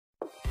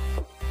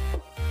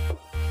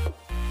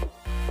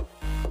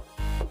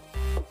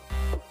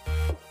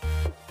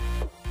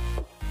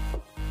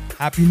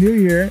Happy New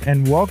Year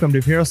and welcome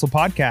to Pure Hustle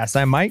Podcast.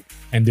 I'm Mike.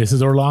 And this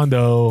is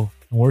Orlando.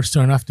 And we're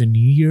starting off the new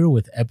year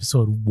with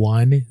episode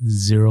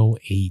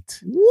 108.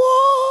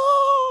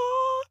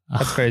 What?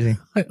 That's crazy.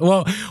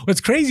 Well,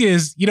 what's crazy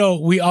is,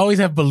 we always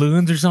have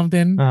balloons or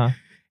something.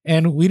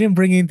 And we didn't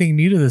bring anything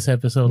new to this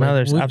episode. No,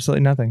 there's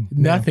absolutely nothing.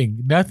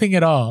 Nothing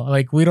at all.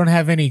 Like, we don't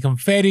have any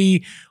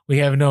confetti. We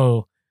have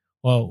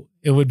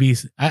it would be,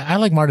 I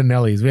like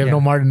Martinellis. We have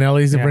no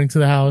Martinellis to bring to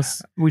the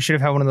house. We should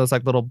have had one of those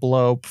like little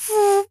blow,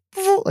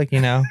 like,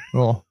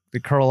 they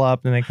curl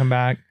up and they come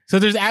back. So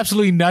there's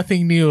absolutely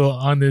nothing new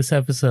on this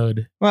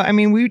episode. Well, I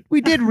mean,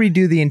 we did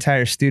redo the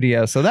entire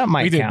studio, so that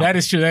might count. That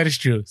is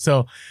true.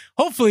 So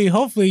hopefully,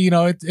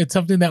 it's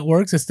something that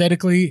works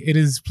aesthetically. It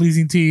is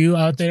pleasing to you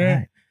out there.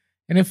 Right.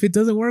 And if it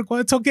doesn't work,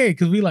 well, it's okay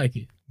because we like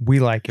it. We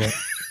like it.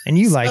 And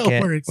you like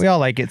it. Works. We all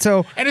like it.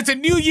 And it's a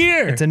new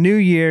year. It's a new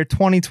year,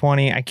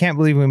 2020. I can't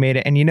believe we made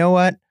it. And you know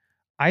what?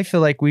 I feel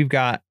like we've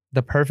got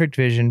the perfect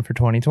vision for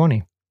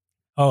 2020.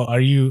 Oh, are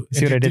you?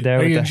 See what I did there?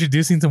 Are you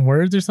introducing some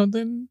words or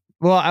something?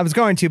 Well, I was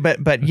going to, but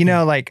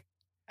okay.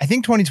 I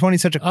think 2020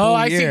 is such a cool year. Oh,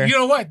 I see. You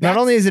know what? Not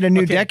only is it a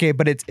new decade,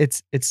 but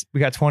it's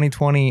we got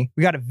 2020.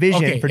 We got a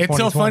vision for 2020. It's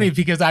so funny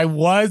because I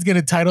was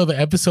gonna title the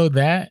episode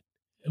that,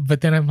 but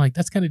then I'm like,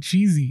 that's kind of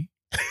cheesy.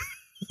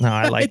 No,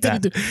 I like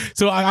that.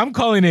 So I'm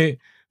calling it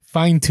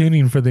fine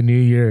tuning for the new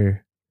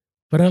year.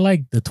 But I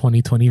like the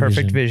 2020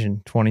 perfect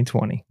vision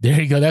 2020. There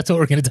you go. That's what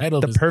we're gonna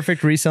title this. The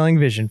perfect reselling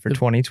vision for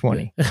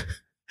 2020.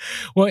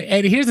 Well,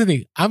 and here's the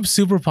thing. I'm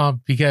super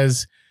pumped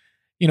because,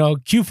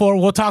 Q4,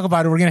 we'll talk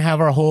about it. We're going to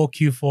have our whole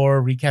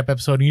Q4 recap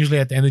episode usually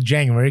at the end of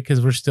January because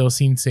we're still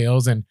seeing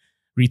sales and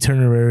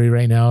Returnary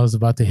right now is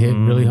about to hit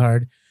really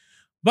hard.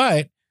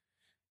 But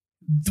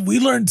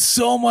we learned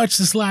so much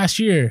this last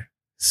year.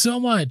 So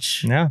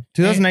much. Yeah.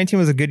 2019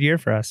 was a good year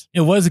for us. It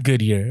was a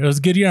good year. It was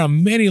a good year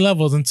on many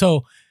levels. And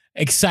so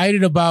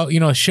excited about,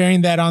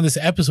 sharing that on this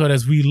episode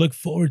as we look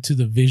forward to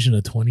the vision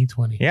of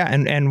 2020. Yeah.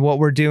 And what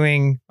we're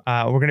doing,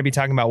 we're going to be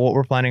talking about what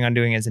we're planning on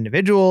doing as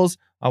individuals,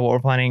 what we're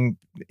planning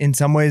in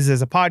some ways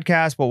as a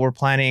podcast, what we're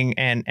planning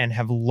and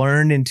have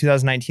learned in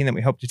 2019 that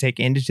we hope to take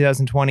into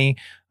 2020.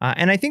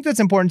 And I think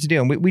that's important to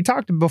do. And we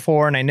talked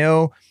before, and I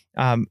know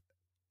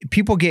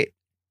people get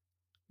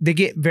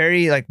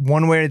very like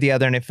one way or the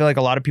other. And I feel like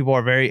a lot of people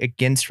are very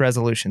against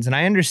resolutions. And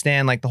I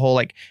understand like the whole,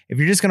 like, if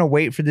you're just going to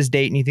wait for this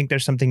date and you think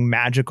there's something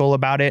magical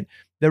about it,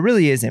 there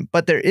really isn't.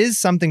 But there is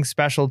something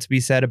special to be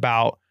said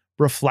about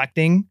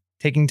reflecting,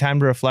 taking time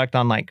to reflect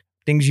on like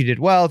things you did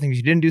well, things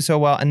you didn't do so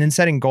well, and then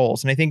setting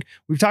goals. And I think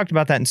we've talked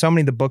about that in so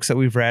many of the books that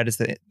we've read is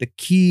the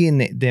key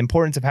and the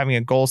importance of having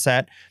a goal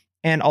set.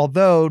 And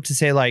although to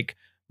say like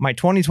my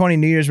 2020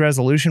 New Year's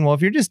resolution, well,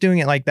 if you're just doing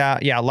it like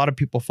that, yeah, a lot of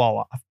people fall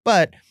off.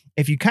 But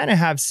if you kind of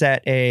have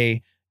set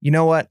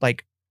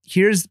like,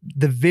 here's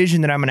the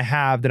vision that I'm going to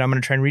have that I'm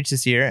going to try and reach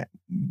this year,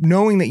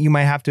 knowing that you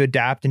might have to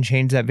adapt and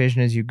change that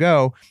vision as you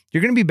go,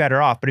 you're going to be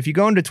better off. But if you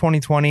go into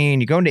 2020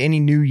 and you go into any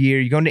new year,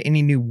 you go into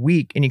any new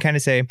week and you kind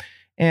of say,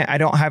 I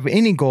don't have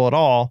any goal at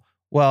all.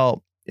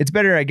 Well, it's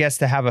better, I guess,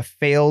 to have a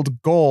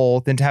failed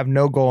goal than to have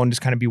no goal and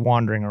just kind of be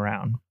wandering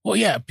around. Well,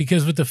 yeah,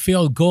 because with the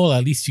failed goal,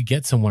 at least you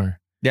get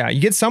somewhere. Yeah,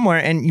 you get somewhere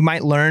and you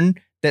might learn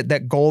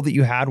that goal that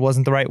you had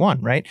wasn't the right one,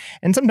 right?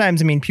 And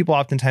sometimes, people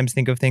oftentimes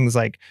think of things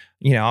like,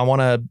 I want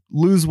to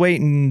lose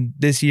weight in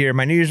this year.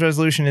 My New Year's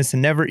resolution is to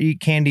never eat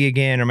candy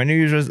again, or my New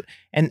Year's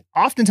and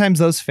oftentimes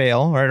those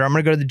fail, right? Or I'm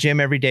going to go to the gym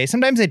every day.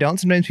 Sometimes they don't.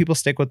 Sometimes people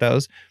stick with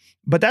those.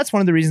 But that's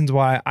one of the reasons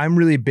why I'm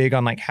really big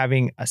on like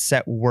having a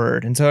set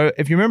word. And so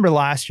if you remember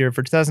last year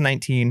for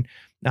 2019,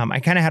 I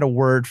kind of had a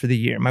word for the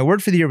year. My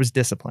word for the year was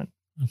discipline.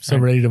 I'm so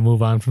ready to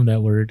move on from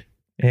that word.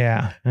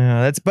 Yeah,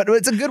 but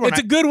it's a good one. It's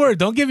a good word.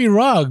 Don't get me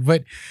wrong,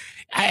 but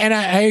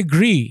I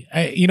agree.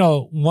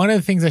 One of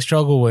the things I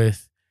struggle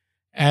with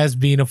as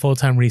being a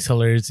full-time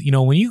reseller is,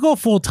 when you go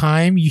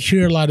full-time, you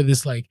hear a lot of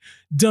this like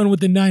done with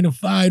the 9 to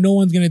 5. No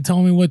one's going to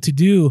tell me what to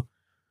do.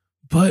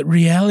 But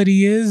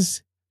reality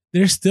is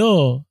there's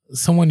still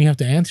someone you have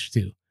to answer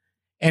to.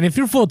 And if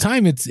you're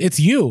full-time, it's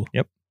you.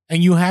 Yep.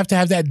 And you have to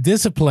have that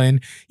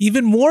discipline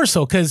even more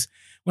so because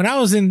when I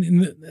wasn't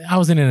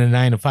in a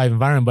 9 to 5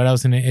 environment, but I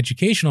was in an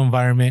educational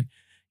environment,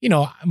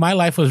 my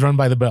life was run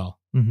by the bell,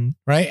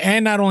 right?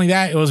 And not only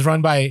that, it was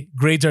run by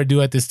grades are due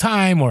at this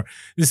time, or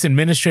this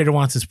administrator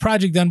wants this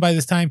project done by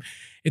this time.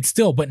 It's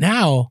still, but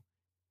now,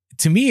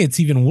 to me, it's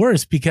even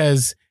worse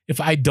because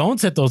if I don't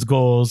set those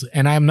goals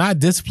and I'm not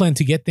disciplined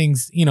to get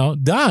things,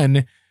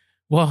 done,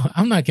 well,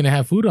 I'm not going to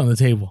have food on the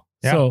table.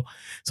 Yeah.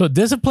 So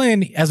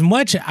discipline, as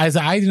much as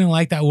I didn't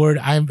like that word,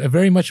 I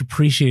very much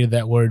appreciated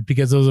that word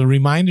because it was a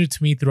reminder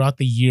to me throughout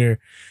the year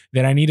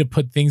that I need to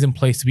put things in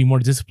place to be more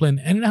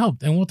disciplined, and it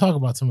helped. And we'll talk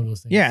about some of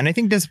those things. Yeah. And I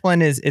think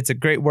discipline it's a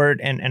great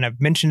word. And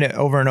I've mentioned it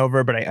over and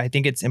over, but I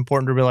think it's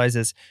important to realize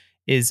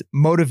is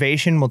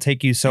motivation will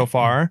take you so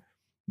far.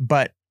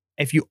 But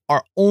if you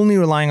are only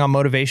relying on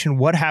motivation,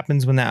 what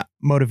happens when that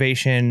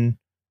motivation,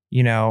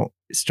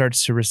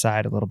 starts to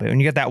recede a little bit? When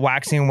you get that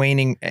waxing and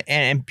waning,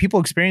 and people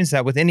experience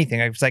that with anything.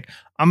 It's like,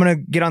 I'm going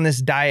to get on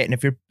this diet. And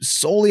if you're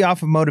solely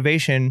off of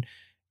motivation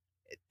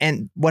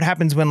And what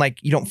happens when like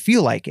you don't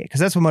feel like it? Because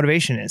that's what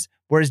motivation is.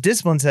 Whereas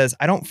discipline says,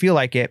 I don't feel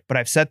like it, but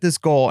I've set this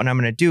goal and I'm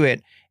going to do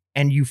it.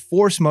 And you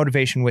force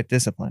motivation with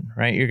discipline,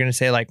 right? You're going to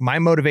say like, my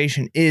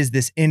motivation is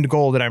this end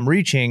goal that I'm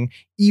reaching,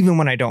 even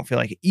when I don't feel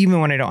like it,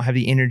 even when I don't have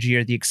the energy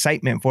or the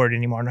excitement for it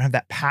anymore. I don't have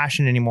that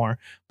passion anymore,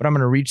 but I'm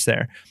going to reach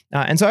there.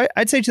 And so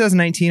I'd say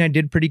 2019, I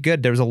did pretty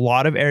good. There was a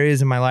lot of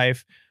areas in my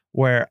life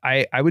where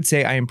I would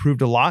say I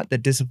improved a lot. The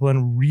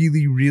discipline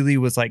really, really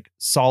was like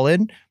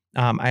solid.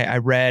 I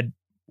read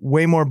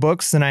way more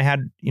books than I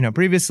had,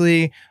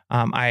 previously.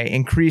 I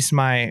increased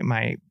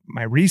my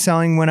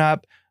reselling went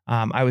up.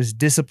 I was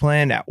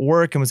disciplined at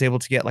work and was able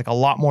to get like a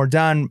lot more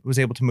done, was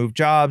able to move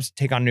jobs,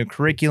 take on new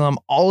curriculum.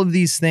 All of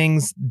these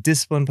things,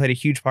 discipline played a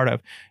huge part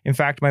of. In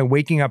fact, my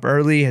waking up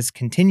early has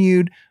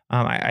continued.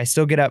 I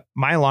still get up.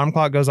 My alarm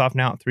clock goes off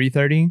now at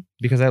 3:30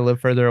 because I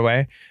live further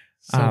away.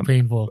 So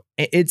painful.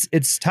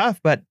 It's tough,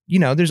 but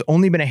there's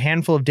only been a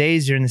handful of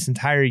days during this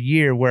entire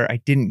year where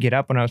I didn't get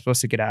up when I was supposed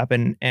to get up,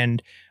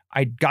 and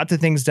I got the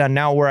things done.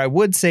 Now, where I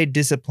would say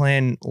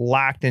discipline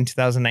lacked in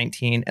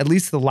 2019, at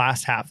least the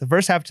last half. The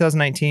first half of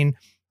 2019,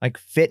 like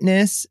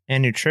fitness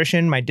and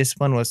nutrition, my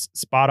discipline was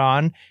spot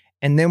on.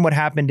 And then what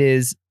happened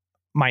is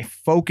my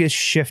focus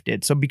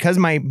shifted. So because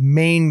my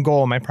main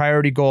goal, my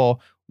priority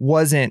goal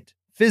wasn't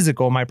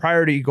physical, my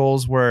priority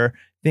goals were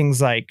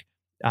things like,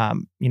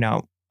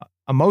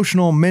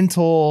 emotional,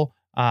 mental,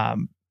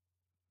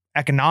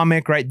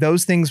 economic, right?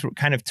 Those things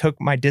kind of took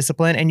my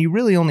discipline, and you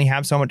really only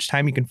have so much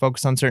time you can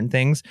focus on certain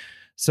things.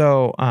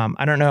 So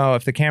I don't know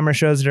if the camera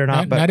shows it or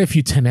not, but not if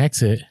you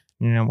 10x it.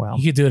 Well,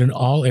 you could do it in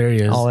all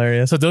areas. All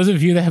areas. So those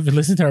of you that have been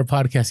listening to our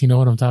podcast, you know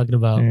what I'm talking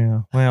about.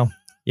 Yeah. Well,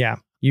 yeah,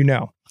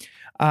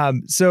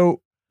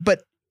 but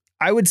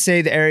I would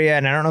say the area,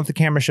 and I don't know if the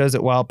camera shows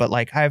it well, but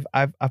like I've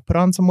put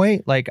on some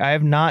weight. Like I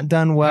have not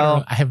done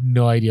well. I have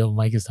no idea what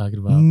Mike is talking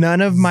about.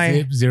 None of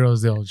my zero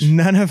zilch.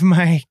 None of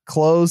my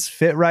clothes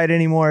fit right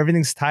anymore.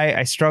 Everything's tight.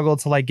 I struggle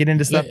to like get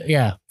into stuff.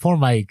 Yeah. Poor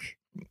Mike.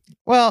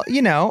 Well,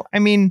 I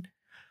mean,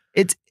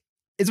 it's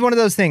one of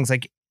those things.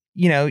 Like,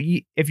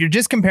 if you're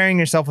just comparing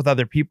yourself with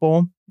other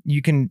people,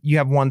 you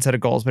have one set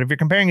of goals. But if you're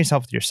comparing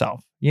yourself with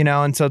yourself,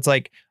 and so it's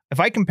like if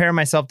I compare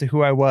myself to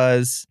who I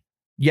was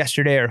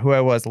yesterday or who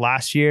I was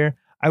last year,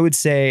 I would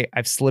say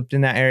I've slipped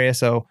in that area.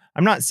 So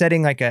I'm not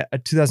setting like a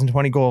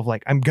 2020 goal of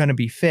like, I'm going to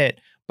be fit,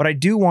 but I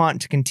do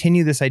want to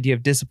continue this idea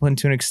of discipline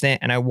to an extent.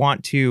 And I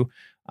want to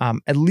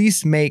at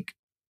least make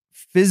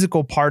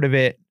physical part of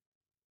it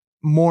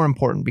more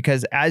important,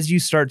 because as you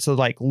start to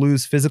like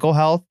lose physical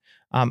health,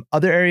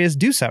 other areas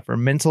do suffer.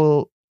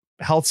 Mental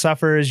health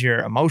suffers, your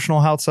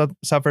emotional health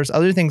suffers,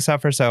 other things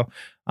suffer. So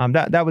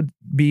that would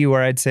be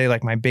where I'd say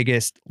like my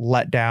biggest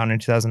letdown in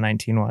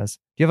 2019 was.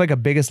 Do you have like a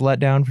biggest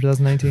letdown for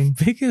 2019?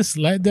 Biggest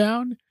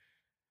letdown?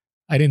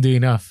 I didn't do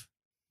enough.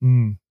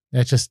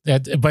 That's just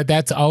that, but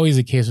that's always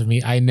the case with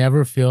me. I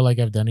never feel like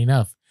I've done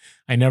enough.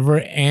 I never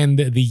end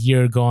the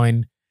year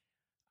going,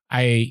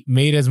 I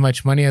made as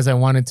much money as I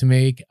wanted to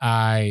make.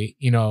 I,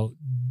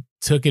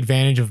 took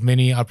advantage of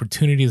many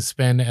opportunities to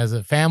spend as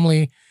a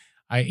family.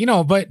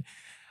 But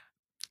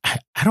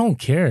I don't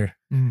care.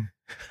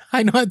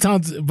 I know it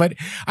sounds, but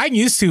I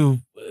used to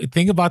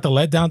think about the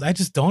letdowns. I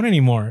just don't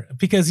anymore,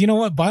 because you know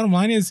what? Bottom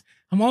line is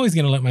I'm always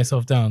going to let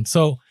myself down.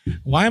 So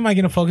why am I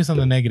going to focus on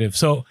the negative?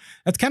 So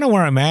that's kind of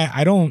where I'm at.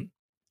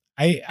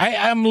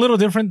 I'm a little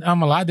different.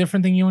 I'm a lot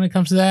different than you when it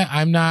comes to that.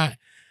 I'm not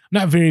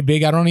very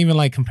big. I don't even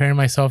like comparing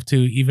myself to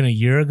even a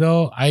year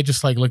ago. I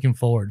just like looking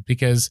forward,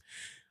 because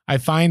I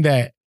find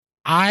that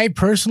I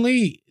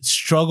personally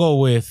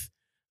struggle with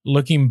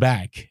looking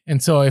back.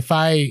 And so if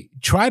I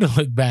try to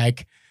look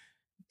back,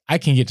 I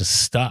can get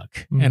just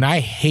stuck, and I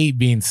hate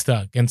being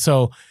stuck. And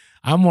so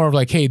I'm more of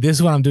like, hey, this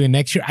is what I'm doing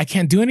next year. I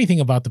can't do anything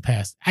about the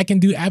past. I can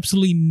do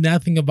absolutely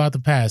nothing about the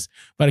past,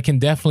 but I can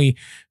definitely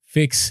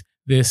fix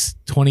this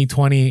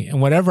 2020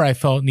 and whatever I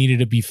felt needed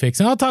to be fixed.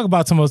 And I'll talk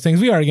about some of those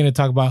things. We are going to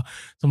talk about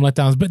some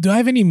letdowns, but do I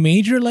have any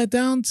major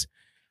letdowns?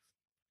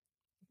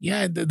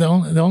 Yeah, the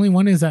only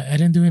one is that I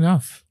didn't do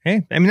enough.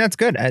 Hey, I mean, that's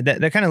good.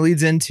 That kind of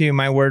leads into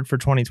my word for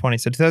 2020.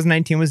 So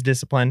 2019 was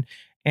discipline.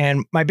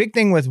 And my big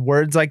thing with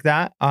words like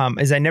that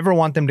is I never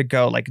want them to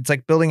go. Like, it's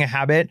like building a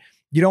habit.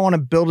 You don't want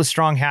to build a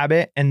strong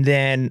habit and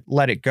then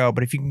let it go.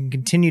 But if you can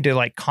continue to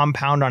like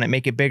compound on it,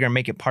 make it bigger,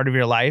 make it part of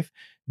your life,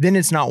 then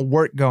it's not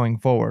work going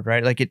forward,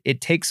 right? Like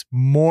it takes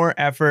more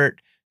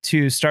effort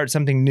to start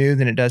something new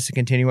than it does to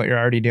continue what you're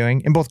already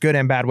doing, in both good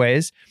and bad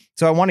ways.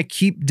 So I want to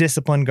keep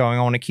discipline going.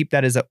 I want to keep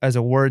that as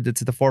a word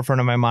that's at the forefront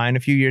of my mind. A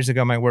few years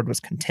ago, my word was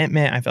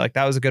contentment. I feel like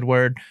that was a good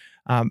word.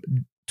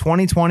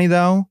 2020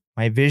 though,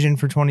 my vision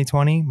for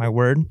 2020, my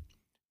word,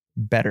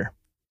 better.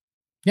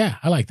 Yeah,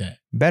 I like that.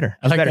 Better.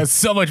 I like that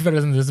so much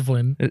better than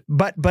discipline.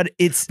 But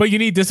you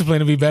need discipline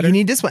to be better. You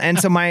need discipline. And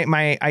so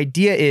my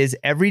idea is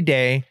every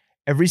day,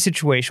 every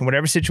situation,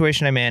 whatever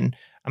situation I'm in,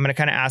 I'm going to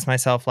kind of ask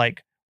myself,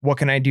 like, what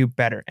can I do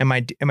better? Am I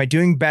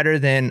doing better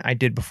than I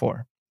did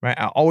before? Right?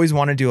 I always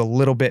want to do a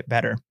little bit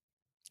better.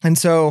 And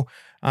so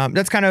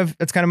that's kind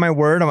of my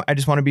word. I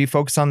just want to be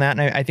focused on that.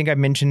 And I think I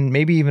mentioned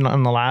maybe even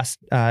on the last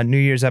New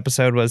Year's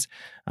episode was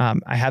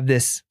I have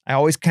this, I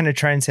always kind of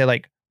try and say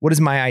like, what is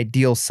my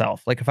ideal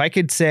self? Like if I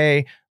could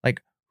say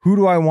like, who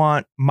do I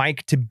want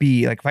Mike to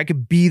be? Like if I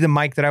could be the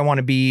Mike that I want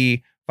to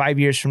be 5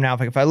 years from now,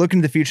 if I look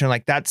into the future and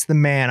like, that's the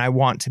man I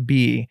want to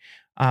be.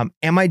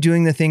 Am I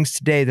doing the things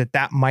today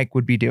that Mike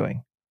would be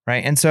doing?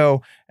 Right. And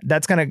so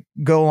that's going to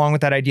go along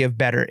with that idea of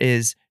better,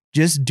 is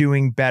just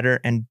doing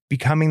better and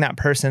becoming that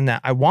person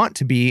that I want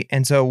to be.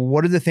 And so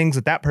what are the things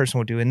that person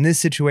would do in this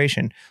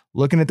situation?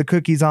 Looking at the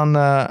cookies on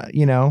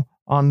the,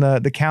 on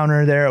the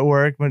counter there at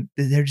work, when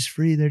they're just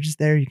free, they're just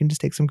there. You can just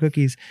take some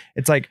cookies.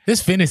 It's like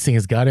this fitness thing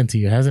has got into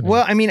you, hasn't it?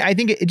 Well, I mean, I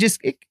think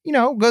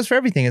it goes for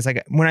everything. It's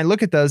like when I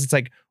look at those, it's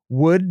like,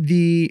 would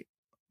the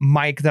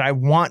Mike that I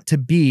want to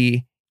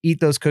be eat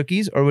those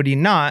cookies, or would he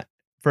not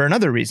for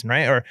another reason,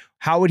 right? Or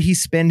how would he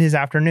spend his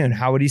afternoon?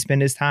 How would he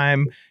spend his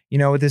time,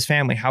 with his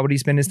family? How would he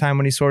spend his time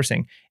when he's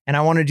sourcing? And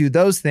I want to do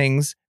those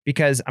things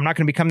because I'm not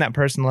going to become that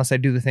person unless I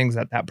do the things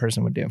that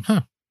person would do.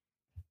 Huh.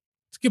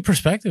 It's a good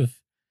perspective.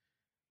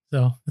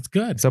 So that's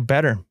good. So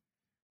better.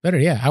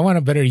 Yeah. I want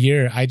a better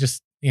year. I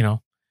just,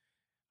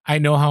 I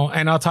know how,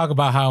 and I'll talk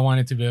about how I want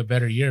it to be a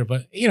better year,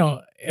 but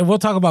we'll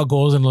talk about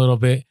goals in a little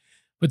bit.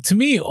 But to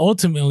me,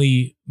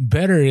 ultimately,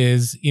 better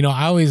is,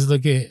 I always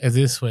look at it as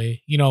this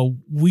way.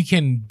 We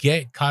can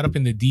get caught up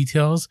in the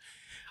details.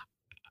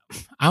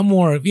 I'm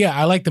more,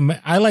 I like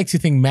to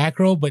think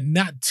macro, but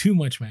not too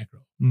much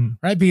macro,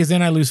 right? Because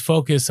then I lose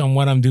focus on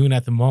what I'm doing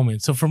at the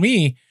moment. So for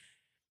me,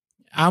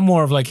 I'm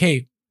more of like,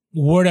 hey,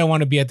 where do I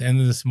want to be at the end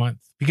of this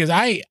month? Because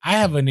I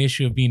have an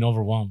issue of being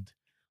overwhelmed.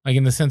 Like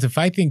in the sense, if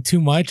I think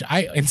too much,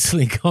 I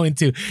instantly go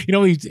into,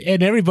 we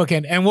in every book,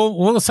 and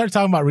we'll start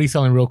talking about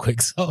reselling real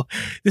quick. So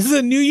this is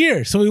a new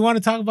year, so we want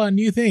to talk about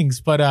new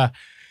things. But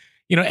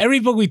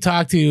every book we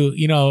talk to,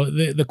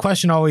 the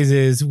question always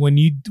is, when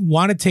you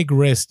want to take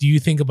risks, do you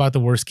think about the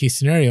worst case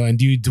scenario and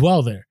do you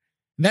dwell there?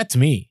 And that's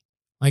me.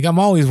 Like I'm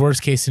always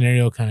worst case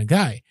scenario kind of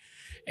guy,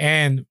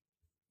 and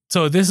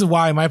so this is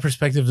why my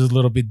perspective is a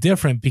little bit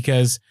different,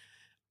 because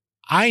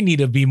I need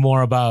to be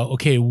more about,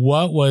 okay,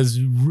 what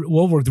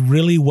worked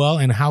really well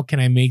and how can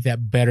I make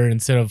that better,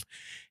 instead of,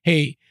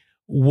 hey,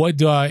 what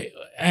do I,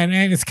 and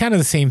it's kind of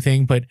the same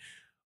thing, but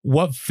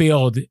what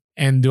failed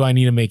and do I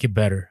need to make it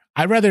better?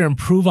 I'd rather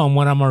improve on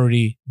what I'm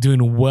already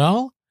doing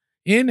well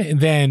in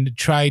than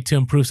try to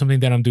improve something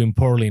that I'm doing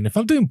poorly. And if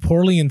I'm doing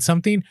poorly in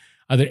something,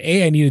 either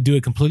A, I need to do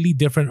it completely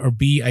different, or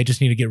B, I just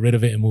need to get rid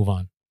of it and move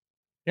on.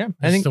 Yeah.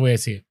 I think the way I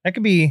see it. That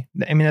could be,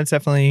 that's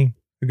definitely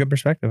a good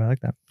perspective. I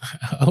like that.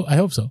 I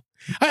hope so.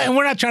 And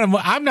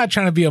I'm not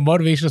trying to be a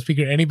motivational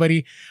speaker to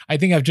anybody. I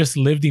think I've just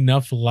lived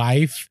enough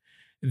life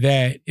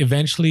that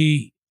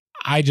eventually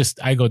I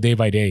go day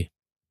by day.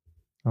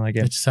 I like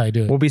it. That's just how I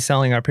do it. We'll be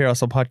selling our Pure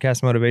Hustle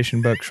podcast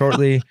motivation book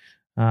shortly.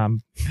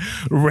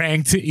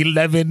 Ranked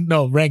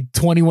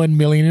 21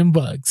 million in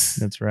bucks.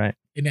 That's right.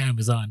 In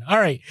Amazon. All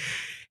right.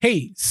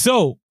 Hey,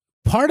 so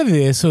part of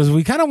this was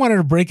we kind of wanted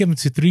to break them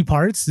into 3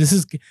 parts.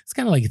 It's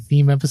kind of like a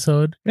theme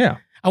episode. Yeah.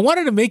 I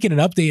wanted to make it an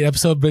update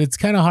episode, but it's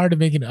kind of hard to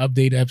make an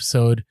update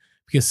episode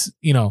because,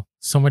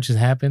 so much has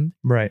happened.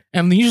 Right.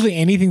 And usually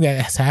anything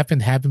that has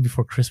happened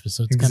before Christmas.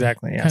 So it's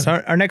exactly.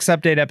 So our next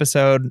update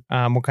episode,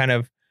 we'll kind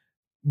of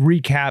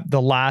recap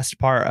the last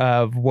part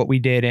of what we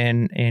did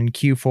in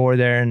Q4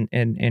 there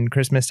in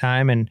Christmas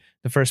time and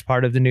the first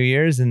part of the New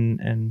Year's.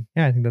 And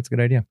yeah, I think that's a good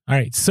idea. All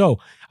right. So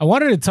I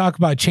wanted to talk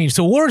about change.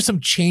 So what are some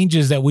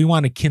changes that we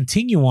want to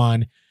continue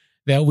on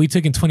that we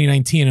took in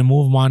 2019 and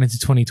move them on into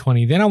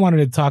 2020? Then I wanted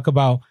to talk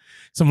about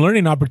some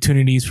learning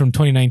opportunities from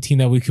 2019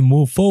 that we can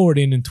move forward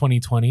in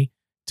 2020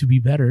 to be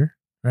better,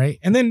 right?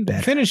 And then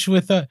finish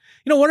with,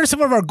 what are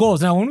some of our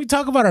goals? Now, when we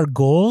talk about our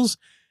goals,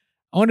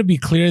 I want to be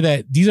clear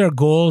that these are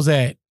goals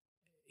that,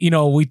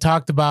 we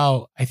talked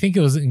about, I think it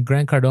was in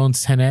Grant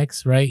Cardone's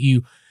 10X, right?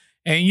 You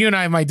and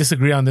I might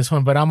disagree on this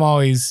one, but I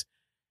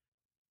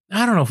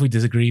don't know if we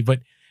disagree, but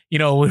we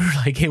were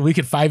like, hey, we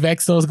could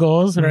 5X those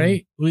goals,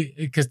 right?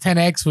 Because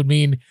 10X would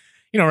mean,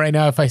 right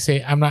now, if I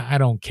say I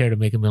don't care to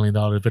make $1 million,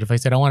 but if I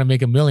said I want to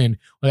make $1 million,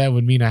 well, that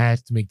would mean I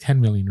have to make 10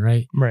 million,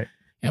 right? Right.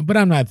 Yeah, but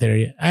I'm not there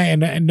yet.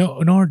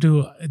 Nor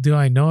do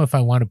I know if I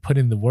want to put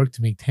in the work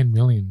to make 10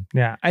 million.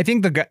 Yeah, I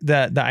think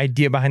the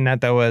idea behind that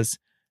though was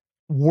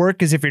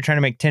work as if you're trying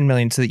to make 10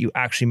 million so that you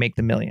actually make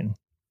the million.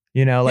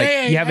 You have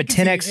a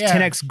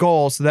 10X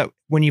goal so that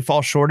when you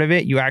fall short of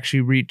it, you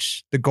actually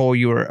reach the goal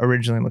you were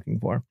originally looking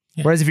for.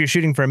 Yeah. Whereas if you're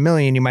shooting for $1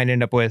 million, you might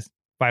end up with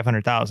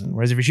 500,000.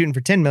 Whereas if you're shooting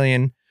for 10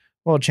 million,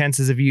 well,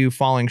 chances of you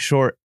falling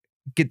short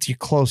gets you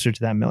closer to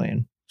that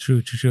million.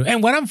 True.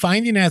 And what I'm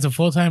finding as a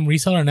full-time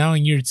reseller now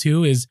in year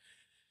 2 is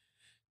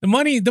the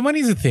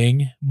money's a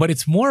thing, but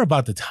it's more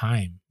about the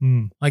time.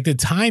 Like the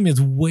time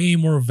is way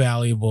more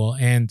valuable.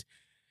 And,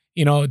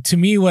 to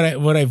me, what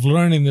I've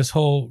learned in this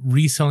whole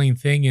reselling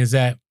thing is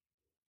that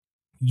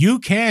you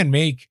can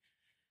make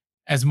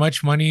as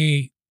much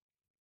money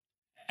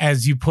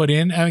as you put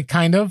in. I mean,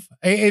 kind of.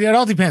 It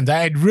all depends.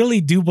 I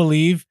really do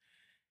believe,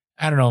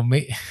 I don't know,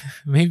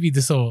 maybe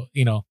this will,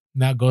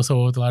 not go so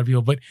well with a lot of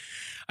people, but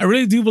I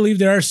really do believe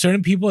there are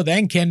certain people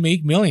that can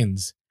make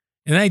millions.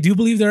 And I do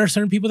believe there are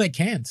certain people that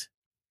can't.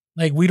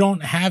 Like, we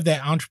don't have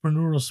that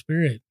entrepreneurial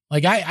spirit.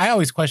 Like, I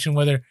always question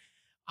whether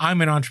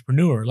I'm an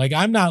entrepreneur. Like,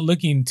 I'm not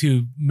looking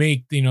to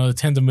make, the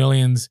tens of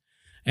millions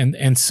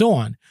and so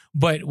on.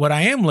 But what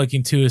I am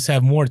looking to is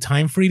have more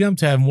time freedom,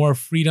 to have more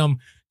freedom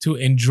to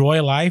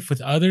enjoy life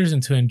with others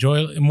and to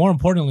enjoy, more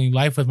importantly,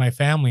 life with my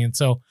family. And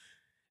so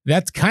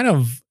that's kind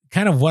of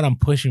what I'm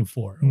pushing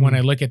for when I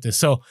look at this.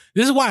 So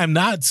this is why I'm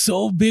not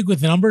so big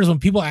with numbers. When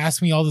people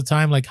ask me all the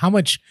time, like, how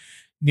much,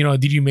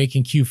 did you make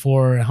in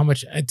Q4? How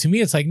much? To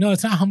me, it's like, no,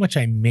 it's not how much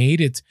I made.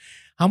 It's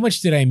how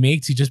much did I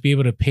make to just be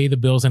able to pay the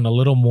bills and a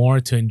little more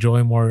to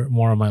enjoy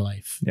more of my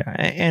life. Yeah.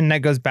 And that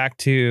goes back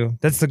to,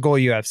 that's the goal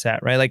you have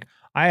set, right? Like,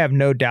 I have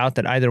no doubt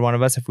that either one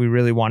of us, if we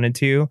really wanted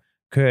to,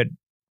 could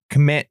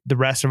commit the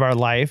rest of our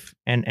life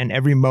and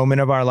every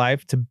moment of our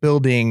life to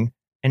building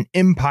an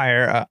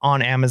empire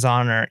on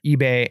Amazon or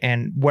eBay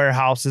and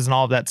warehouses and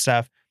all of that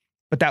stuff.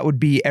 But that would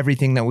be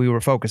everything that we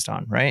were focused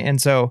on, right?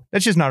 And so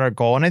that's just not our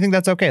goal. And I think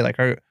that's okay. Like,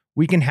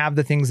 we can have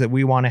the things that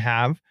we want to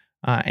have.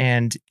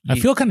 And I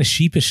feel kind of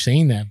sheepish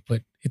saying that,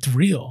 but it's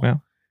real. Yeah.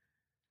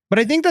 But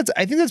I think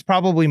that's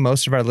probably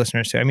most of our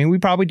listeners too. I mean, we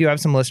probably do have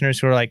some listeners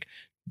who are like,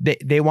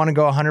 they want to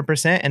go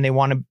 100% and they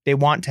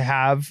want to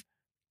have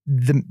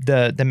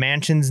the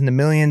mansions and the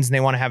millions, and they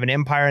want to have an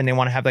empire, and they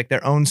want to have like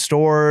their own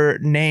store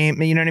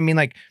name. You know what I mean?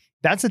 Like,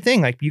 that's the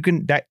thing. Like, you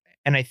can that.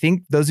 And I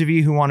think those of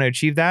you who want to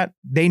achieve that,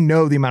 they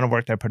know the amount of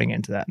work they're putting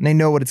into that, and they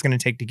know what it's going to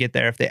take to get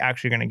there if they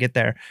actually are going to get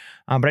there.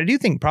 But I do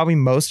think probably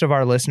most of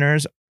our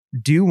listeners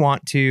do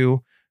want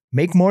to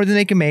make more than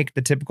they can make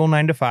the typical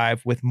 9 to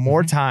 5 with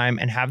more time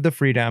and have the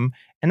freedom.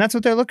 And that's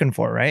what they're looking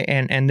for. Right.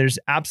 And there's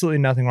absolutely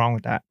nothing wrong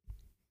with that.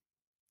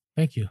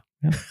 Thank you.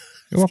 Yeah.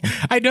 You're welcome.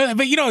 I know,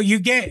 but you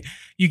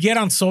get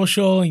on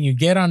social and you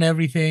get on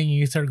everything and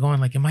you start going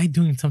like, am I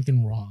doing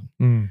something wrong?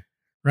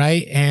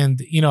 Right.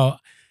 And,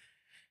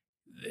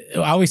 I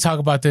always talk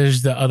about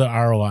there's the other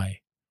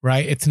ROI,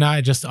 right? It's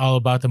not just all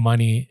about the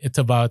money. It's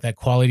about that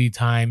quality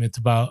time. It's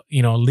about,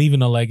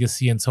 leaving a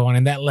legacy and so on.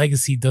 And that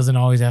legacy doesn't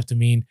always have to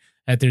mean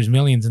that there's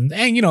millions. And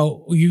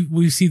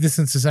we see this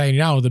in society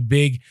now. The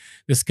big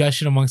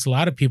discussion amongst a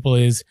lot of people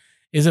is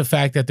the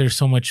fact that there's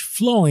so much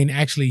flowing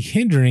actually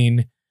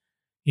hindering,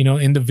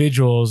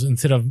 individuals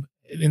instead of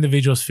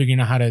individuals figuring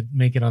out how to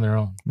make it on their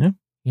own.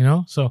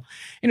 Yeah. So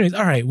anyways,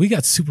 all right, we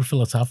got super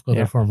philosophical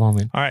there for a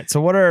moment. All right. So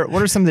what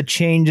are some of the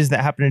changes that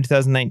happened in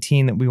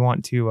 2019 that we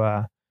want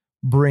to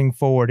bring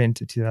forward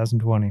into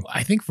 2020?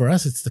 I think for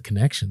us, it's the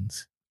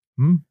connections.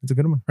 That's a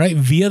good one. Right.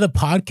 Via the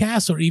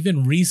podcast or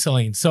even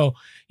reselling. So,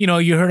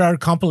 you heard our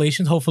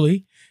compilations,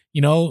 hopefully,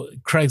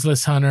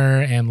 Craigslist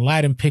Hunter and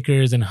Latin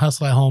Pickers and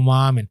Hustle at Home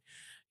Mom and,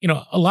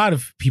 a lot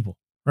of people.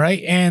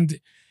 Right.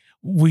 And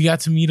we got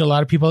to meet a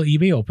lot of people at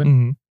eBay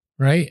Open.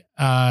 Right.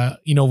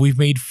 We've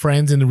made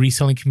friends in the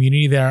reselling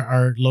community that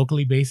are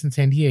locally based in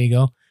San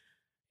Diego.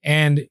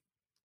 And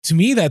to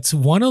me, that's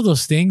one of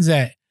those things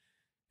that,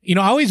 I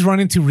always run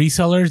into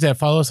resellers that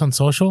follow us on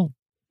social,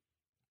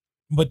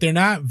 but they're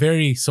not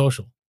very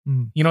social.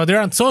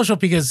 They're on social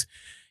because,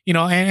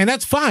 and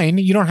that's fine.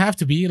 You don't have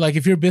to be. Like,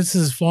 if your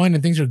business is flowing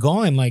and things are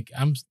going, like,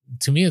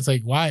 to me, it's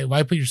like,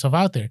 why put yourself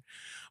out there?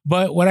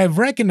 But what I've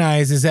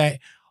recognized is that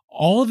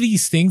all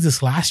these things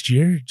this last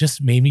year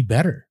just made me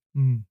better.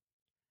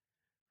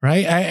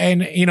 Right.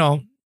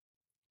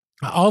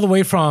 All the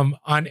way from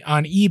on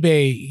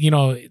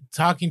eBay,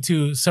 talking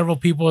to several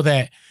people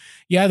that,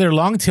 they're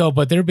long tail,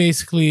 but they're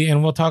basically,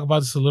 and we'll talk about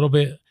this a little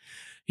bit,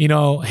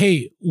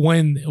 hey,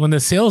 when the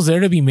sale's there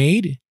to be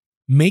made,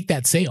 make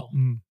that sale.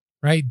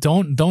 Right.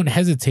 Don't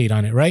hesitate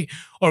on it. Right.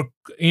 Or,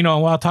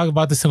 I'll talk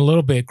about this in a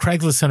little bit.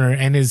 Craigslist Hunter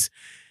and his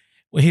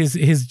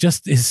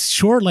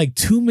short, like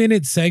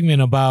 2-minute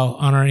segment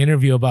on our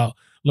interview about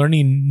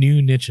learning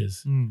new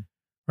niches.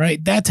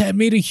 Right. That's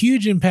made a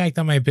huge impact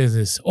on my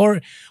business.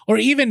 Or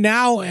even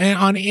now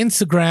on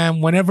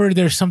Instagram, whenever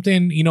there's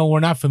something, we're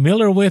not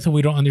familiar with or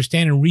we don't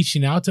understand, and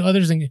reaching out to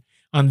others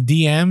on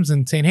the DMs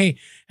and saying, hey,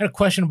 I had a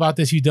question about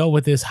this. You dealt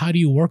with this. How do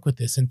you work with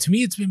this? And to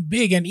me, it's been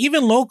big. And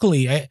even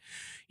locally,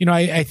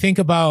 I think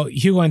about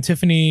Hugo and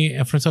Tiffany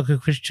from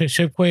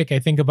Shipquick. I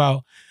think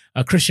about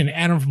Christian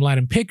Adam from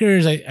Latin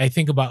Pickers. I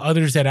think about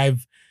others that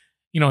I've,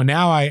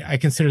 now I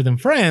consider them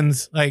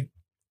friends. Like,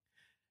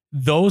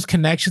 those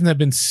connections have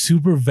been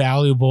super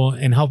valuable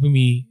in helping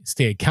me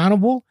stay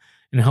accountable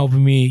and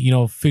helping me,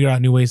 figure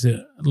out new ways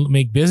to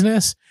make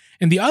business.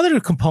 And the other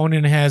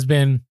component has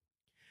been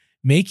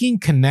making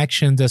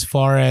connections as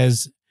far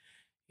as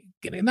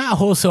not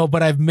wholesale,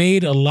 but I've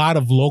made a lot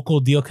of local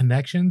deal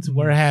connections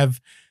where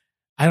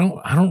I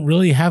don't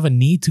really have a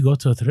need to go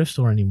to a thrift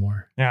store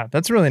anymore. Yeah,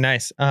 that's really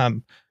nice.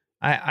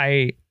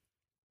 I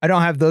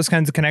don't have those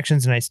kinds of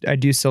connections, and I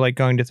do still like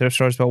going to thrift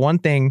stores. But one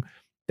thing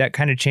that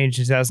kind of changed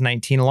in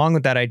 2019, along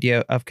with that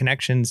idea of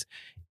connections,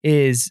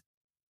 is,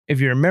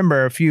 if you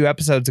remember a few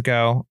episodes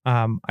ago,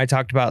 I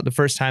talked about the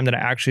first time that I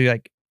actually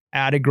like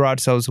at a garage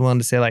sale was willing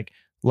to say like,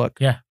 look,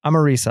 I'm a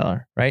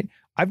reseller, right?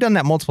 I've done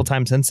that multiple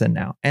times since then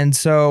now. And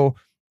so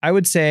I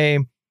would say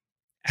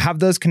have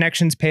those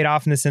connections paid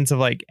off in the sense of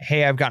like,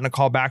 hey, I've gotten a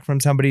call back from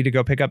somebody to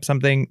go pick up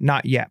something?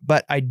 Not yet.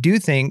 But I do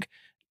think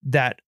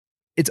that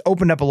it's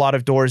opened up a lot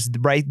of doors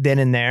right then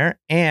and there.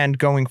 And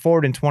going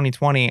forward in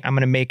 2020, I'm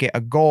going to make it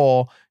a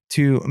goal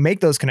to make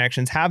those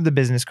connections, have the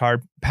business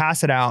card,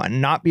 pass it out,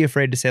 and not be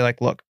afraid to say like,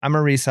 look, I'm a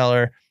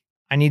reseller.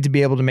 I need to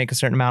be able to make a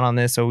certain amount on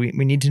this. So we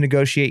need to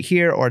negotiate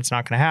here or it's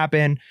not going to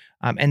happen.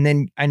 And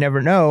then I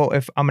never know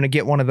if I'm going to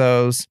get one of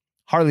those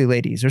Harley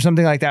ladies or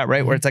something like that,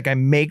 right? Where it's like I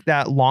make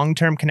that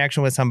long-term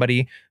connection with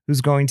somebody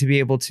who's going to be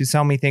able to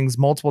sell me things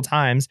multiple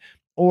times.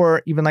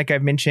 Or even like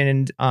I've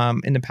mentioned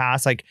in the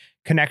past, like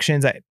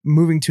connections,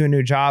 moving to a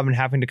new job and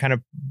having to kind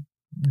of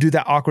do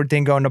that awkward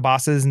thing going to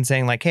bosses and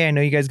saying like, hey, I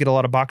know you guys get a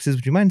lot of boxes.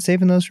 Would you mind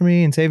saving those for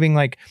me and saving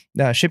like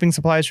shipping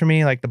supplies for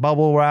me, like the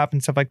bubble wrap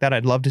and stuff like that?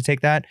 I'd love to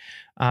take that.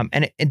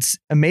 And it's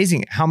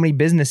amazing how many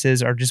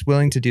businesses are just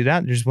willing to do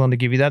that. They're just willing to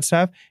give you that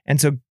stuff. And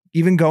so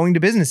even going to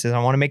businesses,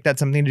 I want to make that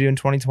something to do in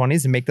 2020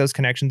 is to make those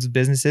connections with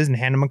businesses and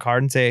hand them a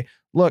card and say,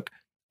 look,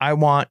 I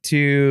want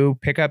to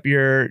pick up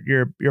your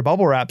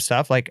bubble wrap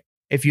stuff. Like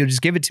if you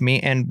just give it to me,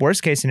 and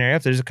worst case scenario,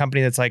 if there's a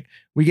company that's like,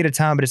 we get a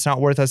ton, but it's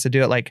not worth us to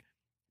do it, like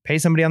pay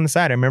somebody on the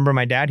side. I remember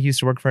my dad, he used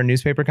to work for a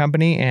newspaper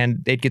company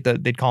and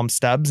they'd call them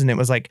stubs. And it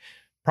was like,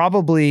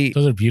 probably,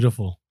 those are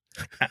beautiful.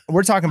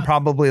 We're talking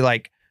probably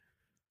like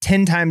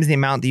 10 times the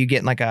amount that you get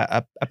in like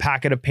a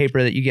packet of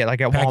paper that you get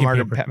like at Walmart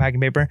or packing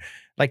paper,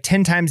 like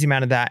 10 times the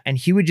amount of that. And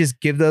he would just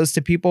give those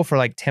to people for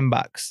like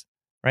 $10,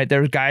 right?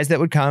 There were guys that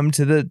would come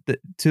to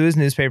to his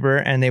newspaper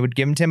and they would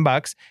give him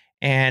 $10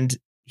 and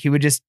he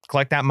would just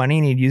collect that money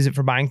and he'd use it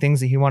for buying things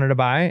that he wanted to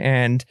buy.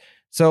 And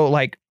so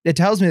like, it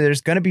tells me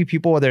there's going to be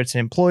people, whether it's an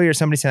employee or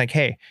somebody saying like,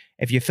 hey,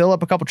 if you fill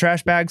up a couple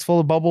trash bags full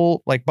of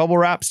bubble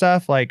wrap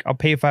stuff, like I'll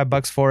pay you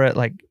 $5 for it.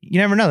 Like you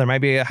never know. There might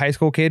be a high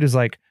school kid who's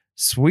like,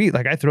 sweet.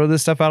 Like I throw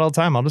this stuff out all the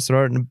time. I'll just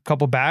throw it in a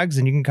couple bags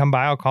and you can come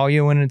by. I'll call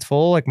you when it's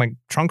full. Like my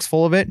trunk's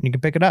full of it and you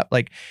can pick it up.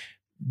 Like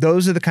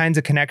those are the kinds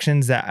of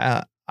connections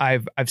that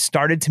I've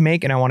started to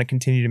make and I want to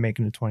continue to make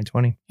into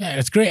 2020. Yeah,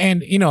 it's great.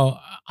 And, you know,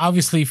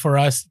 obviously for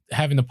us,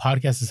 having the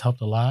podcast has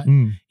helped a lot.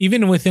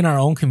 Even within our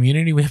own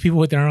community, we have people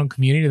within our own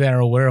community that are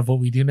aware of what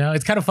we do now.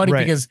 It's kind of funny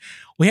because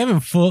we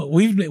haven't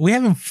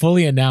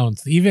fully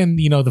announced, even,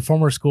 you know, the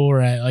former school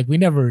we're at, like we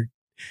never,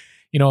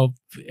 you know,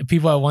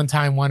 people at one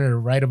time wanted to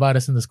write about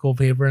us in the school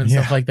paper and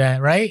stuff like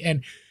that, right?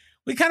 And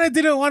we kind of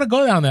didn't want to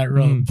go down that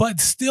road.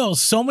 But still,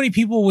 so many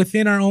people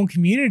within our own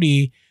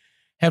community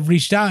have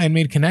reached out and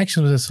made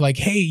connections with us like,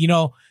 hey, you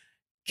know,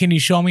 can you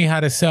show me how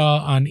to sell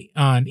on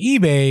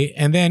eBay?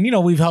 And then, you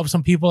know, we've helped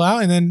some people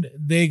out and then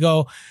they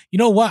go, you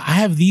know what? I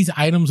have these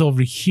items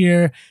over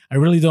here. I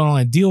really don't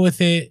want to deal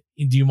with it.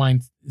 Do you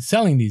mind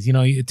selling these? You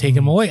know, you take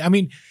them away. I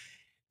mean,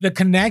 the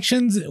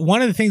connections,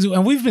 one of the things,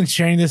 and we've been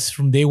sharing this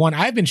from day one.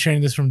 I've been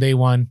sharing this from day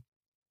one.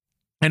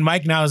 And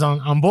Mike now is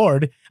on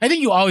board. I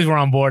think you always were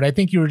on board. I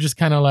think you were just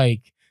kind of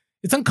like,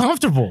 it's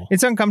uncomfortable.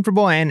 It's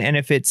uncomfortable. And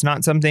if it's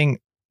not something,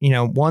 you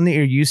know, one, that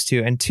you're used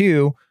to, and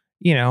two,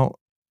 you know,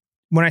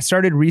 when I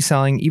started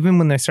reselling, even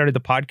when I started the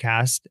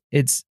podcast,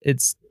 it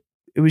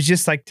was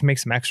just like to make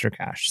some extra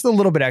cash, just a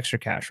little bit extra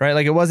cash, right?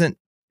 Like it wasn't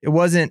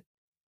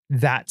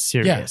that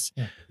serious.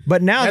 Yeah.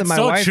 But now that my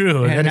wife,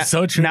 that is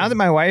so true. Now that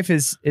my wife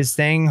is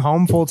staying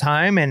home full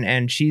time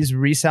and she's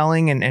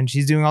reselling and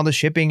she's doing all the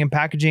shipping and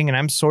packaging and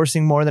I'm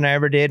sourcing more than I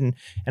ever did. And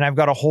I've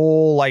got a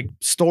whole like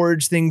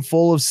storage thing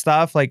full of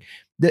stuff. Like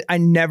I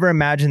never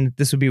imagined that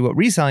this would be what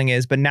reselling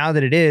is, but now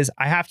that it is,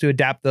 I have to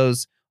adapt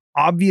those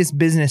obvious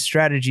business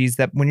strategies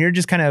that when you're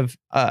just kind of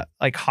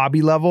like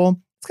hobby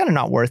level, it's kind of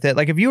not worth it.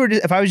 Like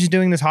if I was just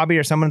doing this hobby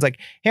or someone's like,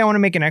 hey, I want to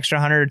make an extra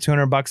 $100 or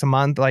 $200 a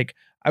month. Like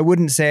I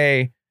wouldn't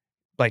say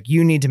like,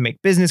 you need to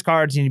make business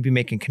cards, you need to be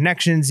making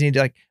connections, you need to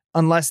like,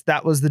 unless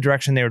that was the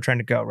direction they were trying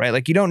to go, right?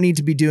 Like you don't need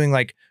to be doing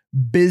like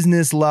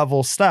business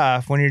level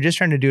stuff when you're just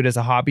trying to do it as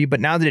a hobby. But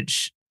now that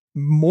it's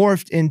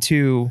morphed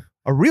into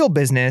a real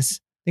business,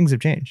 things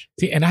have changed.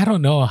 See, and I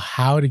don't know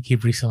how to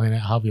keep reselling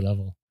at hobby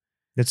level.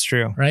 That's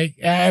true. Right.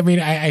 I mean,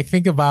 I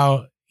think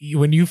about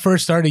when you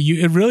first started,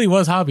 it really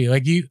was hobby.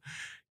 Like you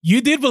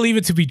did believe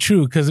it to be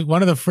true because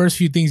one of the first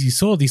few things you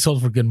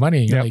sold for good money.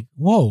 And you're like,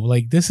 whoa,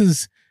 like this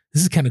is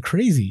kind of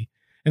crazy.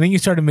 And then you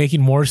started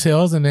making more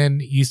sales and then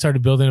you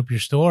started building up your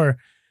store.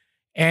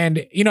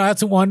 And, you know,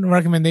 that's one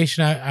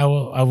recommendation I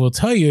will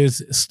tell you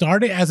is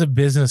start it as a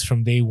business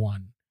from day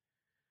one.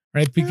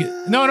 Right?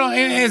 Because, no,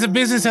 as a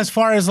business, as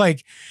far as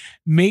like,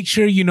 make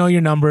sure you know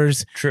your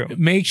numbers. True.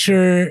 Make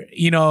sure,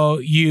 you know,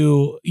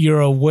 you're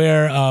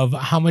aware of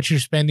how much you're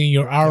spending,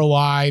 your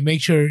ROI.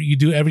 Make sure you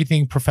do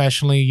everything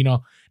professionally, you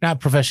know, not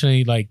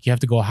professionally, like you have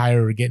to go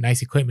hire or get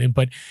nice equipment,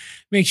 but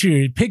make sure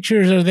your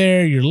pictures are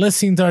there, your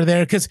listings are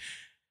there. Because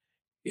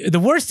the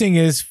worst thing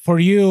is for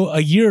you a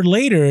year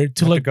later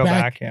to look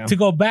back, to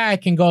go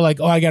back and go like,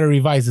 oh, I got to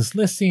revise this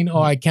listing.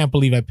 Oh, I can't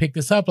believe I picked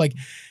this up. Like,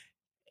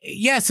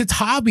 yes, it's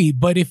hobby,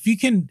 but if you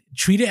can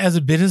treat it as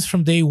a business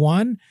from day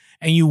one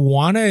and you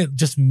want to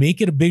just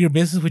make it a bigger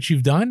business, which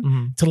you've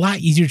done, it's a lot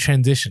easier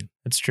transition.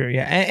 That's true.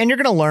 Yeah. And you're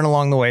going to learn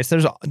along the way.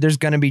 So there's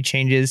going to be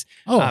changes.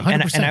 Oh,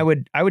 100%.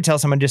 And I would tell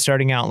someone just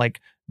starting out, like,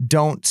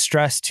 don't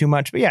stress too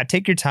much. But yeah,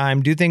 take your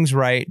time, do things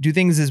right, do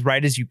things as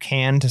right as you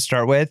can to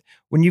start with.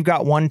 When you've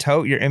got one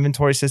tote, your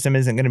inventory system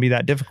isn't going to be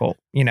that difficult,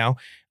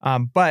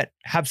 but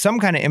have some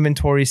kind of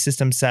inventory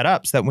system set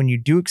up so that when you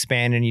do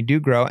expand and you do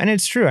grow, and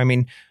it's true. I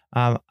mean,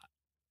 I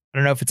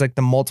don't know if it's like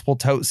the multiple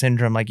tote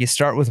syndrome. Like you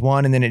start with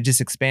one and then it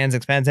just expands.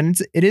 And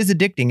it is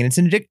addicting, and it's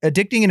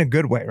addicting in a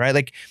good way, right?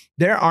 Like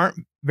there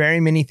aren't very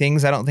many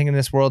things I don't think in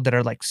this world that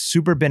are like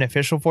super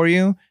beneficial for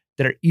you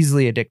that are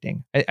easily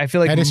addicting. I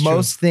feel like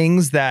most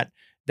things that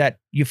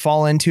you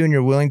fall into and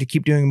you're willing to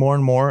keep doing more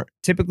and more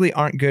typically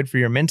aren't good for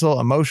your mental,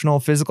 emotional,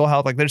 physical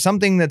health. Like there's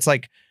something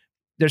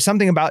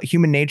about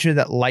human nature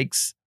that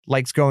likes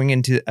going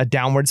into a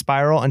downward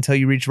spiral until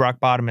you reach rock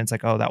bottom. And it's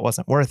like, oh, that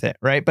wasn't worth it.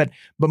 Right. But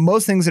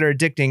most things that are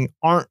addicting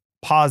aren't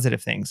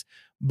positive things.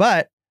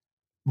 But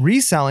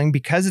reselling,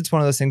 because it's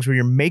one of those things where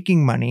you're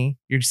making money,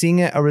 you're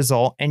seeing a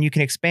result, and you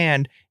can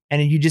expand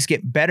and you just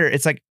get better.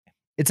 It's like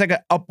an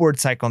upward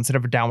cycle instead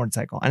of a downward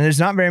cycle. And there's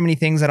not very many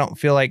things I don't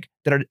feel like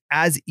that are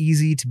as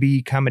easy to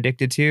become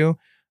addicted to,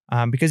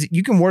 because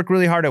you can work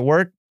really hard at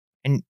work,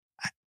 and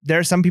there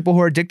are some people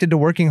who are addicted to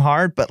working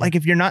hard. But like,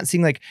 if you're not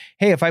seeing like,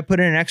 hey, if I put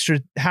in an extra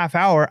half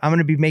hour, I'm going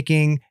to be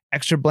making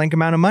extra blank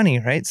amount of money.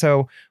 Right.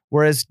 So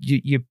whereas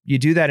you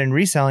do that in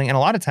reselling, and a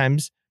lot of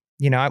times,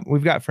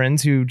 we've got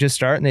friends who just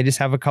start and they just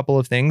have a couple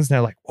of things and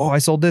they're like, oh, I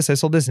sold this.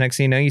 Next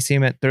thing you know, you see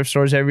them at thrift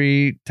stores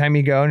every time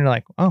you go, and you're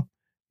like, oh,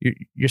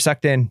 you're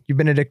sucked in. You've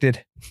been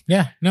addicted.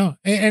 Yeah, no.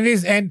 And it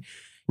is. And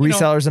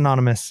Resellers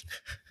Anonymous.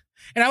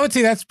 And I would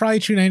say that's probably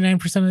true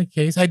 99% of the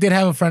case. I did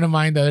have a friend of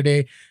mine the other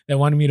day that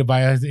wanted me to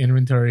buy his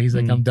inventory. He's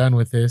like, I'm done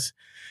with this.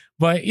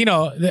 But,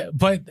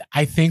 but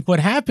I think what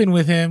happened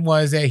with him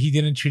was that he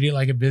didn't treat it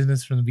like a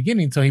business from the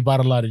beginning. So he bought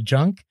a lot of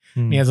junk.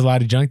 And he has a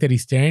lot of junk that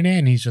he's staring at,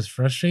 and he's just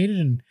frustrated.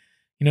 And,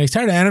 he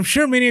started. And I'm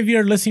sure many of you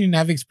are listening and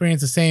have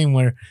experienced the same,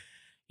 where,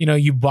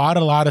 you bought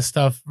a lot of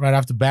stuff right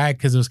off the bat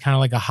because it was kind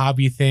of like a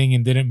hobby thing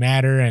and didn't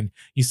matter. And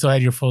you still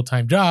had your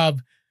full-time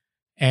job.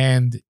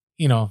 And,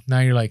 now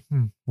you're like,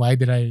 why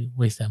did I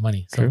waste that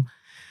money? So, all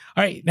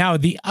right. Now,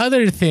 the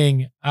other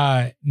thing,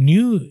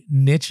 new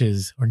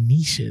niches.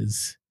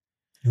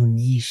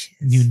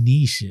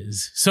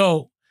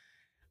 So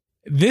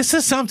this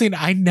is something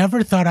I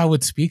never thought I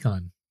would speak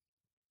on.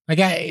 Like,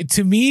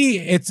 to me,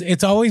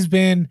 it's always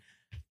been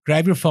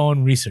grab your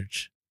phone,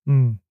 research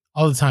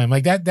all the time.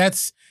 Like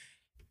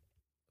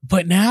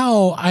but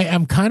now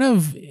I'm kind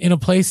of in a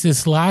place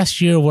this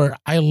last year where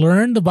I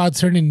learned about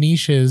certain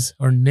niches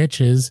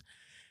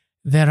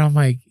that I'm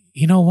like,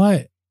 you know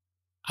what?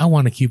 I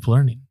want to keep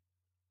learning,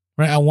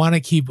 right? I want to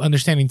keep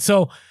understanding.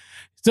 So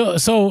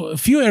a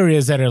few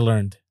areas that I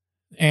learned,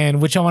 and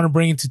which I want to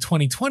bring into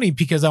 2020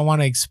 because I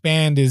want to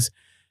expand is,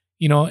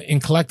 in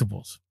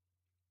collectibles,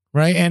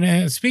 right?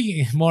 And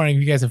speaking more,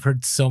 and you guys have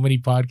heard so many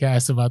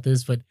podcasts about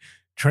this, but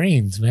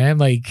trains, man,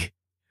 like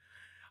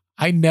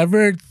I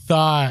never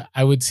thought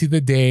I would see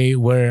the day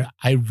where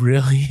I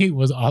really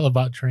was all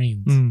about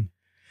trains.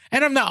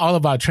 And I'm not all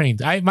about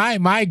trains.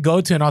 My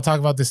go-to, and I'll talk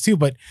about this too,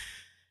 but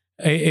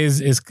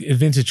is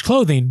vintage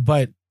clothing,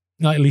 but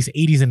at least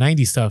 80s and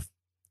 90s stuff.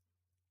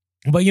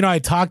 But I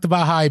talked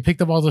about how I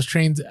picked up all those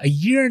trains a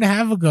year and a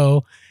half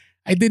ago.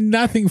 I did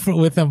nothing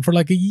with them for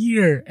like a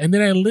year, and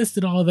then I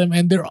listed all of them,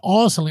 and they're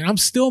all selling. I'm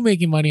still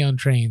making money on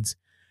trains,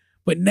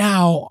 but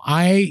now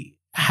I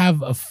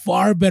have a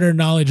far better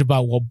knowledge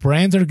about what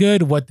brands are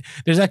good.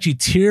 There's actually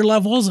tier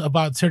levels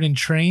about certain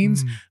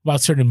trains,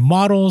 about certain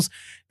models.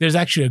 There's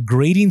actually a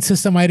grading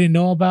system I didn't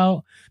know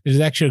about. There's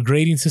actually a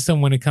grading system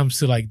when it comes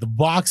to like the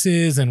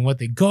boxes and what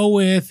they go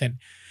with, and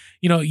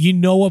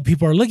what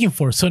people are looking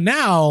for. So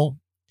now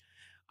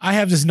I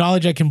have this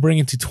knowledge I can bring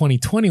into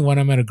 2020 when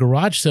I'm at a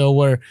garage sale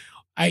where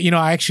I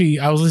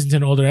was listening to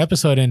an older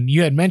episode, and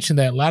you had mentioned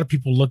that a lot of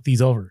people look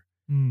these over.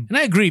 And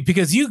I agree,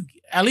 because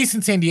at least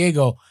in San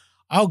Diego,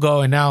 I'll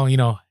go, and now,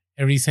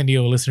 every San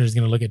Diego listener is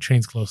going to look at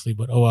trains closely,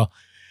 but oh well.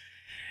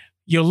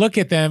 You'll look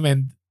at them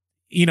and,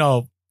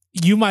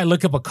 you might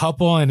look up a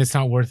couple and it's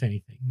not worth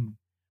anything,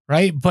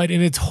 right? But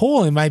in its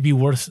whole, it might be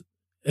worth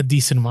a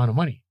decent amount of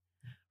money,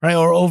 right?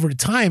 Or over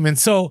time. And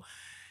so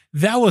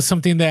that was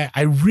something that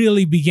I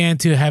really began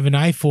to have an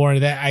eye for,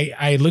 that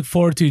I look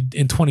forward to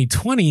in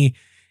 2020,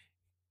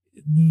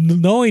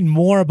 knowing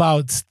more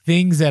about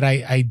things that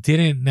I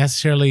didn't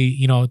necessarily,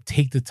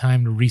 take the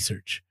time to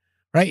research.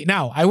 Right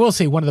now, I will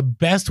say one of the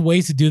best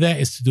ways to do that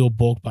is to do a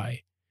bulk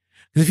buy.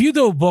 Because if you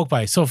do a bulk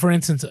buy, so for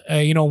instance,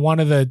 one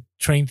of the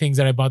train things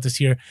that I bought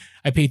this year,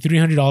 I paid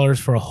 $300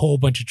 for a whole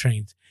bunch of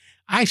trains.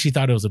 I actually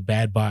thought it was a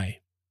bad buy.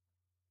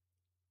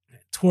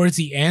 Towards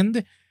the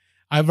end,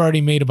 I've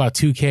already made about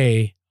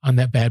 $2,000 on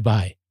that bad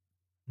buy.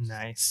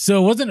 Nice.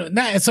 So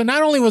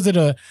not only was it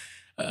a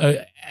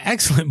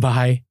excellent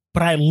buy,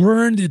 but I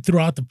learned it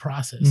throughout the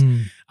process.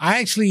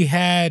 I actually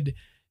had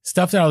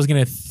stuff that I was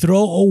going to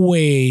throw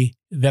away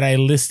that I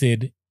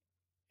listed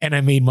and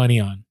I made money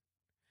on.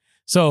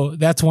 So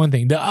that's one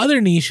thing. The other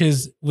niche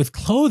is with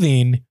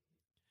clothing.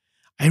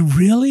 I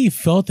really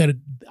felt that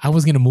I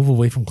was going to move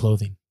away from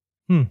clothing.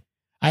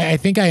 I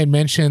think I had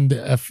mentioned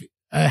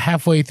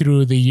halfway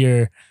through the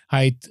year,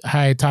 I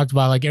talked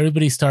about like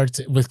everybody starts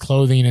with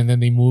clothing and then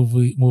they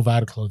move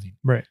out of clothing.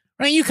 Right.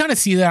 You kind of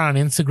see that on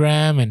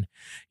Instagram and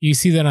you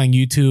see that on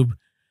YouTube,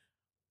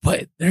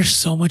 but there's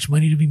so much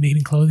money to be made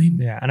in clothing.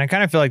 Yeah. And I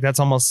kind of feel like that's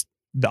almost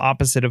the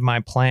opposite of my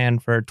plan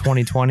for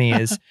 2020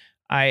 is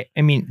I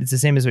mean, it's the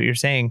same as what you're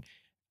saying.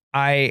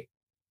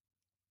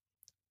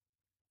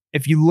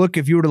 If you were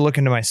to look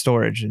into my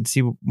storage and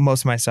see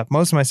most of my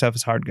stuff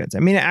is hard goods. I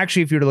mean,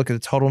 actually, if you were to look at the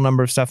total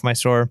number of stuff in my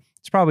store,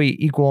 it's probably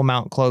equal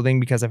amount clothing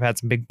because I've had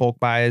some big bulk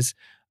buys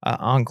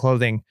on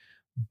clothing,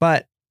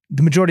 but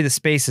the majority of the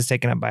space is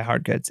taken up by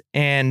hard goods.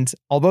 And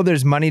although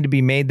there's money to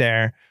be made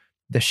there,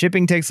 the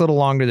shipping takes a little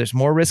longer. There's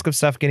more risk of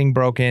stuff getting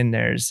broken.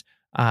 There's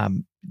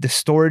the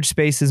storage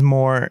space is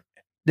more.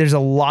 There's a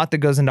lot that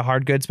goes into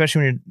hard goods,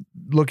 especially when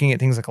you're looking at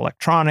things like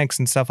electronics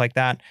and stuff like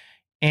that.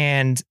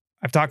 And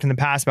I've talked in the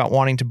past about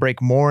wanting to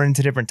break more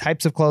into different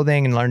types of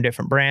clothing and learn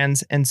different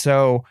brands. And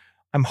so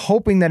I'm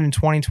hoping that in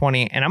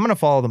 2020, and I'm going to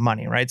follow the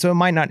money, right? So it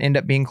might not end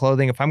up being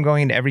clothing. If I'm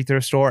going into every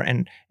thrift store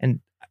and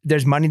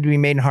there's money to be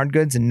made in hard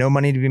goods and no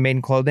money to be made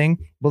in clothing,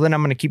 well, then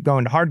I'm going to keep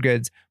going to hard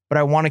goods. But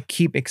I want to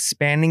keep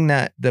expanding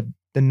the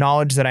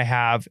knowledge that I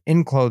have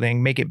in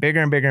clothing, make it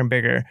bigger and bigger and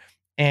bigger.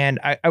 And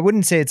I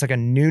wouldn't say it's like a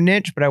new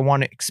niche, but I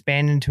want to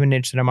expand into a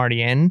niche that I'm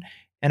already in.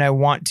 And I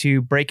want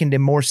to break into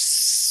more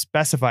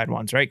specified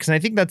ones, right? Because I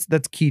think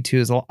that's key too,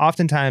 is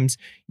oftentimes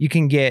you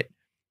can get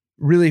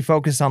really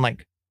focused on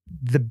like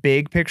the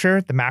big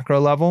picture, the macro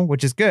level,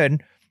 which is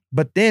good.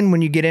 But then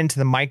when you get into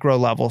the micro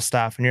level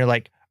stuff and you're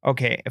like,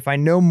 okay, if I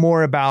know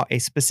more about a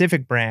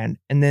specific brand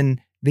and then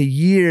the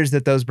years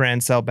that those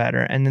brands sell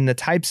better and then the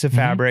types of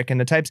fabric and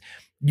the types,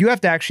 you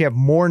have to actually have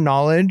more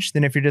knowledge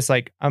than if you're just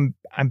like, I'm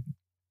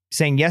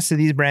saying yes to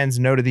these brands,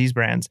 no to these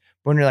brands.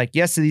 But when you're like,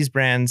 yes to these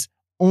brands,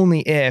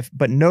 only if,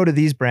 but no to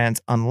these brands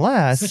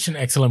unless. Such an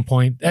excellent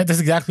point. That's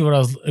exactly what I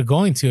was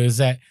going to, is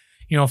that,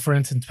 for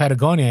instance,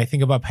 Patagonia, I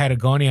think about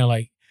Patagonia,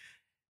 like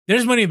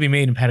there's money to be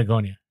made in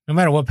Patagonia, no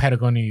matter what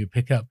Patagonia you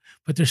pick up,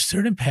 but there's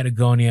certain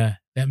Patagonia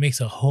that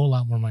makes a whole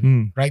lot more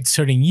money, right?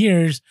 Certain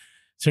years,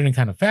 certain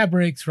kind of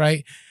fabrics,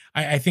 right?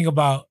 I think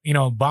about,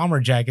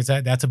 bomber jackets.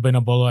 That's a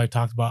Benabolo I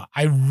talked about.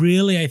 I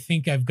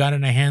think I've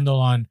gotten a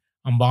handle on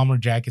bomber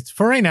jackets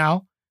for right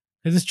now,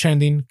 because it's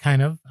trending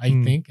kind of,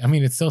 I think. I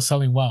mean, it's still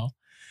selling well.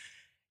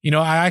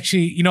 I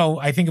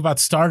think about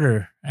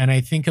Starter and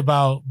I think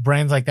about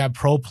brands like that,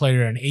 Pro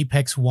Player and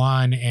Apex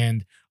One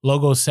and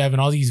Logo 7,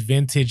 all these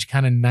vintage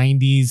kind of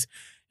 90s,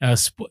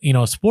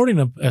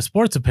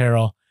 sports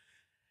apparel.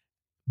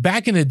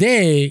 Back in the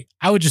day,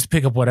 I would just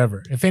pick up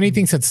whatever. If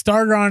anything said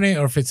Starter on it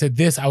or if it said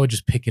this, I would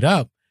just pick it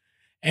up.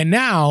 And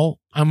now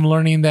I'm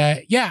learning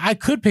that, yeah, I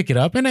could pick it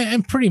up and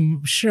I'm pretty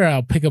sure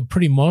I'll pick up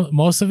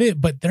most of it.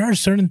 But there are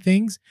certain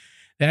things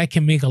that I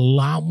can make a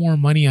lot more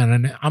money on,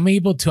 and I'm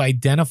able to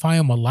identify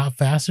them a lot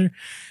faster.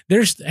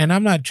 And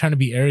I'm not trying to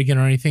be arrogant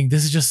or anything.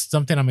 This is just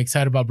something I'm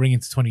excited about bringing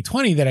to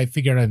 2020 that I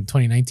figured out in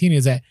 2019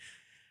 is that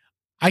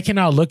I can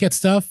now look at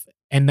stuff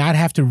and not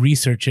have to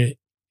research it.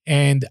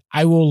 And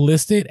I will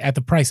list it at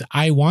the price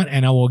I want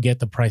and I will get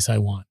the price I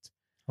want.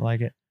 I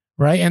like it.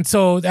 Right. And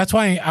so that's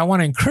why I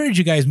want to encourage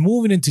you guys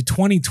moving into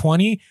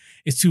 2020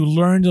 is to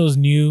learn those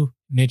new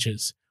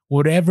niches,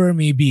 whatever it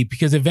may be,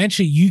 because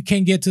eventually you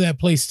can get to that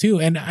place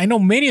too. And I know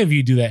many of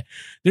you do that.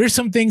 There's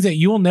some things that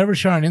you will never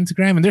share on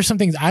Instagram. And there's some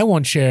things I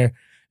won't share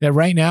that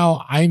right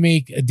now I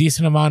make a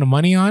decent amount of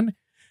money on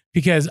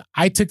because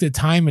I took the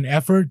time and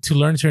effort to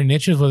learn certain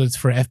niches, whether it's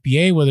for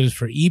FBA, whether it's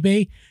for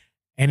eBay,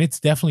 and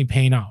it's definitely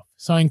paying off.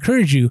 So I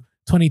encourage you,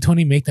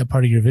 2020, make that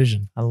part of your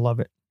vision. I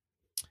love it.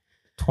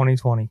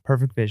 2020,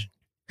 perfect vision.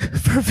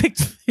 Perfect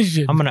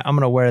vision. I'm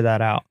gonna wear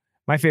that out.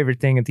 My favorite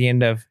thing at the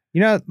end of,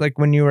 like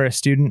when you were a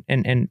student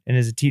and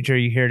as a teacher,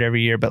 you hear it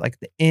every year, but like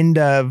the end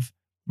of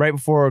right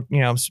before,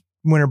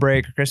 winter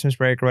break or Christmas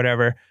break or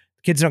whatever,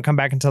 kids don't come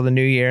back until the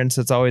new year. And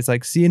so it's always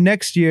like, see you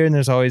next year. And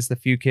there's always the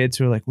few kids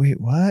who are like, wait,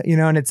 what?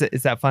 And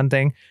it's that fun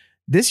thing.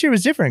 This year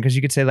was different because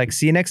you could say like,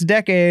 see you next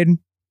decade,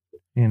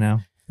 Isn't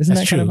That's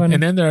that true. kind of fun?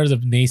 And then there are the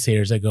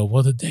naysayers that go,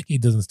 well, the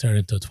decade doesn't start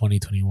until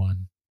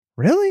 2021.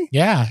 Really?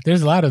 Yeah,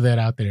 there's a lot of that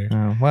out there.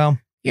 Oh, well,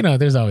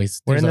 there's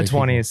always we're in the always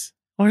 20s.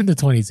 We're in the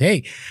 20s.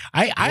 Hey,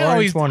 I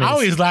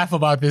always laugh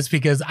about this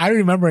because I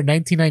remember in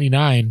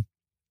 1999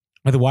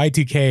 with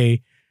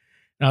Y2K,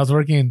 and I was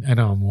working, I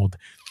know I'm old.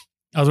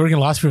 I was working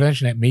loss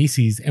prevention at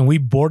Macy's, and we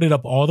boarded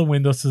up all the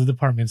windows to the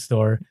department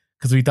store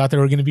because we thought there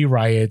were going to be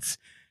riots.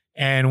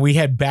 And we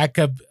had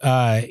backup,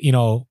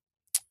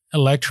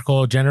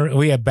 electrical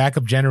we had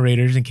backup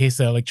generators in case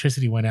the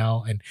electricity went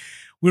out, and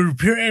we were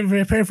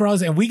preparing for all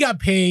this, and we got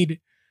paid.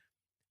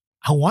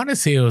 I want to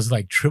say it was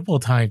like triple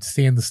time to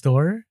stay in the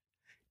store.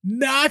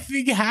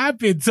 Nothing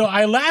happened. So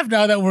I laugh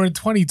now that we're in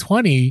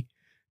 2020,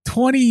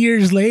 20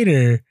 years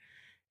later.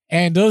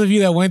 And those of you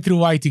that went through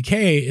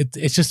Y2K,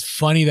 it's just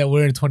funny that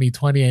we're in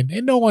 2020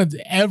 and no one's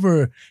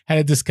ever had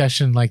a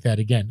discussion like that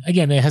again.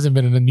 Again, it hasn't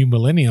been in a new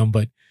millennium,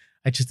 but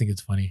I just think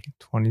it's funny.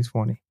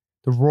 2020.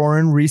 The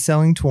roaring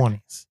reselling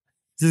 20s.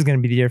 This is going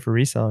to be the year for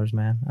resellers,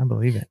 man. I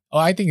believe it. Oh,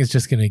 I think it's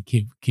just going to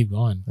keep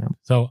going. Yeah.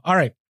 So, all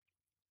right.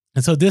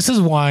 And so this is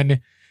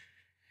one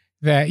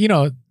that, you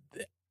know,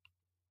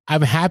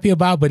 I'm happy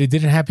about, but it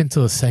didn't happen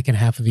until the second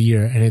half of the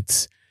year. And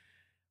it's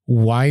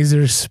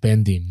wiser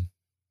spending.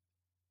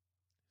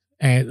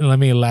 And let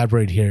me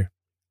elaborate here.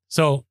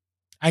 So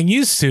I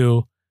used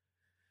to,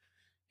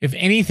 if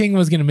anything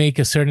was going to make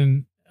a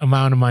certain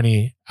amount of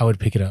money, I would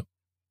pick it up.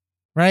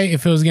 Right?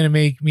 If it was going to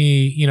make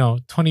me, you know,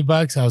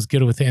 $20, I was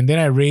good with it. And then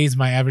I raised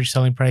my average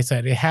selling price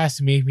that it has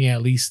to make me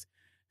at least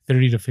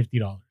 $30 to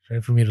 $50,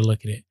 right? For me to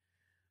look at it.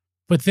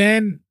 But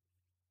then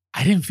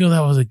I didn't feel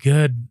that was a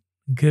good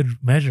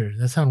measure.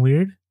 Does that sound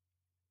weird?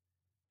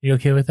 You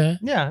okay with that?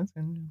 Yeah.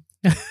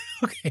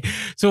 Okay.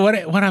 So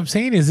what I'm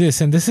saying is this,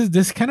 and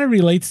this kind of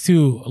relates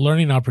to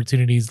learning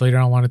opportunities later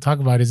on I want to talk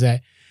about, is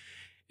that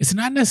it's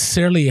not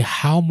necessarily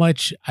how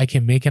much I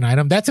can make an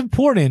item. That's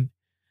important.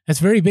 That's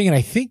very big. And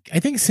I think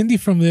Cindy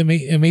from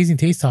the Amazing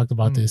Taste talked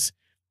about this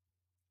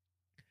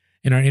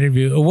in our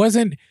interview. It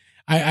wasn't,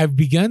 I've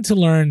begun to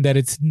learn that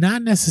it's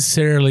not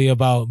necessarily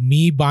about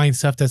me buying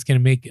stuff that's going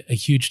to make a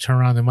huge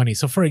turnaround in money.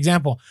 So for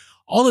example,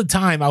 all the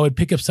time I would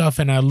pick up stuff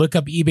and I look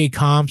up eBay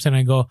comps and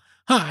I go,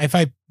 if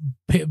I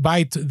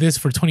buy this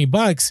for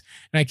 $20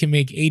 and I can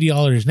make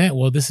 $80 net,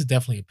 well, this is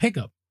definitely a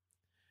pickup.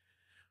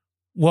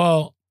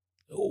 Well,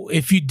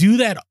 if you do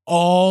that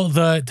all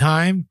the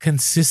time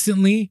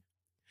consistently,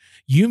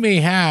 you may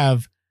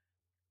have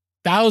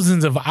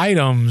thousands of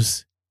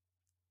items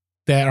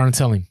that aren't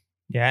selling.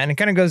 Yeah, and it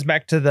kind of goes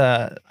back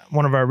to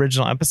one of our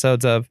original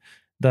episodes of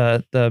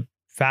the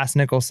fast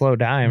nickel, slow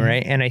dime,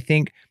 right? And I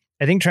think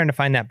trying to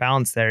find that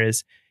balance there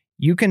is,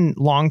 you can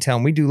long tail,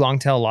 and we do long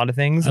tail a lot of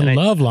things. I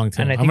love long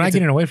tail. I'm not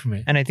getting away from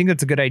it. And I think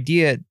that's a good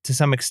idea to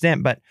some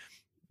extent, but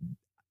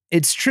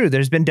it's true.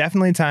 There's been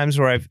definitely times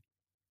where I've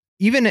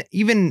even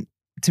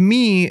to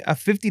me, a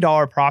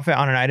 $50 profit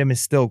on an item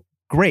is still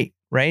great,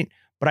 right?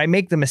 But I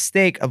make the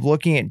mistake of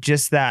looking at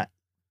just that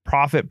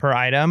profit per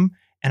item,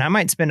 and I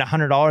might spend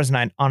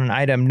 $100 on an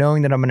item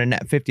knowing that I'm going to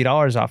net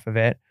 $50 off of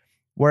it.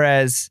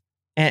 Whereas,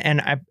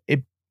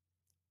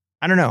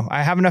 I don't know,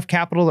 I have enough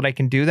capital that I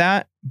can do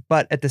that,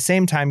 but at the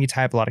same time, you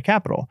tie up a lot of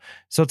capital.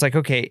 So it's like,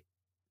 okay,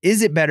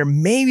 is it better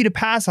maybe to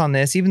pass on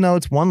this, even though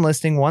it's one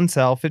listing, one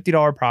sell,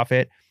 $50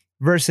 profit,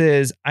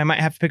 versus I might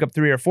have to pick up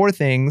 3 or 4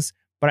 things,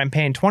 but I'm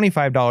paying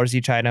 $25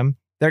 each item.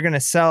 They're going to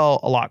sell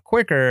a lot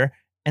quicker.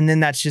 And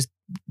then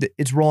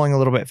it's rolling a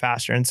little bit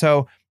faster. And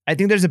so I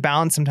think there's a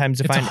balance sometimes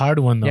to find. It's a hard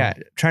one though. Yeah.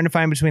 Trying to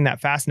find between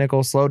that fast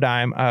nickel, slow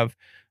dime of,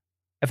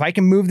 if I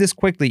can move this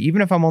quickly,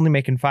 even if I'm only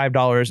making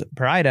 $5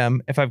 per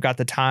item, if I've got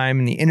the time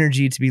and the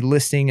energy to be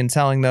listing and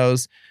selling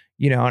those,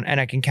 you know, and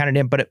I can count it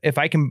in. But if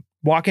I can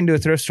walk into a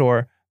thrift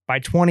store, buy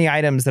 20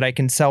 items that I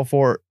can sell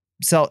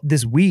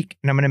this week,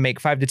 and I'm going to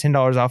make $5 to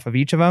 $10 off of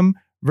each of them,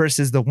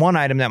 versus the one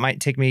item that might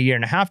take me a year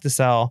and a half to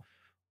sell,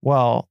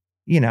 well,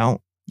 you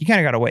know, you kind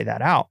of got to weigh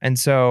that out. And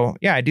so,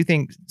 yeah, I do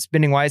think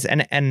spending wise,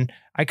 and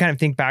I kind of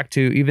think back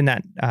to even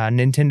that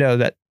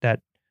Nintendo, that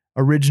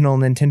original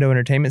Nintendo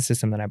Entertainment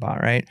System that I bought,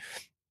 right?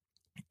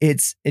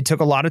 It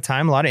took a lot of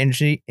time, a lot of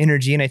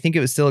energy, and I think it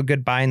was still a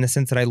good buy in the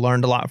sense that I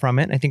learned a lot from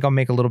it. I think I'll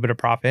make a little bit of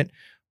profit,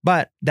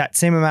 but that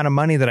same amount of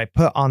money that I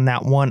put on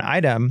that one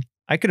item,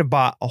 I could have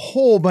bought a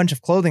whole bunch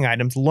of clothing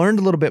items, learned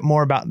a little bit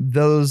more about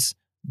those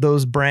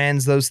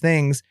brands, those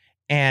things,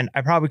 and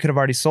I probably could have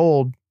already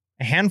sold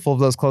a handful of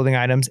those clothing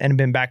items and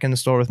been back in the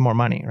store with more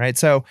money, right?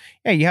 So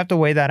yeah, you have to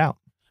weigh that out.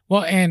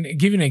 Well, and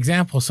give you an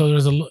example. So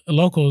there's a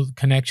local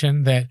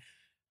connection that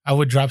I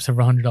would drop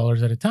several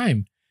 $100s at a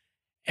time.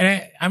 And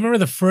I remember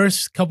the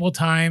first couple of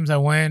times I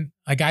went,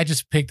 like I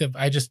just picked up,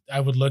 I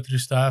would look through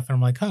stuff and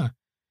I'm like,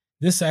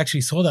 this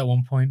actually sold at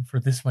one point for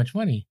this much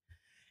money.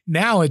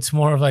 Now it's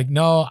more of like,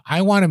 no,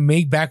 I want to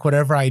make back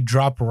whatever I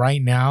drop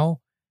right now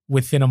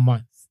within a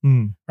month.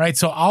 Right.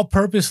 So I'll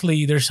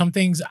purposely, there's some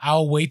things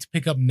I'll wait to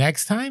pick up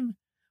next time,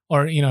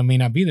 or, you know, it may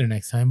not be there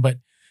next time, but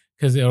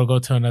because it'll go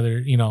to another,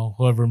 you know,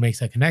 whoever makes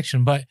that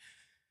connection. But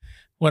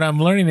what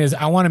I'm learning is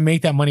I want to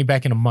make that money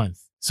back in a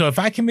month. So if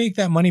I can make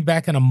that money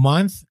back in a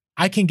month,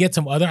 I can get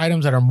some other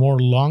items that are more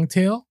long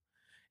tail.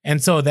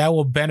 And so that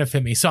will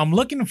benefit me. So I'm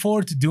looking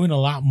forward to doing a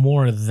lot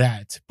more of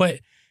that,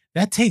 but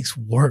that takes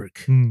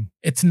work.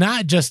 It's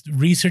not just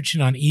researching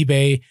on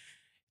eBay.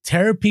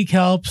 Terapeak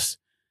helps.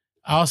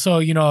 Also,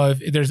 you know,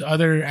 if there's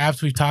other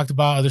apps we've talked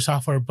about, other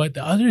software, but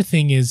the other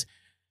thing is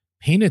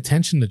paying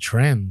attention to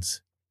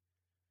trends,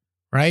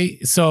 right?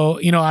 So,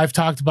 you know, I've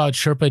talked about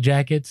Sherpa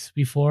jackets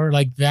before.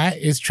 Like that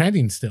is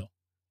trending still.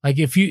 Like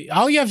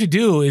all you have to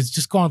do is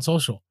just go on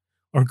social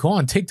or go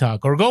on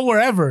TikTok or go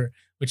wherever,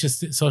 which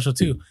is social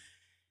too.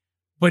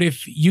 But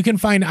if you can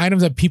find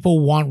items that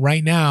people want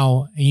right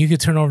now and you could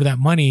turn over that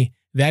money,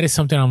 that is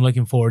something I'm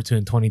looking forward to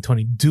in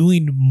 2020,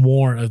 doing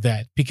more of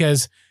that.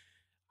 Because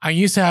I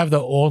used to have the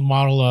old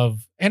model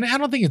of, and I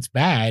don't think it's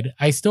bad.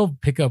 I still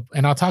pick up,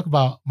 and I'll talk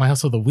about my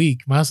hustle of the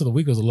week. My hustle of the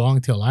week was a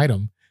long tail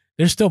item.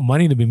 There's still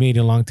money to be made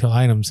in long tail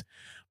items.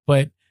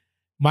 But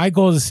my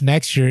goal this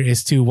next year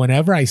is to,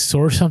 whenever I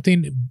source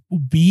something,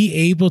 be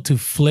able to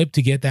flip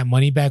to get that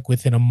money back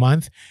within a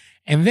month.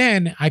 And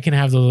then I can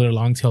have those other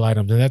long tail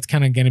items. And that's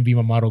kind of going to be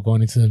my model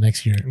going into the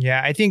next year.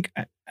 Yeah, I think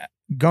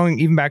going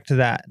even back to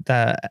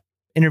the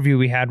interview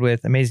we had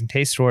with Amazing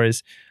Taste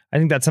Stores, I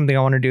think that's something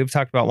I want to do. I've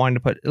talked about wanting to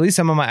put at least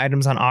some of my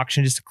items on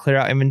auction just to clear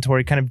out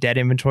inventory, kind of dead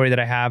inventory that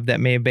I have that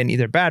may have been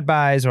either bad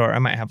buys or I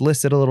might have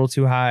listed a little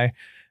too high.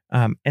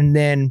 And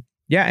then,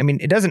 yeah, I mean,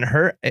 it doesn't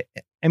hurt.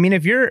 I mean,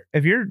 if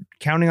you're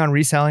counting on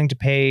reselling to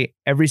pay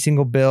every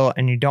single bill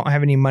and you don't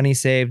have any money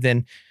saved,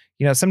 then,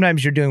 you know,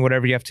 sometimes you're doing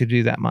whatever you have to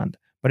do that month.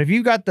 But if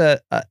you've got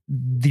the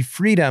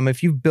freedom,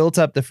 if you've built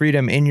up the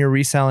freedom in your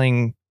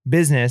reselling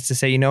business to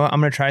say, you know what, I'm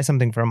going to try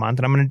something for a month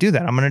and I'm going to do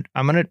that. I'm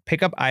going to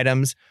pick up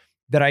items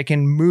that I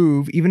can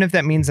move, even if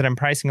that means that I'm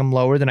pricing them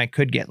lower than I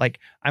could get. Like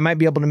I might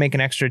be able to make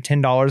an extra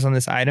 $10 on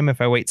this item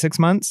if I wait 6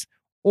 months,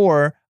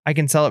 or I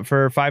can sell it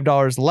for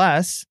 $5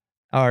 less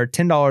or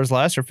 $10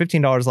 less or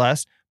 $15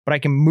 less, but I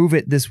can move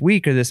it this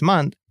week or this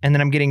month. And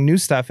then I'm getting new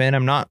stuff in.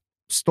 I'm not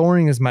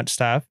storing as much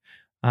stuff.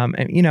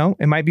 And you know,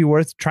 it might be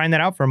worth trying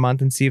that out for a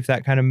month and see if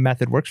that kind of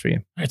method works for you.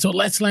 All right. So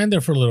let's land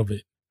there for a little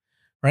bit,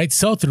 right?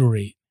 Sell-through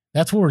rate.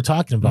 That's what we're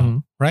talking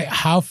about, right?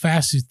 How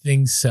fast do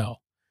things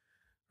sell,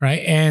 right?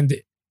 And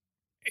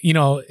you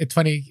know, it's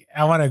funny.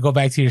 I want to go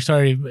back to your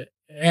story,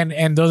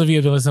 and those of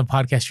you that listen to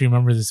podcasts, you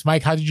remember this.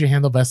 Mike, how did you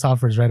handle best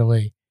offers right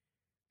away?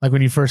 Like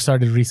when you first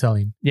started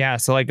reselling? Yeah.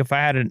 So like if I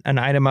had an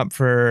item up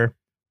for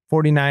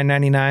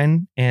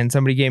 $49.99 and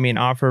somebody gave me an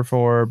offer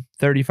for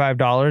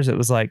 $35, it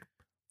was like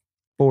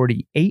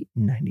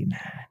 $48.99.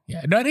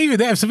 Yeah. Not even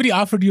that. If somebody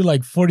offered you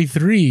like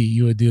 $43,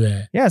 you would do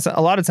that. Yeah. So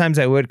a lot of times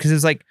I would, because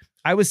it's like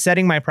I was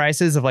setting my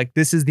prices of like,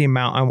 this is the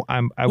amount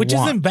I Which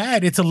want. Isn't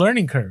bad. It's a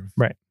learning curve.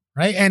 Right.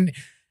 Right. And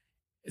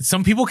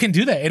some people can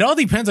do that. It all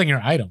depends on your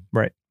item.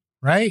 Right.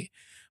 Right.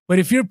 But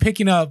if you're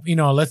picking up, you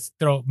know, let's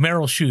throw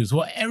Merrell shoes.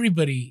 Well,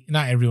 everybody,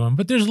 not everyone,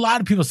 but there's a lot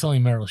of people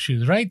selling Merrell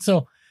shoes, right?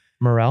 So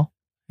Merrell?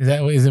 Is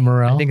it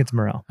Merrell? I think it's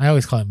Merrell. I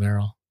always call it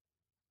Merrell.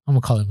 I'm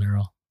gonna call it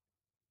Merrell.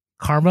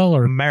 Caramel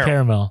or Merrell.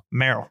 Caramel?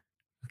 Merrell.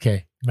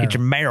 Okay. Merrell. Get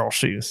your Merrell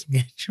shoes.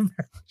 Get your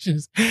Merrell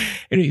shoes.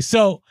 Anyway,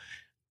 so,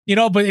 you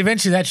know, but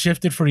eventually that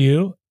shifted for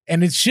you,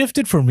 and it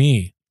shifted for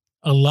me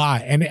a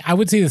lot. And I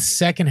would say the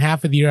second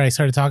half of the year, I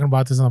started talking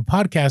about this on the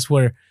podcast,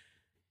 where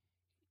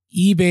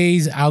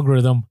eBay's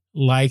algorithm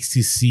likes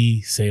to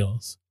see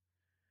sales,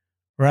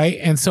 right?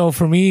 And so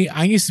for me,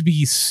 I used to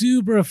be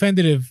super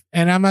offended,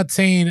 and I'm not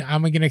saying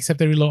I'm going to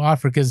accept every low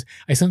offer, because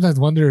I sometimes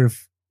wonder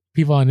if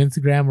people on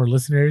Instagram or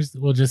listeners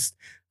will just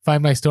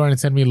find my store and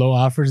send me low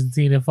offers and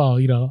seeing if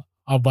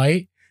I'll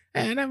bite,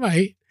 and I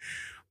might.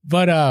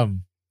 But,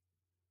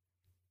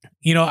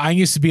 you know, I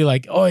used to be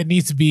like, oh, it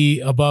needs to be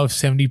above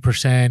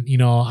 70%. You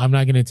know, I'm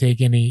not going to take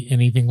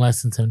anything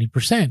less than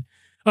 70%.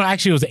 Well,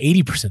 actually, it was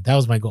 80%. That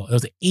was my goal. It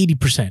was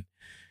 80%.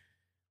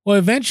 Well,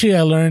 eventually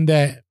I learned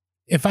that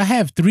if I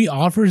have 3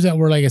 offers that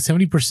were like a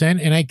 70%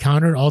 and I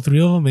countered all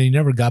 3 of them and they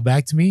never got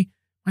back to me,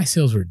 my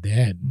sales were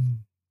dead.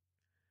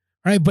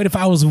 Right. But if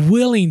I was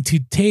willing to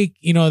take,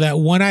 you know, that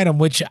one item,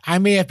 which I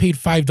may have paid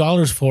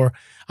 $5 for,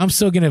 I'm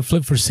still going to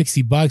flip for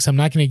 $60. I'm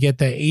not going to get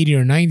that 80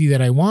 or 90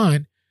 that I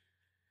want.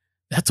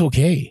 That's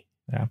okay.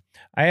 Yeah.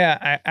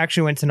 I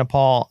actually went to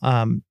Nepal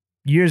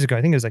years ago.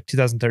 I think it was like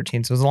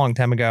 2013. So it was a long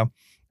time ago.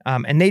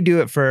 And they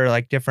do it for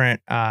like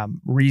different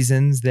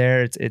reasons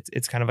there.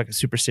 It's kind of like a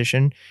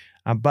superstition.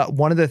 But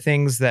one of the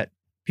things that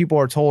people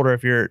are told, or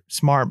if you're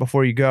smart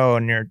before you go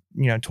and you're,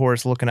 you know,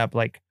 tourists looking up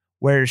like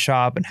where to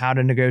shop and how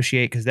to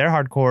negotiate, because they're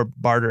hardcore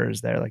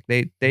barterers there. Like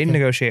they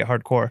negotiate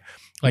hardcore.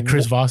 Like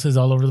Chris Voss is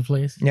all over the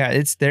place.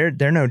 Yeah,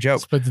 they're no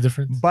joke. Split the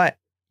difference. But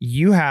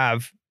you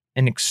have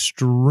an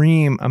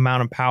extreme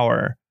amount of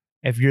power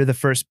if you're the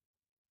first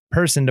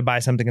person to buy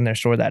something in their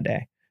store that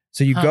day.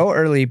 So you go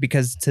early,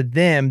 because to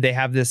them, they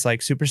have this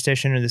like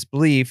superstition or this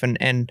belief.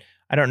 And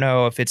I don't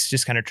know if it's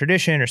just kind of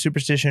tradition or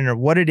superstition or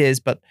what it is,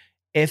 but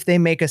if they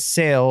make a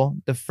sale,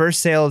 the first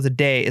sale of the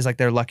day is like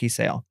their lucky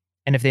sale.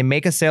 And if they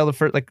make a sale,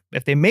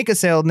 if they make a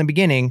sale in the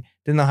beginning,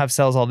 then they'll have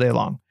sales all day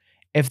long.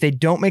 If they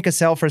don't make a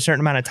sale for a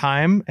certain amount of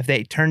time, if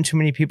they turn too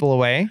many people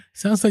away.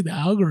 Sounds like the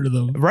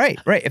algorithm. Right.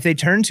 If they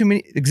turn too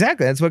many,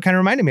 exactly. That's what kind of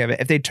reminded me of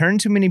it. If they turn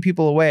too many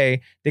people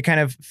away, they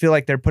kind of feel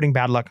like they're putting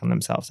bad luck on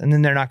themselves, and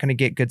then they're not going to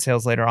get good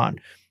sales later on.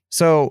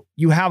 So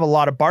you have a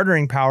lot of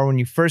bartering power when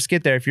you first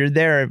get there. If you're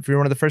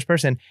one of the first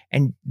person,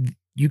 and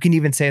you can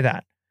even say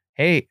that,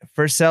 hey,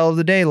 first sale of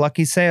the day,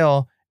 lucky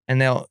sale. And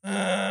they'll,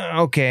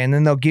 okay. And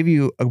then they'll give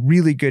you a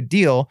really good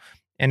deal.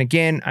 And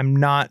again, I'm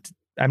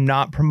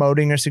not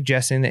promoting or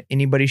suggesting that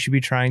anybody should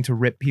be trying to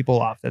rip people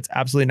off. That's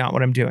absolutely not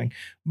what I'm doing.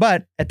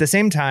 But at the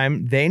same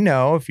time, they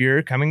know if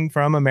you're coming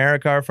from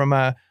America or from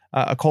a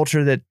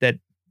culture that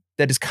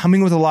is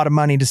coming with a lot of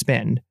money to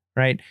spend,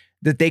 right,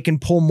 that they can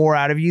pull more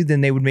out of you than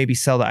they would maybe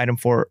sell the item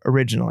for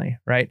originally,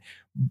 right?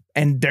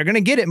 And they're going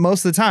to get it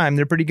most of the time.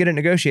 They're pretty good at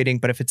negotiating.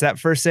 But if it's that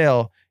first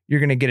sale, you're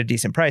going to get a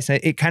decent price.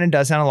 And it kind of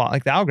does sound a lot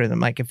like the algorithm.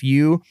 Like if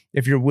you're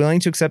willing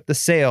to accept the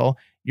sale,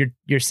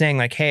 you're saying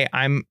like, hey,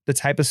 I'm the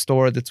type of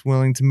store that's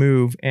willing to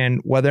move.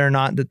 And whether or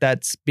not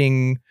that's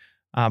being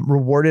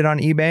rewarded on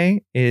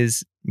eBay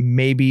is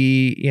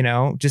maybe, you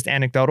know, just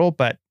anecdotal,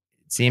 but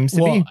it seems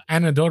to be.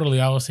 Anecdotally,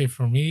 I will say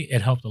for me,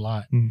 it helped a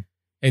lot.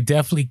 it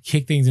definitely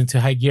kicked things into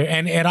high gear.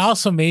 And it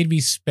also made me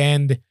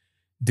spend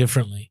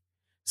differently.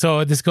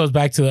 So this goes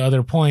back to the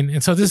other point.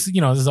 And so this,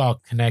 this is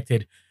all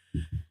connected.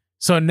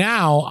 So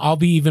now I'll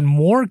be even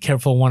more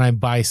careful when I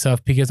buy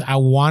stuff because I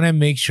want to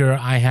make sure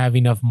I have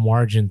enough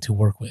margin to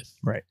work with.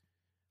 Right.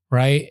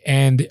 Right.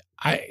 And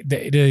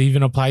it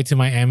even applied to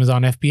my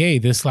Amazon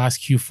FBA this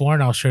last Q4.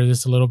 And I'll share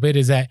this a little bit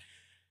is that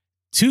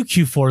 2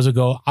 Q4s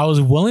ago, I was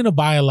willing to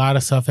buy a lot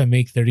of stuff and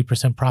make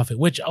 30% profit,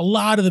 which a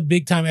lot of the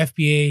big time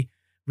FBA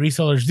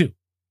resellers do.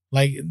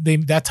 Like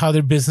that's how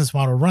their business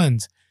model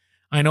runs.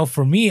 I know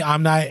for me,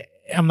 I'm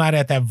not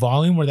at that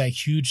volume or that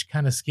huge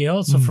kind of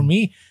scale. So for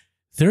me,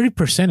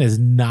 30% is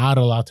not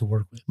a lot to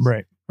work with.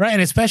 Right. Right.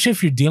 And especially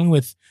if you're dealing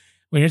with,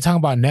 when you're talking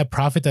about net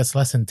profit that's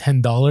less than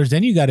 $10,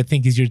 then you got to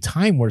think, is your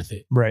time worth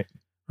it? Right.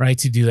 Right.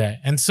 To do that.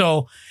 And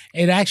so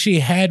it actually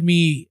had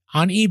me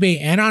on eBay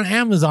and on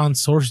Amazon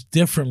sourced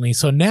differently.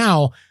 So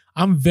now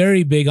I'm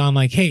very big on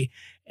like, hey,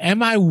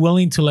 am I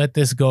willing to let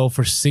this go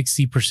for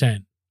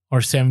 60% or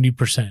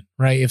 70%?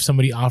 Right. If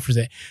somebody offers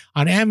it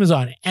on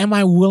Amazon, am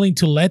I willing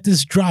to let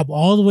this drop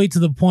all the way to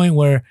the point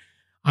where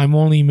I'm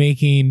only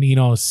making,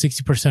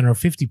 60% or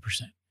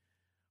 50%,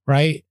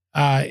 right?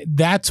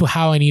 That's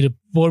how I need to,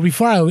 well,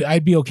 before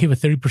I'd be okay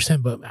with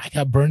 30%, but I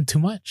got burned too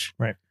much.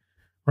 Right.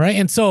 Right.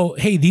 And so,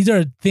 hey, these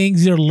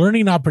are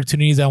learning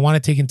opportunities I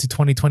want to take into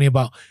 2020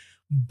 about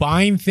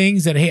buying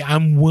things that, hey,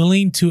 I'm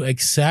willing to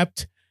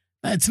accept.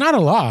 It's not a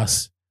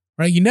loss,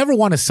 right? You never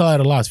want to sell at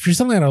a loss. If you're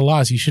selling at a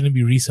loss, you shouldn't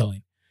be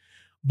reselling,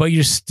 but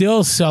you're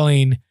still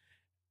selling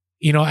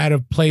at a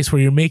place where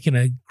you're making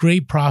a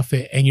great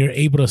profit and you're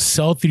able to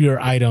sell through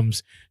your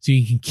items so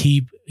you can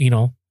keep,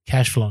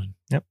 cash flowing.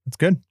 Yep. That's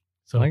good.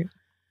 So, like it.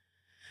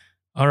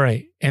 All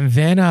right. And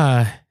then,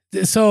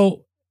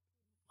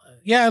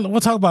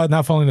 we'll talk about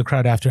not following the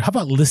crowd after. How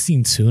about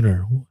listing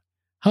sooner?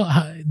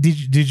 How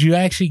did you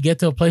actually get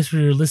to a place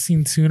where you're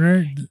listing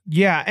sooner?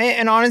 Yeah.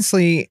 And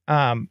honestly,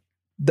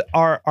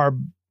 our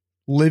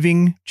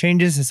living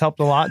changes has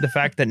helped a lot. The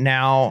fact that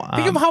now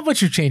think of how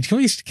much you've changed.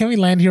 Can we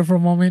land here for a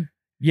moment?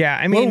 Yeah,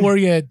 I mean, where were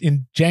you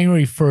in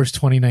January 1st,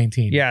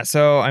 2019? Yeah,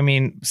 so I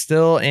mean,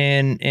 still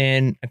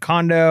in a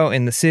condo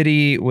in the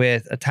city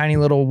with a tiny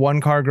little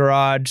 1-car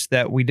garage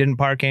that we didn't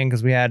park in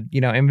because we had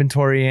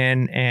inventory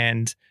in,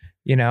 and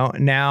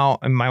now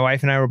my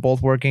wife and I were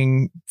both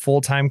working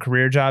full-time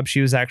career jobs.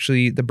 She was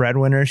actually the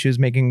breadwinner. She was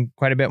making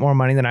quite a bit more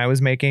money than I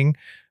was making.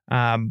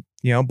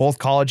 Both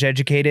college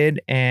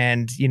educated,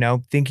 and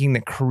thinking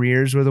that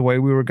careers were the way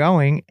we were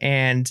going.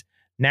 And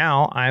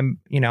now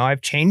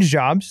I've changed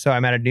jobs. So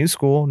I'm at a new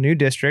school, new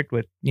district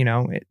with,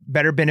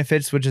 better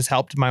benefits, which has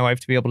helped my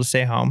wife to be able to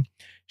stay home.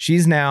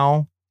 She's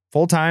now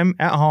full-time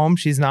at home.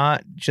 She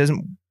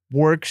doesn't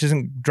work. She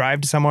doesn't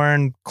drive to somewhere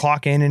and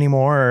clock in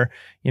anymore.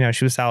 Or,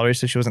 she was salaried,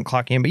 so she wasn't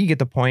clocking in, but you get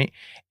the point.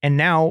 And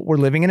now we're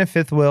living in a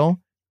fifth wheel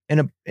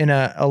in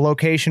a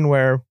location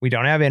where we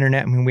don't have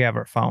internet. I mean, we have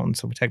our phone,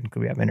 so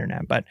technically we have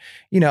internet, but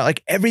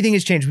everything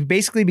has changed. We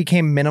basically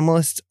became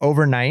minimalists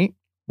overnight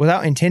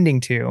without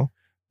intending to.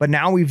 But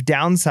now we've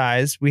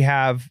downsized. We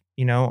have,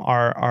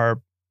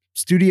 our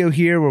studio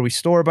here where we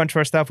store a bunch of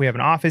our stuff. We have an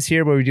office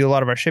here where we do a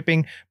lot of our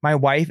shipping. My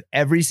wife,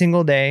 every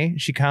single day,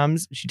 she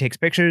comes, she takes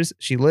pictures,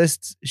 she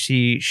lists,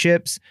 she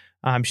ships.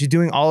 She's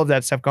doing all of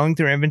that stuff, going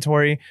through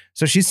inventory.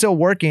 So she's still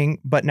working,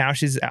 but now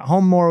she's at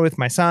home more with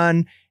my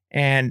son.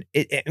 And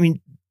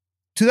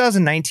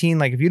 2019,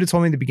 like if you'd have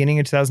told me at the beginning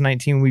of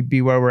 2019, we'd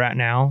be where we're at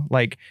now.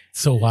 Like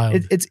so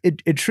wild.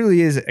 It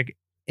truly is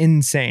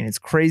insane. It's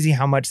crazy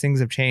how much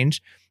things have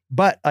changed.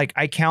 But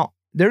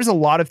there's a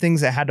lot of things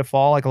that had to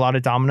fall, like a lot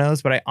of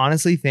dominoes, but I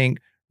honestly think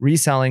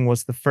reselling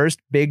was the first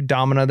big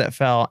domino that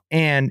fell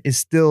and is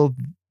still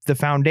the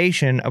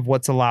foundation of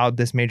what's allowed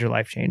this major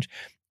life change.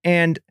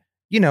 And,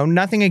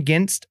 nothing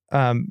against,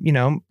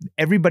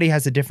 everybody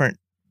has a different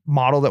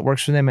model that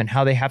works for them and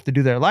how they have to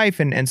do their life.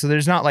 And so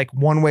there's not like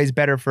one way is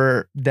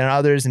better than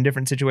others in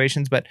different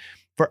situations. But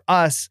for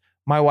us,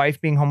 my wife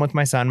being home with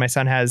my son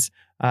has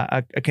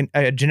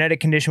a genetic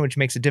condition, which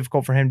makes it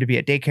difficult for him to be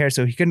at daycare.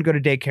 So he couldn't go to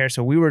daycare.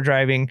 So we were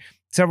driving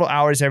several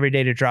hours every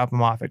day to drop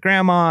him off at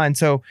grandma. And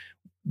so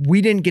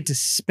we didn't get to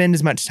spend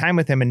as much time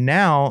with him. And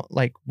now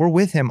we're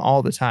with him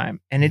all the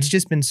time. And it's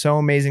just been so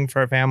amazing for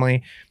our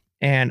family.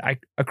 And I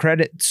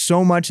credit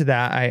so much of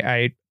that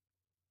I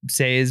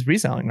say is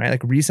reselling, right?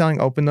 Like reselling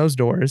opened those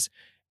doors.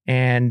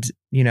 And,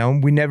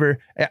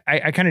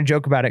 I kind of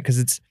joke about it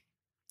because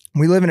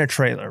we live in a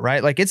trailer,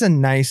 right? Like it's a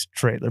nice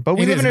trailer, but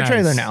we live in a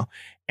trailer now.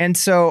 And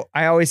so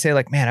I always say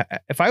man,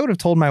 if I would have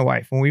told my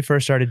wife when we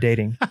first started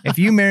dating, if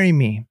you marry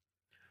me,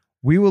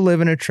 we will live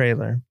in a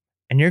trailer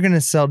and you're going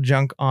to sell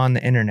junk on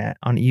the internet,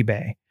 on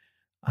eBay.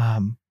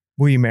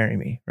 Will you marry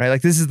me? Right?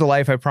 Like this is the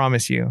life I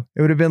promise you.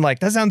 It would have been like,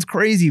 that sounds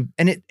crazy.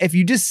 And if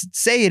you just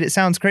say it, it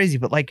sounds crazy,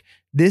 but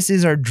this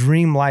is our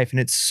dream life. And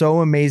it's so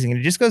amazing. And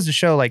it just goes to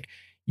show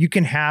you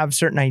can have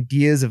certain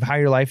ideas of how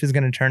your life is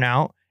going to turn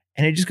out.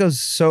 And it just goes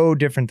so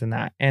different than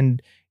that.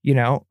 And,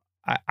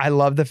 I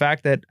love the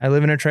fact that I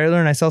live in a trailer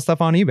and I sell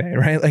stuff on eBay,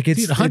 right? Like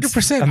it's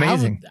 100%.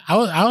 amazing.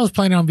 I was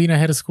planning on being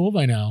ahead of school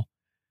by now.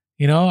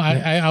 You know,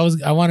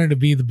 I wanted to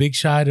be the big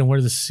shot and wear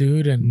the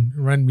suit and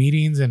run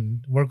meetings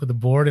and work with the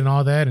board and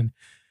all that. And,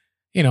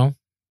 you know,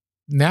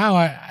 now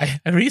I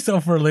resell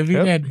for a living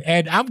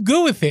and I'm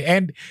good with it.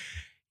 And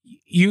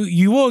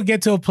you will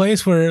get to a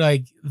place where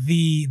like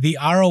the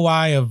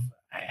ROI of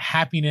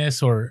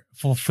happiness or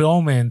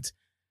fulfillment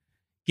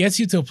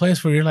gets you to a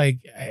place where you're like,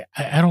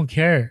 I don't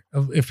care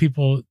if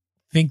people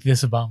think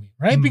this about me,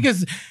 right?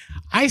 Because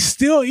I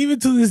still, even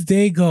to this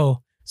day,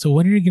 go, so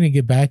when are you going to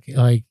get back,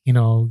 like, you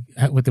know,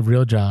 with the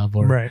real job,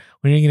 or when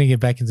are you going to get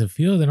back into the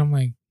field? And I'm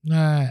like,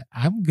 nah,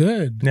 I'm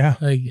good. Yeah.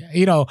 Like,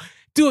 you know,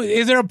 dude,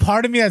 is there a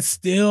part of me that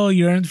still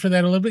yearns for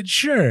that a little bit?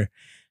 Sure.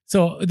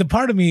 So the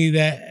part of me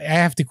that I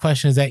have to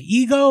question, is that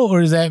ego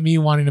or is that me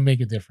wanting to make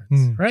a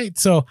difference? Right.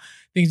 So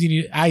things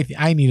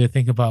I need to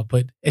think about,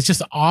 but it's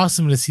just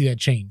awesome to see that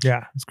change.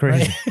 Yeah. It's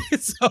crazy.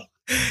 Right? So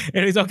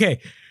anyways, okay.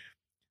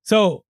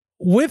 So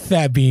with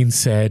that being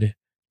said,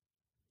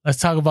 let's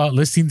talk about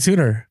listing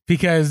sooner,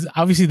 because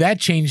obviously that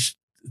changed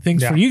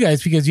things for you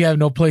guys because you have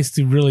no place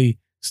to really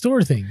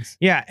store things.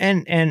 Yeah.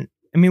 And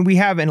I mean, we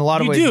have in a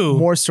lot of ways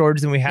more storage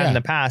than we had in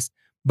the past,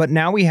 but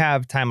now we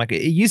have time. Like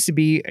it used to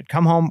be, I'd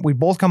come home, we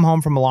both come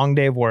home from a long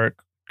day of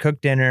work, cook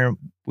dinner.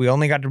 We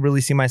only got to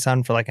really see my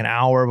son for like an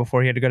hour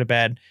before he had to go to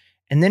bed.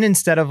 And then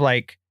instead of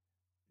like,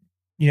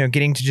 you know,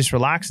 getting to just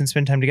relax and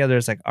spend time together,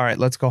 it's like, all right,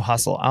 let's go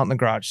hustle out in the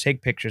garage,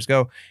 take pictures,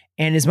 go.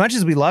 And as much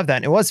as we love that,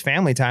 and it was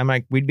family time,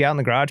 like we'd be out in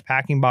the garage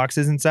packing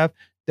boxes and stuff.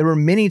 There were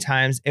many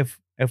times if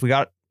we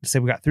got, say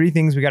we got 3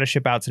 things we got to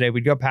ship out today,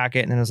 we'd go pack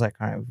it. And then it was like,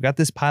 all right, we've got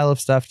this pile of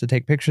stuff to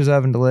take pictures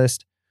of and to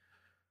list.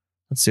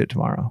 Let's do it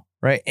tomorrow.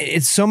 Right.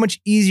 It's so much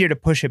easier to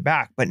push it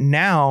back. But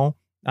now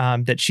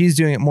that she's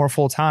doing it more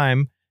full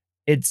time,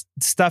 it's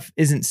stuff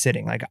isn't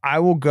sitting. Like I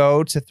will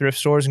go to thrift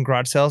stores and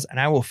garage sales and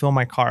I will fill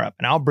my car up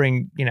and I'll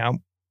bring, you know,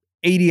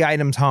 80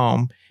 items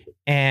home.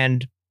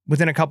 And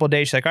within a couple of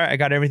days, she's like, all right, I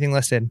got everything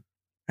listed.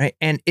 Right.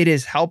 And it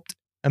has helped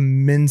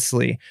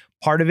immensely.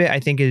 Part of it, I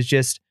think, is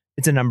just,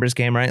 it's a numbers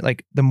game, right?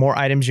 Like the more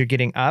items you're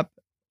getting up,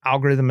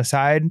 algorithm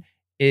aside,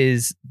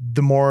 is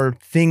the more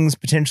things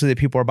potentially that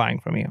people are buying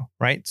from you.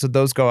 Right. So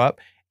those go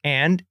up.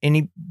 And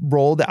any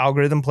role the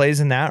algorithm plays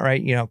in that,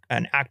 right? You know,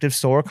 an active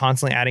store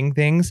constantly adding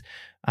things,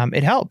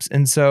 it helps.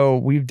 And so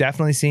we've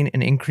definitely seen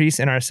an increase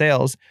in our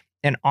sales.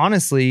 And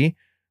honestly,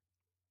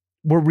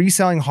 we're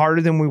reselling harder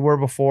than we were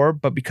before,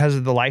 but because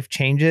of the life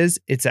changes,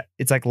 it's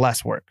like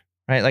less work,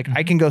 right? Like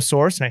I can go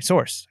source and I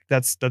source.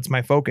 That's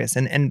my focus.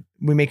 And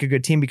we make a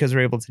good team because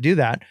we're able to do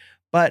that.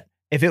 But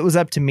if it was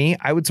up to me,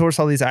 I would source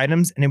all these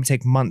items and it would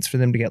take months for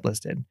them to get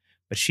listed.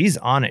 But she's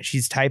on it.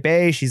 She's type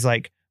A. She's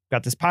like,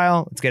 got this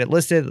pile. Let's get it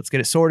listed. Let's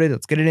get it sorted.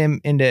 Let's get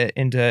it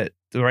into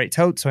the right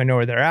tote so I know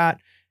where they're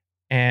at.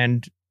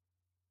 And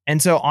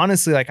so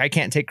honestly, like I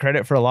can't take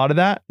credit for a lot of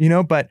that, you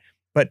know, but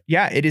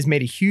yeah, it has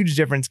made a huge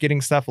difference getting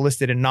stuff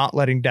listed and not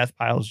letting death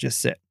piles just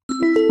sit.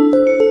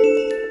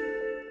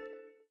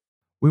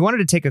 We wanted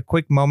to take a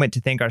quick moment to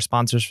thank our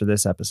sponsors for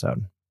this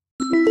episode.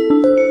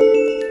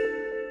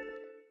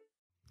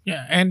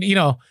 Yeah. And, you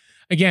know,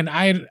 again,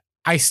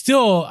 I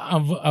still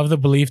of the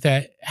belief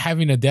that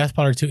having a death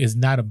pile or two is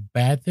not a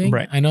bad thing.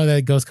 Right. I know that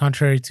it goes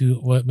contrary to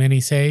what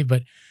many say,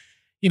 but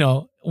you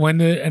know,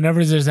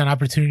 whenever there's an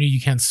opportunity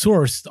you can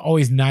source, it's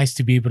always nice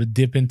to be able to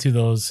dip into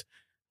those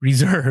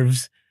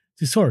reserves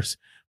to source.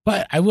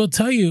 But I will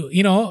tell you,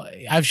 you know,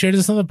 I've shared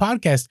this on the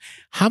podcast,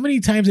 how many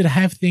times did I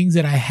have things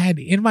that I had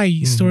in my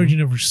storage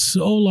unit for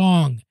so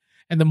long,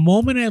 and the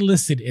moment I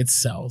listed, it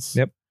sells.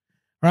 Yep.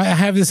 Right. I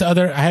have these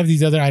other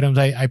items.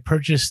 I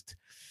purchased,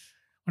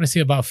 I want to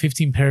say about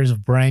 15 pairs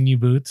of brand new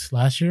boots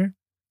last year.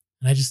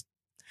 And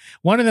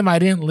one of them, I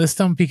didn't list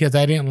them because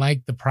I didn't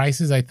like the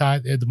prices. I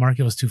thought the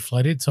market was too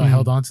flooded. So I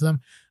held on to them.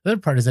 The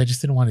other part is I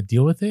just didn't want to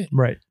deal with it.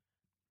 Right.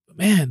 But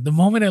man, the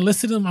moment I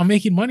listed them, I'm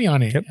making money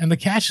on it and the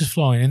cash is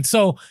flowing. And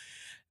so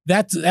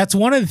that's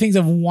one of the things I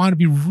want to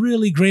be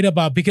really great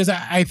about, because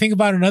I think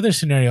about another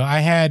scenario. I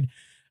had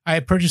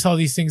purchased all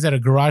these things at a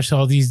garage sale,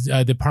 all these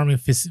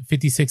Department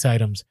 56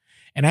 items,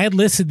 and I had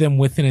listed them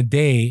within a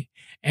day.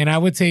 And I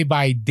would say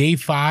by day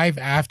 5,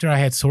 after I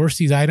had sourced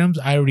these items,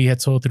 I already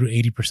had sold through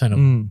 80% of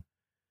them.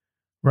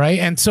 Right.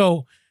 And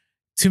so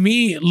to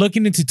me,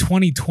 looking into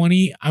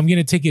 2020, I'm going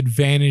to take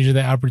advantage of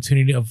the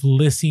opportunity of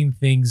listing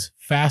things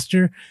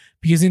faster,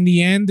 because in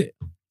the end,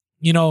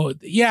 you know,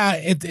 yeah,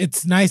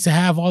 it's nice to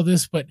have all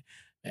this, but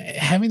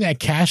having that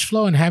cash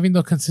flow and having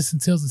those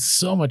consistent sales is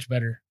so much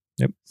better.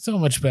 Yep. So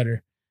much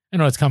better. I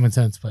know it's common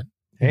sense, but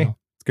hey,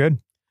 it's good. All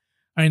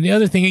right, and the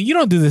other thing, and you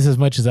don't do this as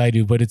much as I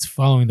do, but it's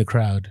following the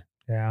crowd.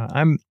 Yeah,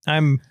 I'm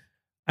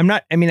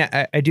not, I mean,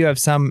 I do have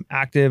some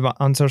active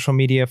on social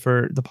media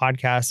for the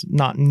podcast,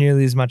 not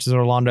nearly as much as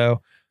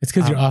Orlando. It's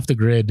because you're off the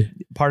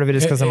grid. Part of it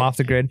is because I'm off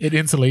the grid. It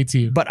insulates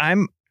you. But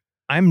I'm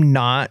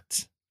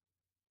not,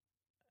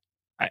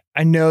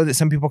 I know that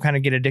some people kind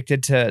of get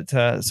addicted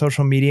to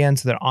social media, and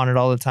so they're on it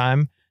all the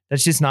time.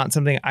 That's just not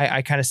something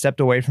I kind of stepped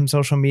away from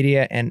social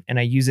media, and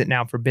I use it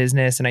now for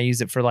business, and I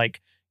use it for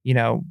like, you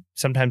know,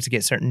 sometimes to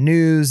get certain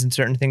news and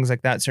certain things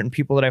like that, certain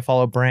people that I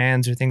follow,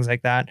 brands or things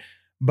like that.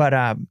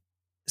 But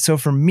so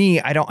for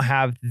me, I don't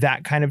have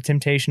that kind of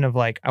temptation of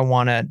like, I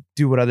want to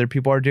do what other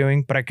people are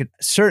doing, but I could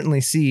certainly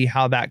see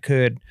how that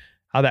could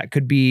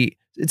be.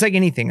 It's like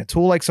anything, a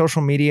tool like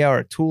social media or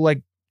a tool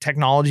like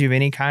technology of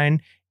any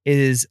kind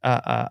is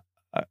a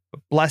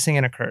blessing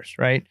and a curse,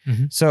 right?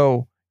 Mm-hmm.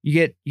 So you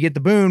get the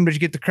boon, but you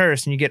get the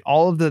curse, and you get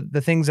all of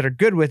the things that are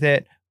good with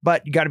it,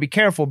 but you got to be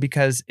careful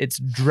because it's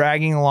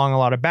dragging along a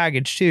lot of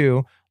baggage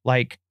too,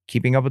 like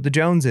keeping up with the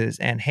Joneses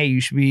and, hey, you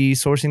should be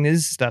sourcing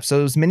this stuff.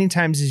 So as many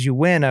times as you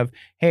win of,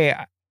 hey,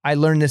 I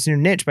learned this new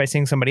niche by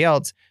seeing somebody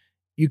else,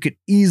 you could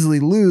easily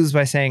lose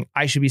by saying,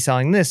 I should be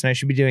selling this and I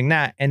should be doing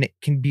that. And it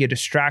can be a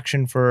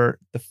distraction for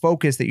the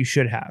focus that you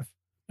should have.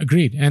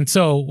 Agreed. And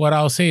so what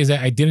I'll say is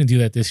that I didn't do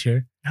that this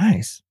year.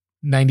 Nice.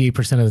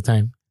 98% of the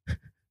time.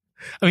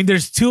 I mean,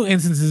 there's two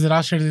instances that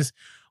I'll share this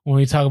when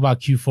we talk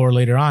about Q4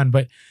 later on,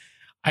 but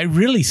I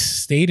really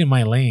stayed in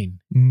my lane,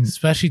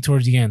 especially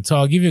towards the end. So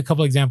I'll give you a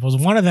couple examples.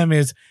 One of them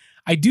is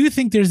I do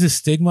think there's this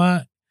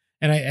stigma,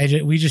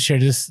 and we just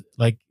shared this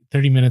like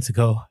 30 minutes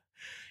ago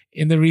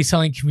in the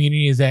reselling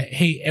community, is that,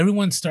 hey,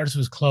 everyone starts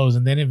with clothes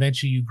and then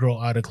eventually you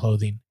grow out of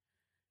clothing.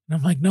 And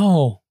I'm like,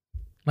 no,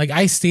 like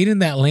I stayed in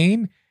that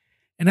lane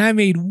and I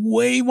made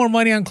way more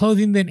money on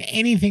clothing than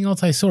anything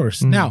else I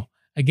sourced. Now,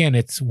 again,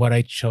 it's what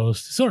I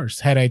chose to source.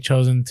 Had I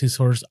chosen to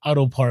source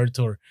auto parts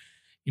or,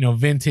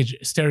 vintage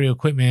stereo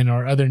equipment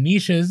or other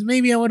niches,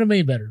 maybe I would have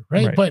made better,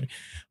 right? But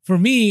for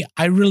me,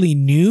 I really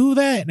knew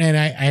that,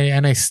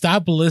 and I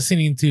stopped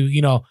listening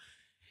to,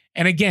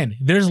 and again,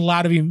 there's a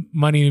lot of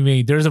money to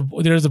me. There's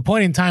a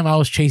point in time I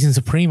was chasing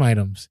Supreme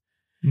items,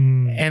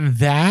 and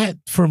that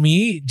for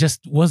me just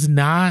was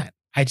not.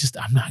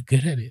 I'm not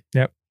good at it.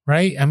 Yep.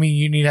 Right. I mean,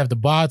 you need to have the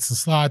bots, the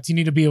slots. You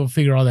need to be able to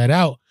figure all that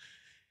out,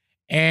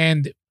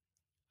 and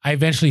I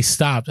eventually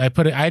stopped.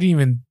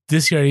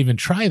 This year I didn't even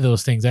try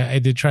those things. I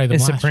did try them.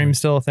 Is Supreme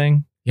still a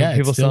thing? Yeah.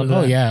 People still do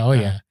that? Oh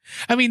yeah.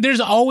 I mean, there's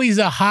always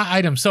a hot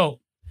item.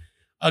 So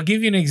I'll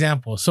give you an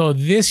example. So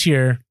this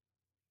year,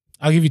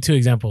 I'll give you two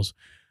examples.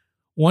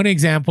 One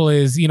example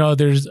is,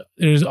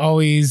 there's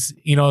always,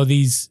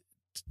 these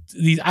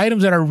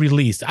items that are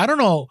released. I don't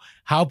know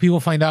how people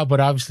find out, but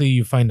obviously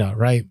you find out,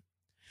 right?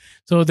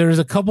 So there's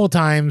a couple of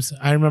times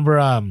I remember,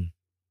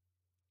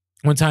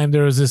 one time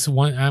there was this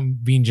one, I'm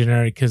being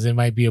generic because it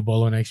might be a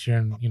bolo next year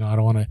and, I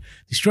don't want to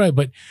destroy it,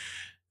 but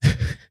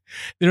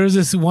there was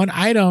this one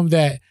item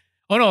that,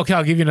 I'll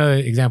give you another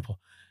example.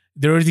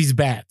 There were these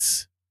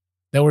bats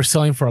that were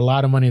selling for a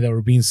lot of money that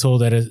were being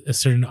sold at a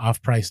certain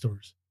off-price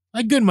stores.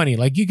 Like good money.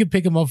 Like you could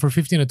pick them up for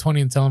 15 to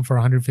 20 and sell them for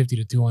 150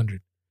 to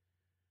 200.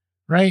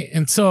 Right?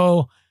 And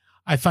so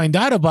I find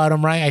out about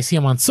them, right? I see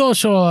them on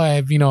social.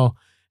 I've,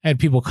 had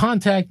people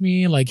contact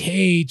me like,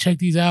 hey, check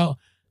these out.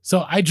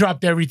 So I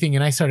dropped everything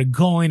and I started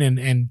going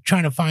and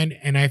trying to find,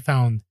 and I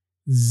found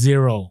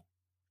zero.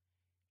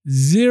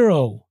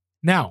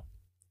 Now,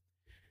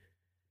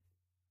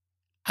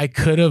 I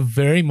could have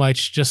very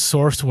much just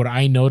sourced what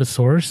I know to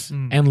source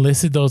and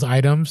listed those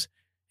items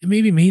and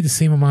maybe made the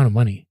same amount of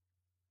money,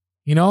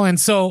 And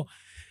so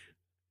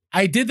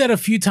I did that a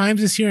few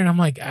times this year, and I'm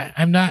like,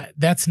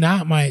 that's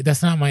not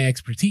my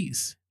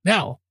expertise.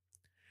 Now,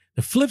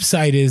 the flip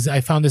side is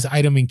I found this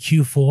item in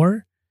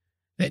Q4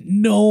 that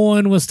no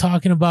one was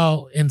talking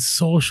about in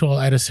social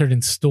at a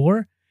certain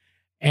store,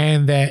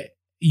 and that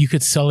you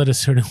could sell it a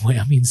certain way.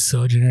 I mean,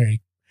 so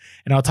generic.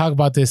 And I'll talk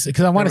about this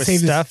because I want to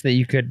save stuff that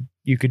you could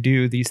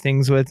do these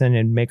things with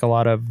and make a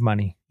lot of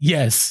money.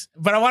 Yes,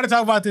 but I want to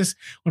talk about this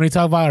when we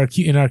talk about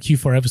in our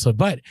Q4 episode.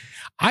 But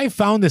I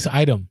found this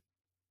item,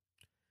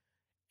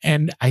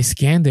 and I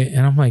scanned it,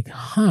 and I'm like,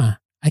 I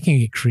can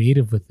get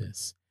creative with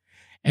this.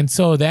 And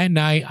so that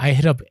night, I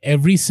hit up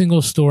every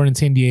single store in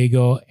San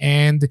Diego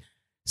and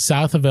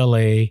south of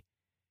LA,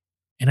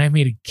 and I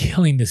made a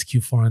killing this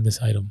Q4 on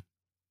this item.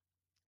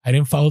 I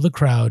didn't follow the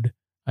crowd.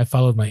 I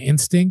followed my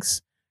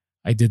instincts.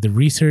 I did the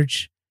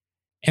research.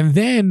 And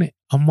then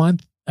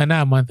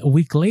a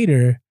week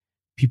later,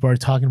 people are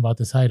talking about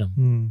this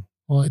item.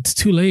 Well, it's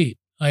too late,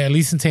 at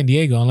least in San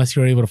Diego, unless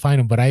you were able to find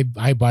them. But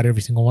I bought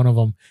every single one of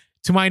them,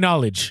 to my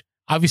knowledge.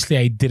 Obviously,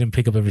 I didn't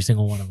pick up every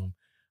single one of them,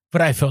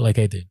 but I felt like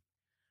I did.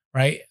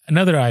 Right?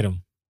 Another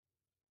item.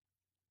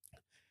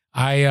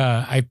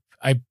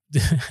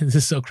 This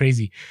is so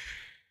crazy.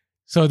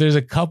 So there's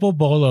a couple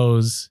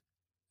bolos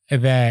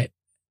that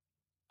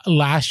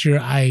last year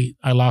I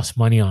lost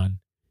money on.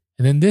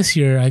 And then this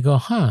year I go,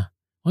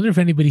 wonder if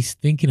anybody's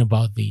thinking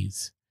about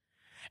these.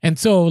 And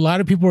so a lot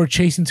of people were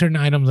chasing certain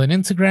items on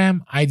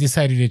Instagram. I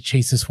decided to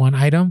chase this one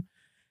item.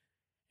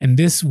 And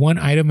this one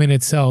item in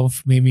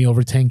itself made me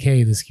over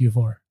 10K this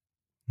Q4.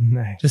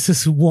 Nice. Just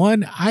this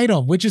one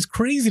item, which is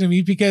crazy to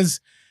me because,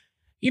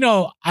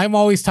 I'm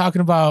always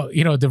talking about,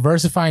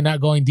 diversifying,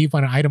 not going deep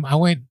on an item. I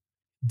went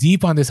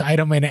deep on this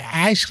item, and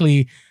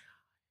actually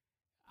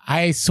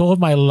I sold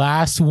my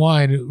last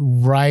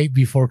one right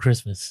before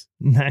Christmas.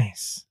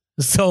 Nice.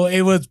 So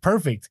it was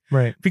perfect.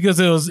 Right. Because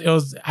it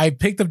was I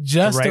picked up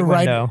just the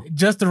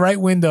right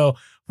window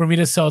for me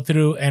to sell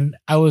through, and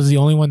I was the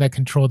only one that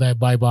controlled that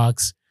buy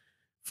box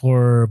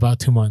for about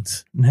 2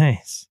 months.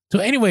 Nice. So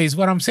anyways,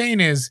 what I'm saying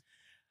is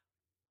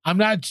I'm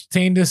not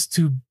saying this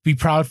to be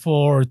proudful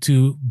or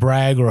to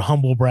brag or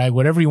humble brag,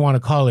 whatever you want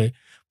to call it.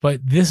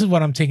 But this is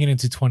what I'm taking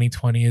into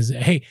 2020 is,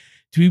 hey,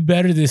 to be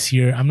better this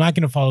year, I'm not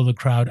going to follow the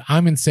crowd.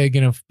 I'm instead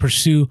going to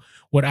pursue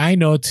what I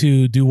know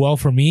to do well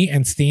for me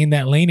and stay in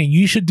that lane. And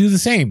you should do the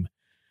same,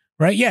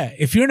 right? Yeah.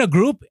 If you're in a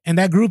group and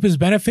that group is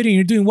benefiting,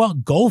 you're doing well,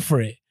 go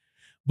for it.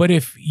 But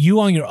if you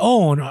on your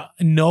own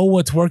know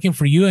what's working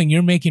for you and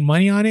you're making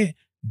money on it,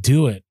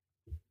 do it.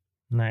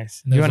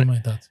 Nice. Those are my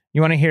thoughts.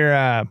 You want to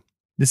hear,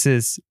 this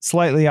is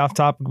slightly off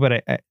topic,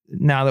 but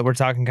now that we're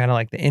talking kind of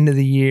like the end of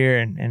the year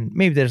and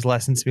maybe there's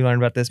lessons to be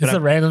learned about this. It's a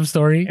random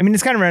story. I mean,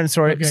 it's kind of a random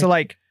story. Okay. So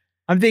like,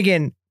 I'm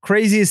thinking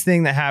craziest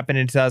thing that happened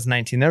in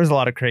 2019. There was a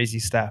lot of crazy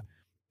stuff,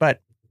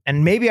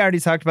 and maybe I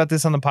already talked about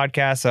this on the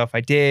podcast. So if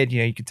I did,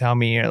 you could tell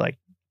me, or like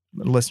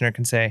a listener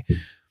can say,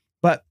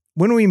 but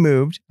when we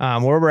moved,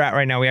 where we're at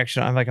right now, we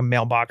actually don't have like a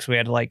mailbox. We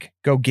had to like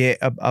go get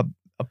a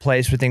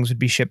place where things would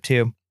be shipped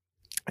to.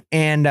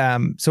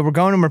 And so we're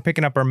going and we're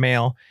picking up our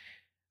mail.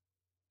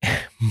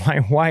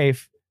 My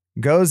wife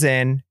goes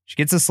in, she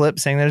gets a slip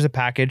saying there's a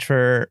package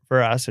for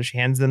us. So she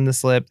hands them the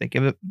slip, they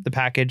give it the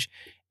package,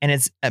 and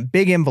it's a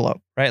big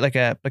envelope, right? Like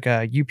a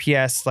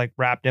UPS like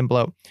wrapped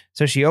envelope.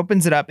 So she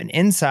opens it up and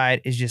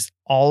inside is just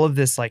all of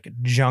this like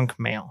junk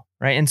mail,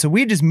 right? And so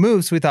we just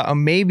moved. So we thought, oh,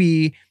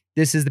 maybe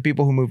this is the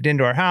people who moved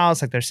into our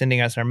house, like they're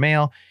sending us our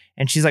mail.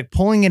 And she's like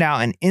pulling it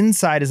out and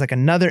inside is like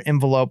another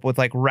envelope with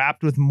like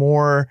wrapped with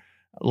more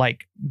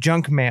like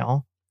junk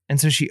mail. And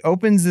so she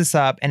opens this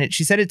up and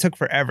she said it took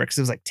forever because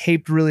it was like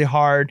taped really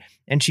hard.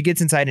 And she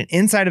gets inside and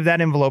inside of that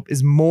envelope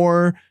is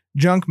more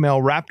junk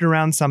mail wrapped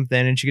around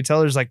something. And she could tell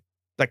there's like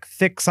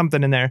thick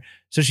something in there.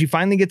 So she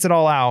finally gets it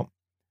all out.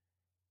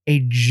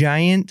 A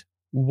giant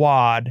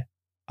wad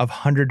of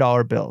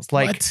 $100 bills.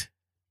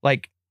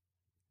 Like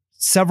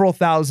several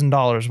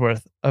 $1,000s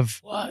worth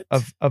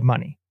of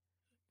money.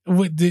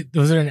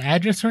 Was there an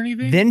address or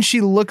anything? Then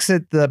she looks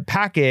at the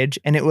package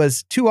and it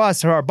was to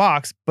us or our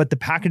box, but the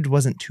package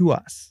wasn't to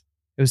us.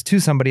 It was to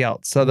somebody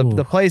else. So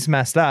the place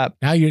messed up.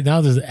 Now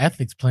there's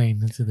ethics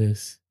playing into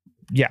this.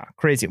 Yeah,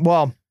 crazy.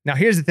 Well, now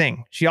here's the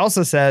thing. She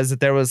also says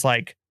that there was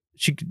like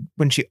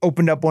when she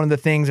opened up one of the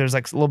things, there's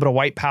like a little bit of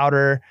white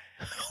powder.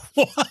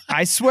 What?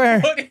 I swear.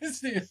 What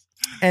is this?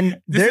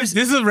 And this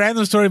is a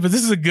random story, but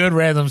this is a good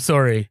random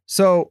story.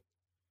 So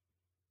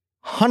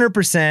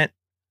 100%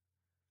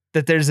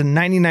 that there's a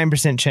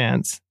 99%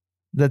 chance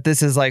that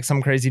this is like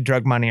some crazy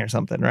drug money or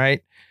something,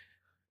 right?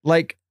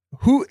 Like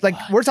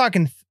we're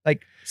talking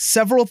like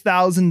several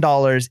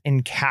 $1,000s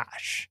in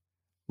cash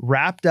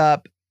wrapped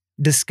up,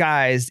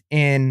 disguised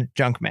in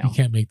junk mail. You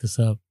can't make this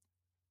up.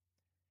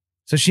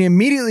 So she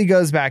immediately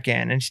goes back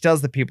in and she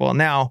tells the people.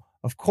 Now,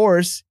 of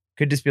course,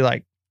 could just be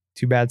like,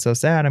 too bad, so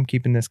sad. I'm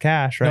keeping this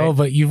cash, right? No,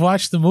 but you've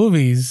watched the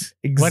movies.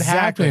 Exactly. What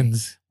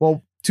happens?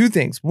 Well, two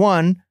things.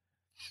 One,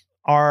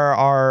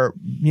 our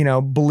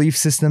belief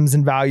systems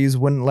and values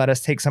wouldn't let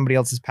us take somebody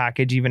else's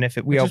package, even if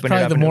we open it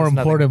up. The more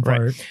important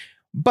part. Right.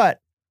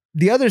 But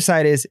the other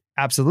side is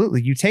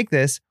absolutely, you take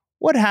this.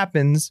 What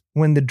happens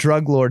when the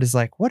drug lord is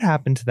like, what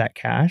happened to that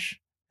cash?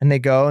 And they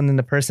go, and then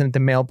the person at the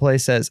mail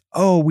place says,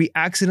 oh, we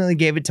accidentally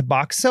gave it to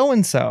box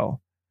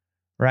so-and-so,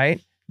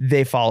 right?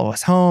 They follow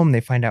us home.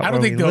 They find out where we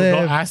live. I don't think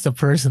they'll ask the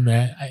person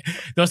that.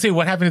 They'll say,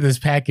 what happened to this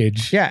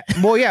package? Yeah.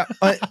 Well, yeah.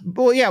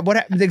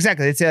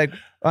 Exactly. They'd say like,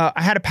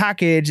 I had a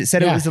package. It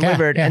said it was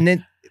delivered. Yeah. And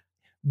then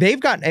they've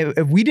got,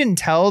 if we didn't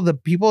tell the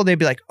people, they'd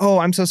be like, oh,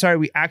 I'm so sorry.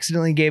 We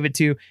accidentally gave it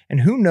to, and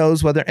who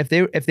knows whether,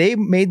 if they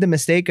made the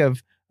mistake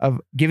of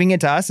giving it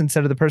to us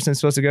instead of the person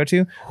it's supposed to go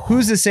to,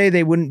 who's to say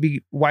they wouldn't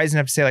be wise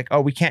enough to say like, oh,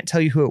 we can't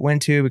tell you who it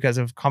went to because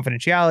of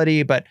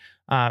confidentiality. But,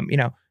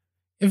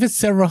 if it's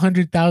several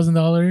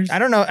 $100,000, I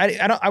don't know.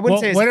 I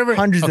wouldn't say it's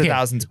hundreds of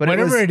thousands, but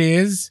whatever it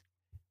is,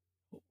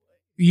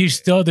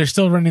 they're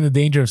still running the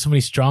danger of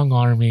somebody strong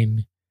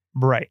arming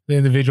right the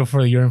individual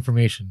for your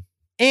information.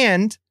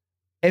 And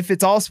if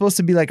it's all supposed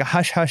to be like a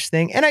hush hush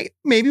thing, and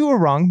maybe we're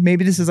wrong.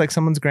 Maybe this is like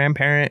someone's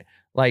grandparent,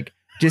 like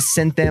just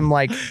sent them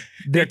like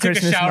their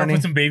Christmas took a shower, money.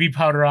 Put some baby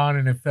powder on,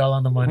 and it fell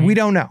on the money. We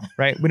don't know,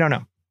 right? We don't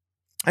know.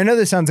 I know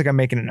this sounds like I'm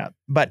making it up,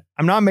 but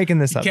I'm not making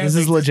this up. This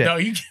is legit. No,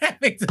 you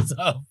can't make this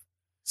up.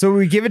 So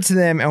we give it to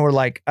them and we're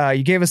like,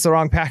 you gave us the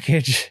wrong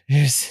package.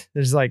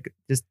 There's like,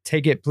 just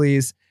take it,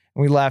 please.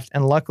 And we left.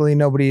 And luckily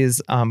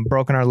nobody's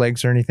broken our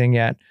legs or anything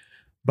yet.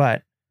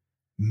 But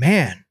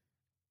man,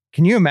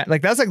 can you imagine?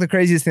 Like, that's like the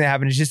craziest thing that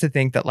happened is just to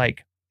think that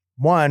like,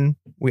 one,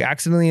 we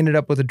accidentally ended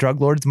up with a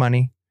drug lord's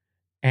money.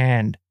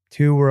 And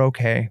two, we're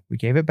okay. We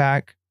gave it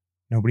back.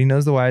 Nobody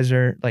knows the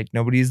wiser. Like,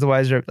 nobody's the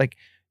wiser. Like,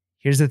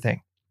 here's the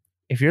thing.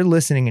 If you're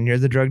listening and you're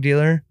the drug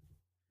dealer,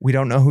 we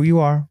don't know who you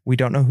are. We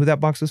don't know who that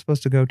box was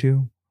supposed to go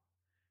to.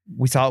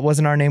 We saw it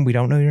wasn't our name. We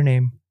don't know your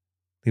name.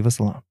 Leave us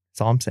alone.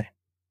 That's all I'm saying.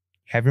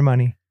 You have your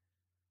money.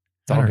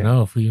 I don't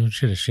know if we even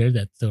should have shared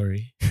that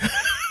story.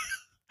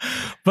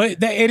 But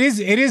it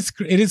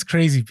is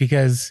crazy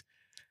because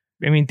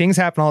I mean, things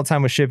happen all the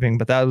time with shipping,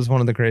 but that was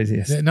one of the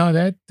craziest. No,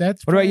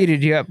 that's what about you?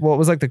 Did you have what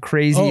was like the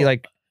crazy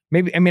like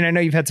maybe, I mean, I know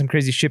you've had some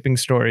crazy shipping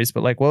stories,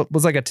 but like what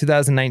was like a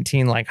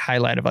 2019 like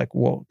highlight of like,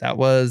 whoa, that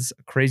was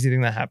a crazy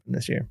thing that happened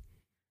this year?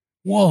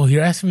 Whoa,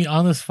 you're asking me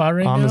on the spot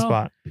right now? On the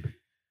spot.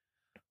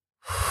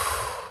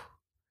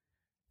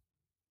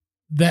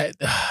 That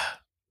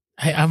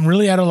I'm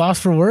really at a loss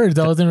for words.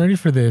 I wasn't ready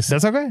for this.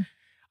 That's okay.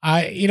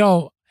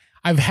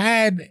 I've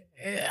had,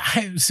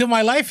 so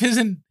my life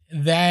isn't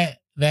that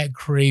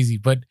crazy,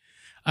 but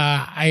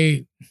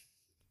I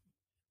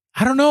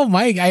don't know,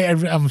 Mike.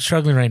 I'm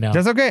struggling right now.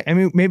 That's okay. I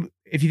mean, maybe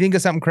if you think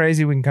of something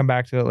crazy, we can come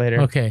back to it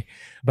later. Okay.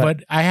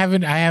 But I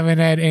haven't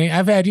had any.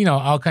 I've had,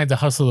 all kinds of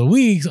hustle of the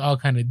weeks, all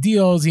kind of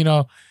deals,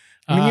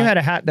 I mean, you had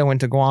a hat that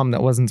went to Guam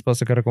that wasn't supposed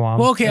to go to Guam.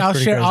 Well, okay,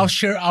 That's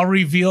I'll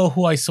reveal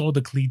who I sold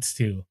the cleats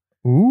to.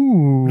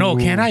 Ooh. No,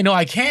 can I? No,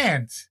 I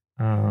can't.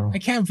 Oh. I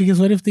can't, because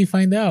what if they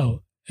find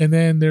out? And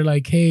then they're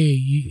like,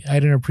 hey, I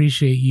didn't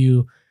appreciate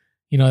you.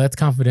 That's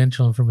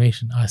confidential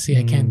information. See,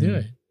 I can't do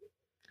it.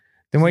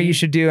 Then what you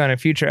should do on a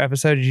future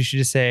episode is you should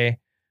just say,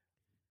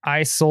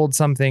 I sold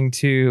something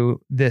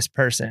to this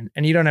person.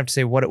 And you don't have to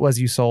say what it was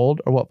you sold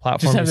or what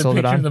platform you sold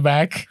it on. Just have the picture in the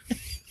back.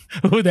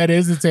 Who that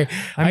is, and say,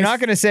 I'm not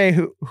going to say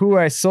who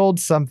I sold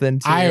something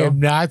to. I am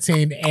not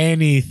saying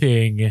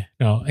anything.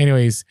 No,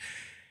 anyways.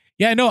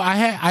 Yeah, no,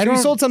 I don't.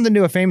 You sold something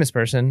to a famous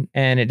person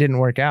and it didn't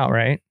work out,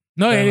 right?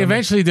 No, it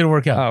eventually did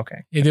work out. Oh,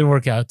 okay. It did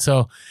work out.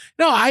 So,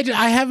 no,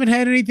 I haven't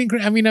had anything.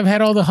 I mean, I've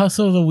had all the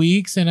hustle of the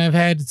weeks, and I've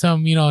had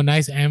some,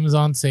 nice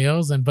Amazon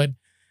sales, but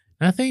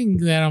nothing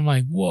that I'm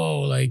like,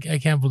 whoa, like I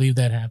can't believe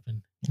that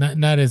happened.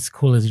 Not as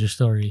cool as your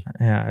story.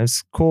 Yeah,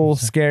 it's cool,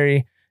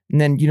 scary. And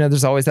then,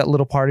 there's always that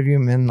little part of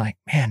you, and like,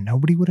 man,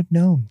 nobody would have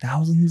known.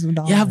 Thousands of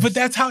dollars. Yeah, but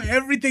that's how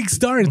everything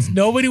starts.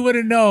 Nobody would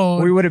have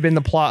known. We would have been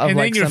the plot of and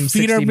like then your some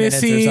feet 60 are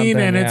missing,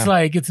 and it's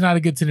like, it's not a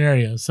good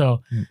scenario.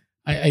 So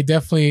I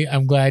definitely,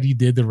 I'm glad you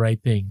did the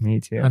right thing. Me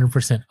too.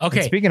 100%. Okay.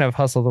 And speaking of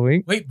hustle of the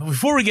week. Wait, but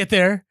before we get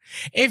there,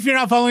 if you're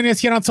not following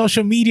us yet on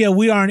social media,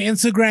 we are on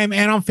Instagram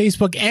and on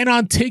Facebook and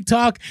on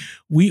TikTok.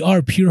 We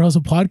are Pure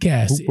Hustle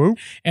Podcast. Whoop, whoop.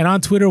 And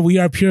on Twitter, we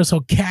are Pure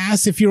Hustle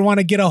Cast. If you want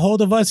to get a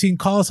hold of us, you can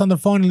call us on the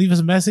phone and leave us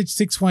a message,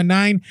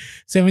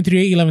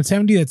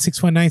 619-738-1170. That's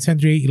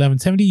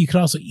 619-738-1170. You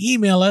can also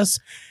email us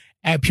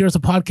at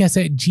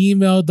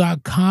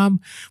purehustlepodcast@gmail.com.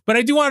 But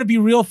I do want to be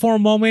real for a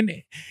moment.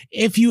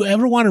 If you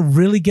ever want to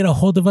really get a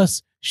hold of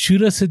us,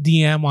 shoot us a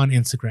DM on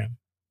Instagram.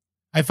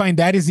 I find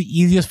that is the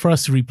easiest for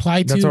us to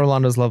reply to. That's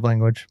Orlando's love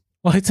language.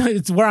 Well,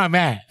 it's where I'm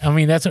at. I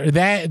mean, that's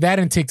that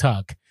and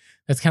TikTok.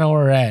 That's kind of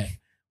where we're at.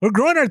 We're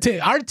growing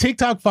our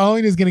TikTok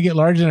following is going to get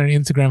larger than our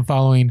Instagram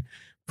following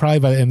probably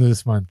by the end of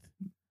this month.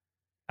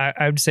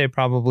 I would say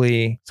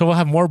probably. So we'll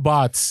have more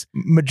bots.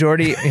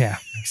 Majority. Yeah,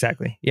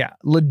 exactly. Yeah.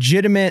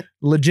 Legitimate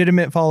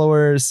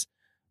followers.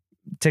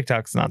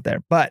 TikTok's not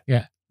there, but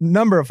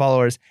number of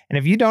followers. And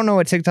if you don't know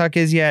what TikTok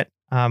is yet,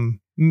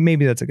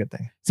 maybe that's a good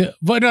thing. So,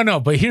 but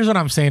but here's what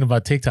I'm saying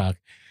about TikTok.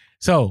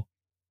 So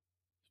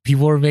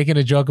people were making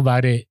a joke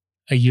about it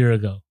a year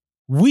ago.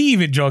 We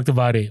even joked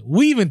about it.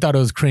 We even thought it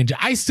was cringe.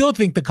 I still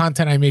think the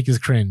content I make is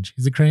cringe.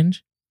 Is it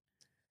cringe?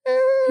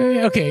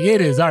 Okay, it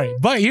is. All right.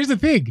 But here's the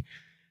thing.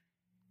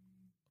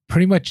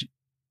 Pretty much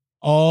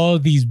all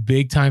these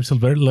big time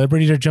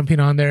celebrities are jumping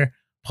on there.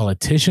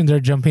 Politicians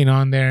are jumping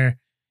on there.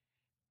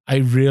 I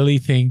really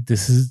think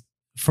this is,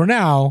 for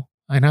now,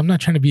 and I'm not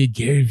trying to be a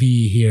Gary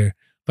Vee here,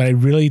 but I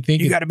really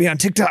think you got to be on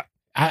TikTok.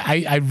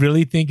 I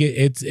really think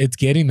it's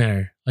getting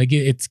there. Like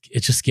it's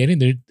just getting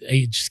there.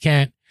 I just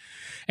can't.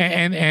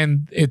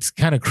 And it's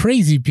kind of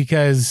crazy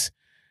because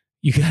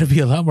you got to be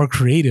a lot more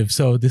creative.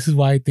 So this is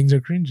why things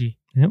are cringy.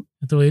 Yep.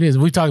 That's the way it is.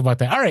 We talked about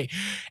that. All right.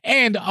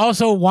 And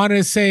also wanted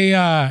to say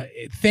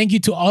thank you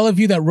to all of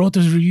you that wrote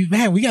this review.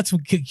 Man, we got some.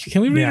 Can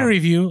we read a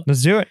review?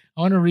 Let's do it.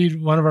 I want to read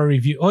one of our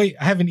reviews. Oh, wait,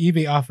 I have an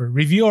eBay offer.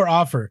 Review or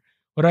offer?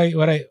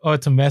 Oh,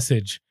 it's a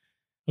message.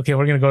 Okay,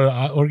 we're gonna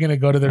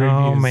go to the reviews.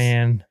 Oh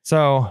man.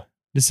 So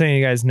just so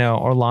you guys know,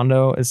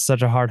 Orlando is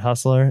such a hard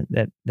hustler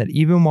that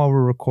even while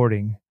we're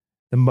recording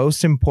the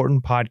most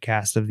important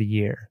podcast of the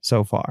year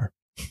so far.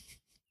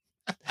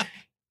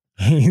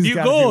 New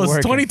goals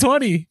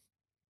 2020.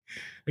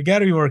 I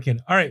gotta be working.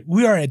 All right,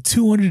 we are at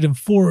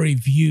 204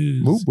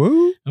 reviews. Woo,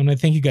 woo. I want to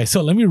thank you guys.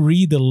 So let me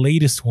read the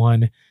latest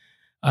one.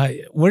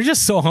 We're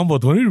just so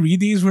humbled when we read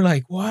these. We're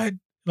like, what?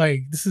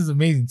 Like, this is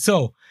amazing.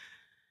 So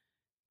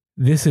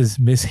this is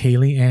Miss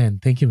Haley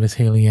Ann. Thank you, Miss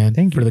Haley Ann.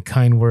 Thank you for the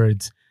kind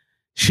words.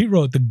 She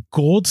wrote the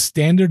gold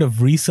standard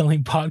of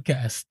reselling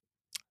podcast.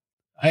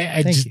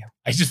 I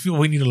just feel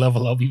we need to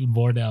level up even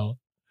more now.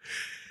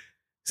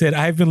 Said,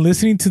 I've been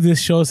listening to this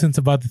show since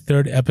about the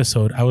 3rd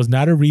episode. I was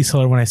not a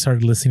reseller when I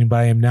started listening, but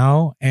I am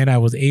now, and I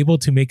was able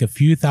to make a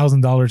few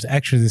 $1,000s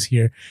extra this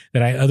year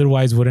that I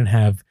otherwise wouldn't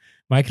have.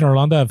 Mike and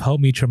Orlando have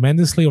helped me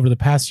tremendously over the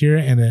past year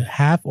and a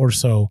half or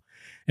so,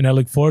 and I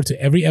look forward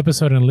to every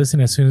episode and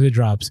listen as soon as it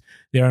drops.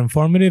 They are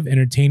informative,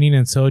 entertaining,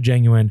 and so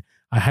genuine.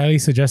 I highly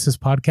suggest this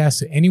podcast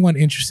to anyone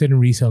interested in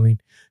reselling.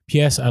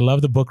 P.S. I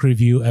love the book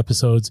review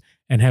episodes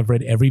and have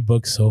read every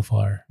book so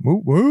far.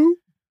 Woo, woo.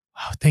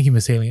 Wow, thank you,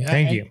 Miss Haley.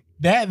 Thank you.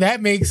 That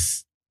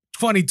makes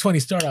 2020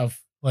 start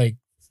off like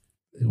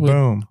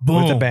Boom.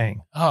 With a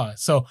bang. Oh,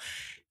 so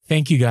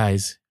thank you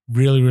guys.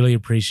 Really, really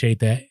appreciate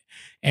that.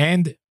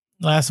 And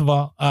last of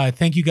all,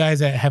 thank you guys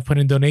that have put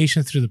in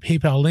donations through the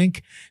PayPal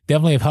link.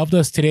 Definitely have helped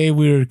us today.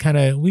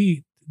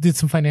 We did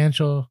some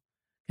financial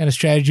kind of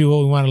strategy, what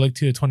we want to look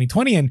to in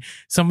 2020. And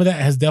some of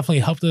that has definitely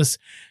helped us,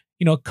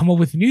 come up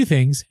with new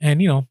things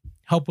and,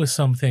 help with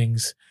some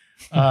things.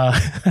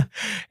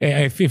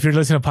 If you're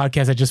listening to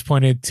podcasts, I just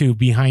pointed to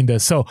behind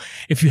us. So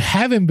if you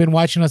haven't been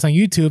watching us on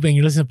YouTube and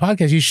you're listening to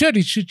podcasts, you should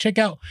check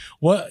out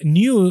what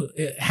new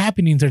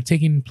happenings are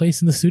taking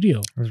place in the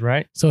studio. That's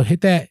right. So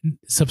hit that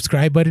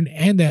subscribe button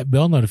and that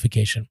bell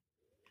notification.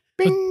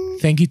 Bing.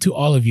 Thank you to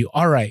all of you.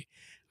 All right.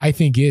 I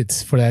think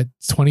it's for that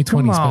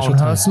 2020 Come on, special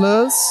time.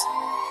 hustlers.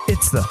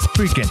 It's the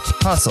freaking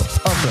hustle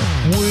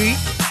of the week.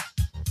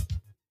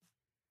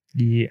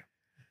 Yeah.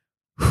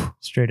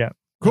 Straight up.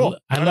 Cool.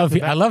 I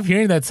love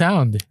hearing that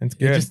sound. That's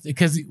good. Just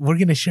because we're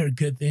gonna share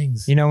good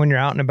things. When you're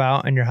out and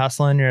about and you're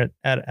hustling, you're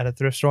at a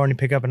thrift store and you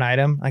pick up an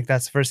item, like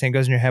that's the first thing that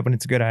goes in your head when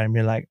it's a good item.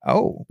 You're like,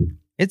 oh,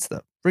 it's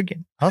the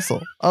freaking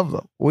hustle of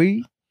the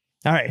week.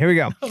 All right, here we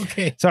go.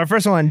 Okay. So our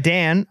first one,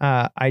 Dan,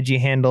 IG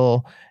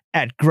handle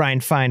at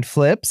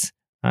GrindFindFlips.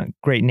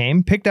 Great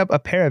name. Picked up a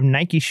pair of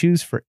Nike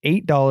shoes for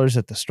 $8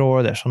 at the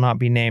store that shall not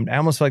be named. I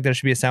almost feel like there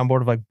should be a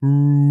soundboard of like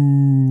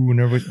boo.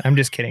 I'm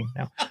just kidding.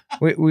 No,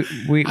 we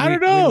I don't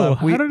know.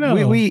 I don't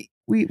know. We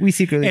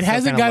secretly. It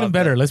hasn't gotten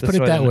better. Let's put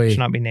it that way. Should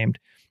not be named.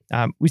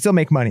 We still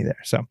make money there.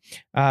 So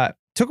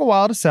took a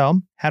while to sell.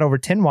 Had over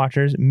 10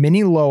 watchers.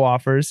 Many low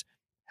offers.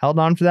 Held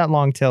on for that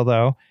long tail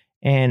though,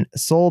 and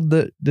sold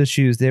the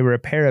shoes. They were a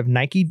pair of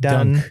Nike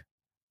Dunk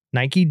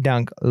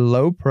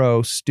Low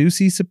Pro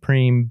Stussy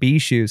Supreme B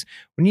shoes.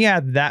 When you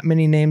have that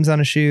many names on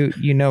a shoe,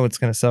 you know it's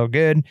going to sell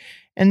good.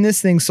 And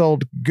this thing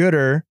sold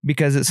gooder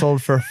because it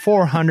sold for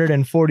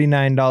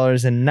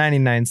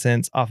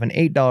 $449.99 off an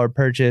 $8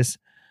 purchase.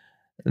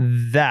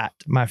 That,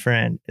 my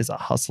friend, is a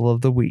hustle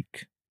of the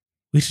week.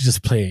 We should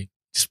just play it.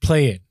 Just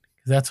play it.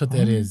 Because that's what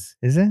that is.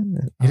 Is it?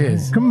 It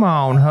is. Come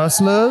on,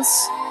 hustlers.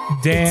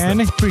 Dan,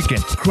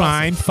 freaking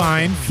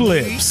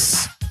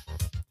GrindFindFlips.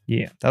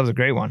 Yeah, that was a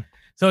great one.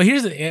 So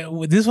this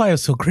is why it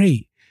was so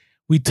great.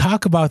 We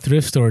talk about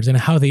thrift stores and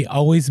how they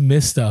always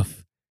miss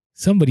stuff.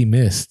 Somebody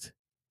missed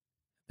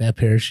that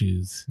pair of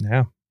shoes.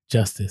 Yeah.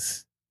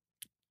 Justice.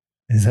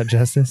 Is that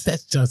justice?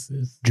 That's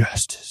justice.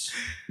 Justice.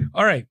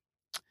 All right.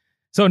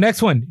 So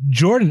next one,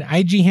 Jordan,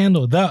 IG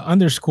handle, the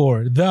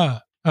underscore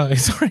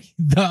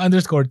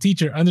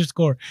teacher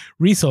underscore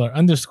reseller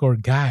underscore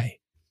guy.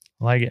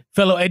 Like it.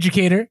 Fellow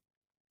educator,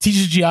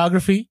 teaches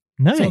geography.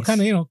 Nice. So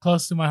kind of,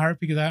 close to my heart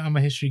because I'm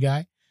a history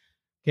guy.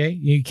 Okay.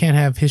 You can't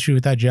have history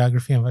without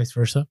geography and vice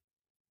versa.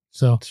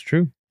 So it's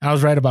true. I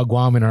was right about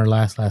Guam in our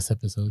last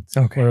episode.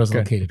 Okay. Where it was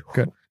located.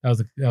 Good. That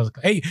was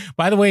hey,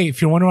 by the way,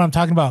 if you're wondering what I'm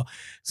talking about,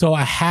 so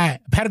a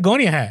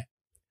Patagonia hat,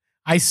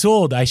 I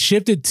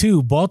shipped it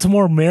to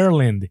Baltimore,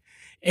 Maryland.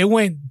 It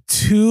went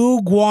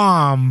to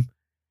Guam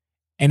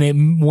and it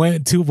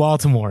went to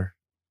Baltimore.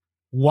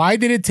 Why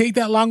did it take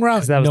that long route?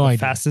 Because that was the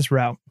fastest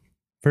route.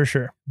 For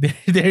sure.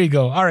 There you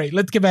go. All right,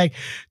 let's get back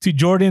to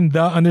Jordan,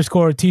 the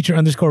underscore teacher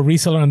underscore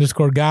reseller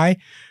underscore guy.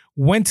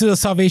 Went to the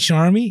Salvation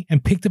Army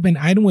and picked up an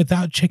item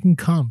without checking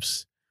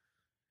comps.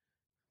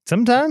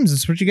 Sometimes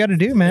it's what you got to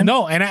do, man.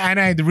 No,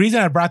 and the reason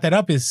I brought that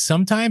up is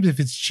sometimes if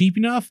it's cheap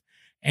enough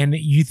and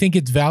you think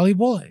it's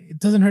valuable, it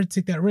doesn't hurt to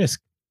take that risk.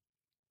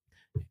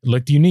 It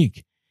looked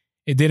unique.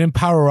 It didn't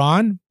power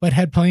on, but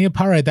had plenty of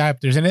power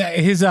adapters. And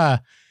his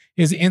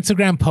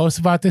Instagram post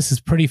about this is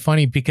pretty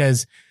funny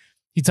because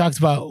he talks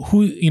about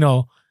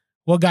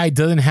what guy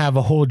doesn't have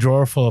a whole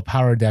drawer full of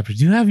power adapters.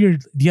 Do you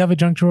have a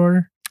junk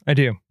drawer? I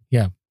do.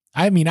 Yeah.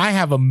 I mean, I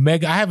have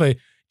a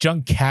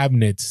junk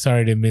cabinet.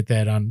 Sorry to admit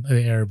that on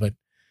the air, but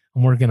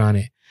I'm working on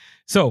it.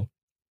 So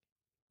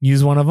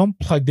use one of them,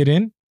 plugged it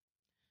in,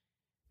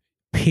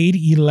 paid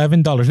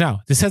 $11.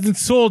 Now, this hasn't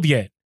sold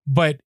yet,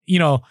 but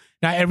not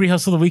every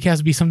hustle of the week has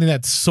to be something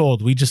that's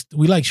sold. We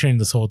like sharing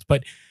the solds,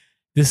 but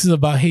this is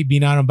about, hey,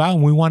 being out and about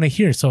and we want to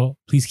hear. So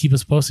please keep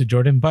us posted,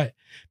 Jordan. But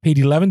paid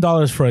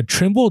 $11 for a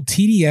Trimble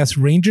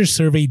TDS Ranger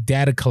Survey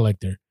data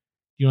collector. Do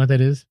you know what that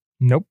is?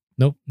 Nope.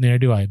 Neither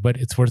do I, but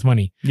it's worth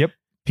money. Yep.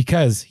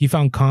 Because he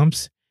found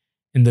comps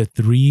in the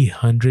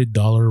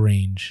 $300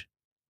 range.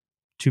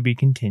 To be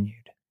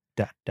continued. ...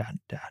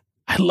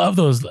 I love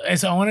those.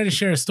 So I wanted to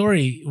share a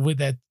story with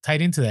that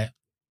tied into that.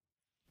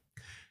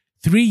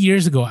 3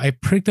 years ago, I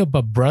picked up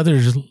a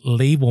Brothers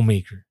label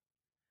maker.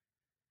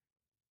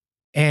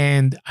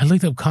 And I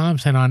looked up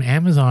comps and on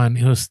Amazon,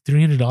 it was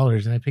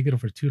 $300 and I picked it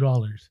up for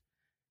 $2.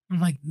 I'm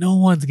like, no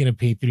one's going to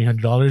pay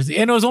 $300.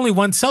 And it was only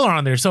one seller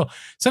on there. So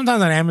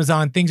sometimes on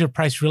Amazon, things are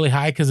priced really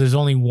high because there's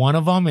only one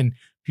of them and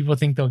people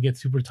think they'll get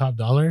super top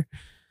dollar.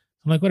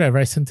 I'm like, whatever.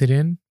 I sent it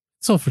in.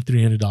 It sold for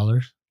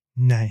 $300.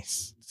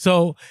 Nice.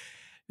 So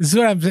this is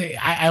what I'm saying.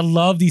 I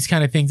love these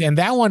kind of things. And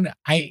that one,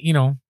 I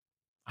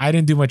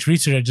didn't do much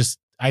research.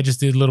 I just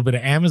did a little bit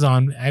of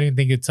Amazon. I didn't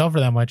think it'd sell for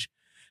that much.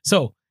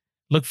 So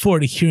look forward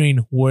to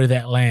hearing where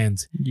that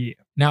lands. Yeah.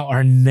 Now,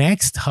 our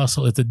next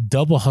hustle is a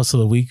double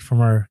hustle of the week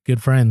from our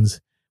good friends.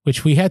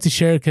 which we had to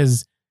share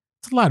because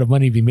it's a lot of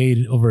money to be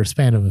made over a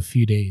span of a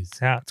few days.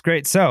 Yeah, it's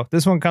great. So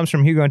this one comes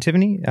from Hugo and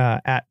Tiffany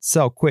at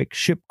Sell Quick,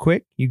 Ship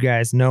Quick. You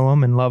guys know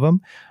them and love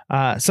them.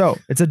 So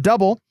it's a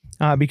double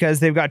because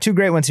they've got two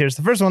great ones here.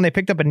 So the first one, they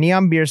picked up a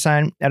neon beer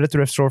sign at a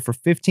thrift store for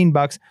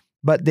 $15,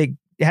 but they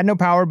had no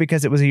power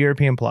because it was a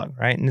European plug,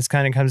 right? And this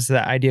kind of comes to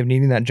that idea of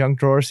needing that junk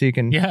drawer so you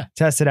can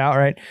test it out,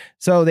 right?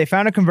 So they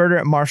found a converter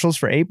at Marshall's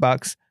for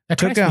 $8.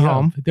 Took it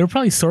home. They were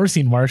probably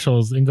sourcing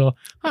Marshalls and go,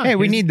 hey,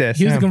 we need this.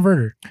 Here's a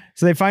converter.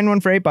 So they find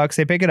one for $8.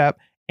 They pick it up,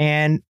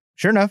 and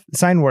sure enough, the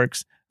sign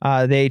works.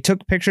 They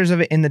took pictures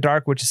of it in the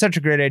dark, which is such a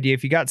great idea.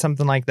 If you got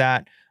something like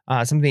that,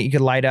 something that you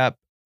could light up,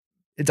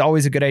 it's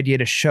always a good idea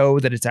to show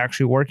that it's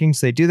actually working.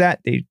 So they do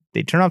that.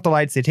 They turn off the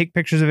lights. They take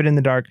pictures of it in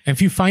the dark. And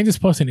if you find this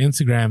post on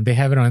Instagram, they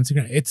have it on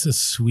Instagram. It's a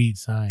sweet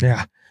sign.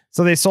 Yeah.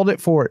 So they sold it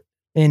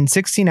in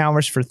 16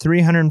 hours for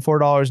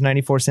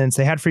 $304.94.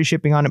 They had free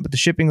shipping on it, but the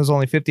shipping was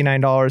only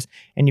 $59.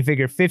 And you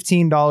figure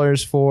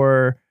 $15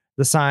 for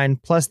the sign.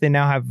 Plus, they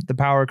now have the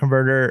power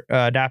converter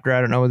adapter. I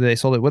don't know whether they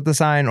sold it with the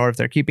sign or if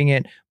they're keeping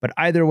it. But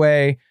either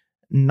way,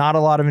 not a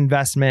lot of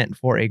investment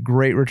for a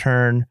great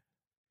return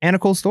and a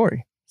cool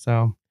story.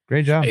 So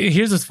great job.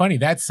 Here's what's funny.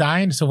 That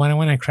sign. So when I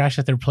went and crashed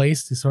at their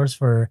place to source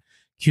for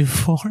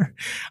Q4,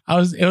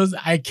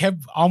 I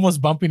kept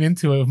almost bumping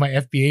into it with my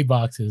FBA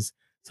boxes.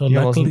 So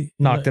you luckily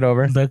knocked it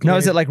over. No,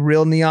 is it like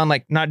real neon?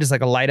 Like not just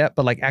like a light up,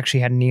 but like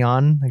actually had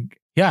neon? Like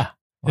yeah.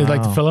 Wow. It's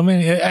like the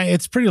filament.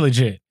 It's pretty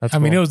legit. That's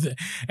cool. It was,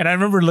 and I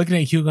remember looking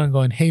at Hugo and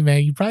going, hey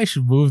man, you probably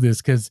should move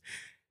this because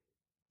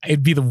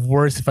it'd be the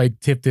worst if I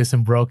tipped this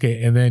and broke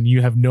it. And then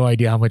you have no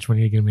idea how much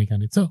money you're going to make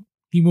on it. So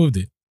he moved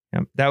it.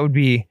 Yeah, that would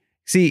be,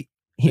 the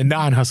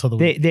non-hustle.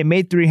 They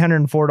made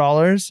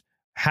 $304.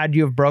 Had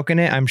you have broken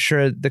it, I'm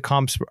sure the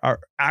comps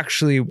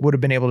would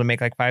have been able to make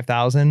like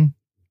 5,000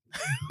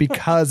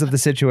 because of the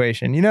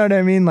situation. You know what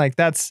I mean? Like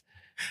that's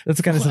the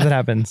kind of stuff that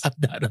happens. I'm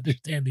not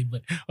understanding,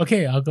 but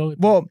okay, I'll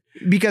go.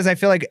 Because I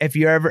feel like if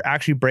you ever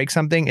actually break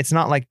something, it's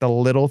not like the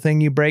little thing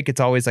you break.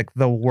 It's always like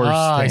the worst thing.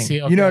 I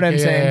see. Okay, you know what I'm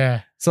saying?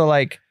 Yeah. So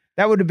like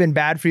that would have been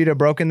bad for you to have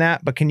broken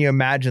that. But can you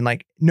imagine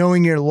like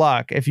knowing your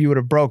luck, if you would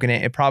have broken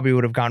it, it probably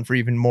would have gone for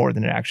even more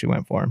than it actually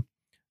went for.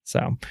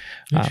 So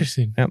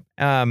interesting.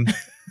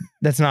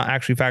 That's not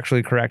actually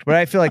factually correct, but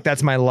I feel like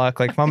that's my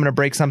luck. Like if I'm going to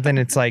break something,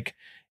 it's like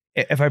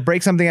if I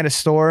break something at a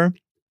store,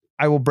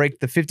 I will break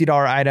the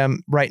 $50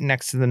 item right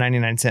next to the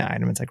 99-cent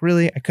item. It's like,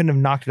 really? I couldn't have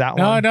knocked that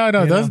one.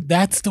 No.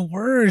 That's the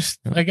worst.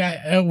 Like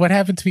what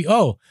happened to me?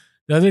 Oh,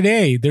 the other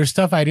day, there's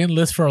stuff I didn't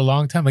list for a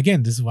long time.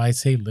 Again, this is why I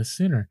say list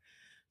sooner.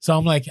 So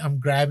I'm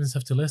grabbing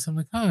stuff to list. I'm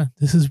like,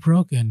 this is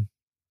broken.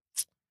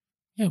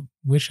 Yeah,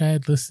 wish I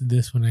had listed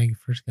this when I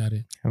first got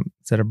it.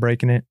 Instead of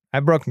breaking it.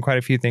 I've broken quite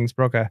a few things.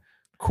 Broke a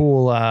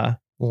cool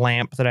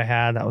lamp that I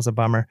had. That was a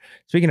bummer.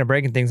 Speaking of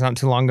breaking things, not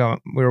too long ago,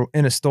 we were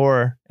in a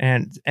store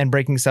and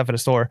breaking stuff at a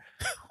store.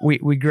 We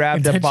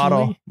grabbed a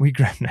bottle. We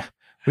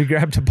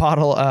grabbed a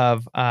bottle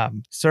of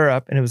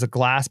syrup, and it was a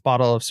glass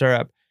bottle of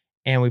syrup.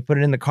 And we put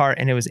it in the cart,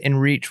 and it was in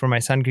reach where my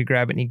son could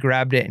grab it. And he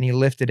grabbed it, and he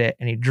lifted it,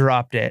 and he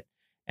dropped it.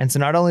 And so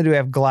not only do we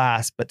have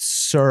glass, but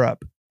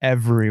syrup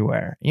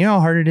everywhere. You know how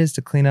hard it is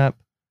to clean up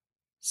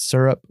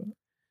syrup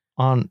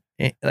on,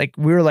 like,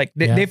 we were like,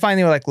 they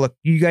finally were like, look,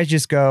 you guys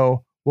just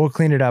go, we'll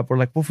clean it up. We're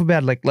like, we'll feel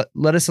bad. Like,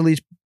 let us at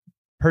least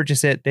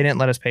purchase it. They didn't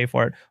let us pay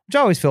for it, which I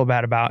always feel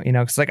bad about, you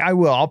know, cause like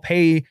I'll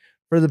pay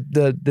for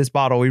this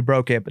bottle. We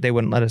broke it, but they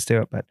wouldn't let us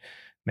do it. But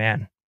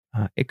man,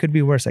 it could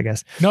be worse, I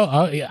guess. No,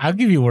 I'll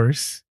give you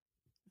worse.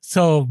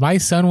 So my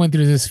son went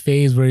through this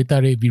phase where he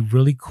thought it'd be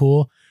really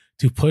cool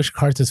to push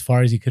carts as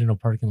far as he could in a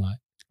parking lot.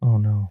 Oh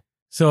no.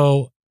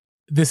 So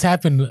this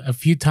happened a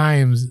few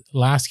times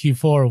last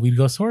Q4. We'd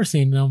go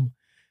sourcing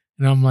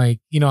and I'm like,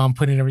 you know, I'm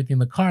putting everything in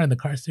the car and the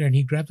cart's there and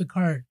he grabbed the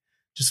cart,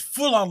 just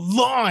full on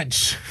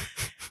launch.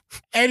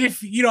 And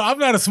if, you know, I'm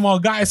not a small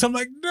guy, so I'm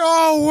like,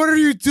 no, what are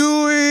you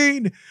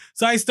doing?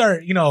 So I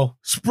start, you know,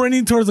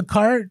 sprinting towards the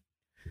cart,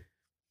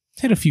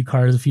 hit a few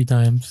cars a few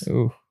times.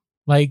 Ooh.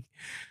 Like,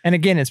 and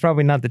again, it's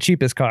probably not the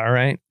cheapest car,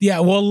 right?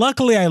 Yeah. Well,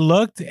 luckily I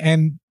looked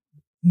and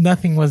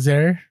nothing was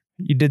there.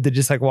 You did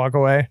just like walk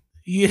away?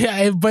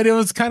 Yeah, but it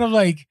was kind of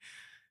like,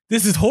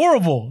 this is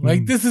horrible.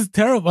 Like, this is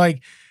terrible.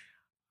 Like,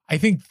 I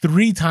think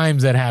 3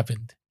 times that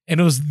happened.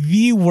 And it was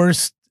the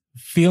worst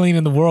feeling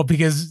in the world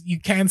because you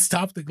can't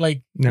stop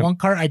one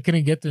car I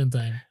couldn't get to in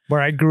time.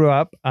 Where I grew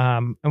up,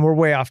 and we're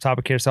way off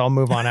topic here, so I'll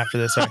move on after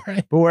this.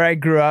 Right. But where I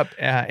grew up,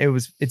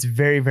 it's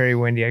very, very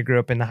windy. I grew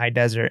up in the high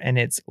desert, and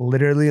it's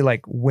literally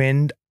like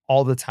wind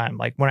all the time.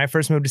 Like when I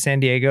first moved to San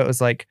Diego, it was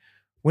like,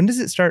 when does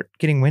it start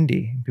getting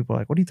windy? And people are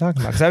like, what are you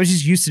talking about? Because I was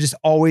just used to just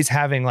always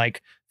having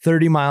like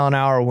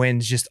 30-mile-an-hour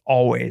winds, just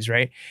always,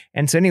 right?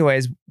 And so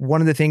anyways,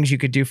 one of the things you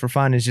could do for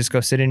fun is just go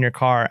sit in your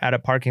car at a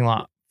parking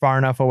lot far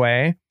enough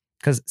away,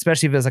 because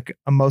especially if it's like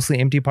a mostly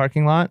empty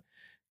parking lot,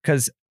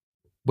 because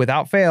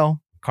without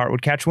fail, cart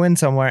would catch wind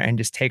somewhere and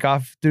just take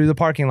off through the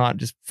parking lot,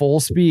 just full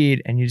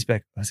speed. And you just be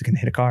like, oh, is it going to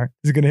hit a car?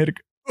 Is it going to hit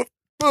a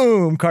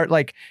boom cart?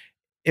 Like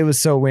it was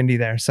so windy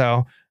there.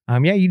 So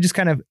yeah, you just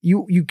kind of,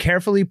 you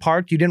carefully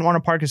parked. You didn't want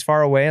to park as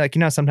far away. Like,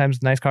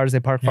 sometimes nice cars, they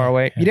park far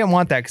away. Yeah. You didn't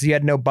want that because you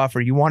had no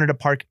buffer. You wanted to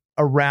park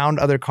around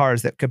other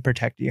cars that could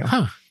protect you.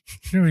 Huh. I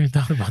never even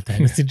thought about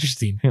that. It's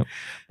interesting. Yeah.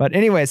 But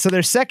anyway, so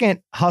their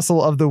second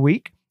hustle of the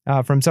week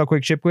from Sell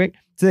Quick, Ship Quick.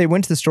 So they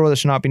went to the store that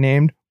should not be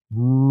named.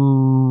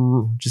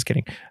 Just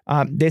kidding.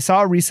 They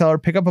saw a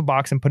reseller pick up a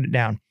box and put it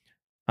down.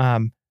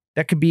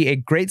 That could be a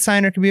great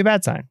sign or it could be a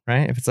bad sign,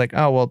 right? If it's like,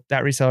 oh, well,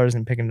 that reseller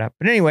isn't picking it up.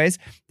 But anyways,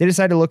 they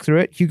decided to look through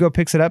it. Hugo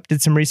picks it up, did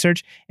some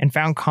research, and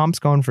found comps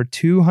going for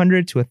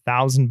 $200 to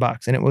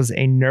 $1,000. And it was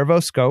a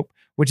Nervoscope,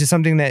 which is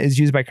something that is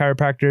used by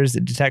chiropractors.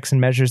 It detects and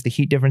measures the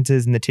heat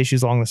differences in the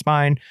tissues along the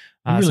spine.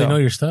 You really know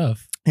your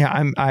stuff.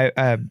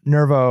 Yeah,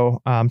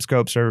 Nervo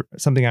scopes are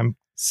something I'm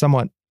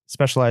somewhat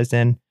specialized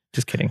in.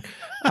 Just kidding.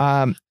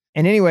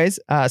 And anyways,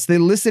 so they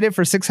listed it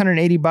for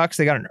 $680.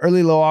 They got an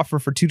early low offer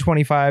for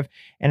 $225.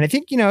 And I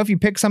think, if you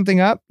pick something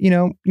up,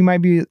 you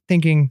might be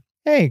thinking,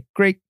 hey,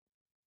 great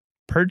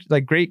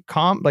great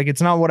comp. Like,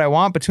 it's not what I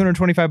want, but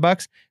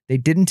 $225. They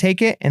didn't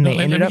take it, and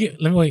let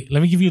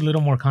me give you a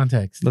little more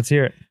context. Let's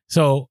hear it.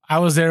 So I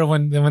was there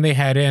when they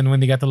had it and when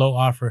they got the low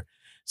offer.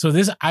 So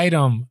this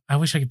item, I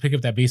wish I could pick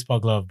up that baseball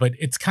glove, but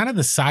it's kind of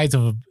the size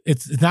of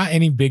it's not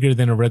any bigger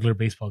than a regular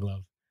baseball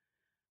glove.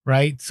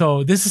 Right.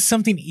 So this is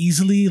something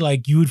easily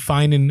like you would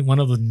find in one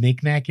of the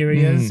knick-knack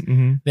areas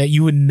that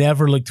you would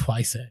never look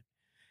twice at.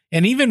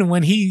 And even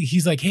when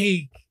he's like,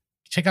 hey,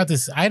 check out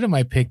this item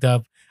I picked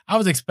up, I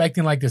was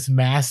expecting like this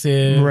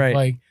massive,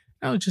 like,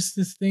 no, just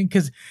this thing,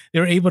 because they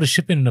were able to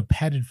ship it in a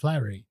padded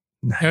flat rate.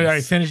 Nice. All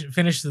right,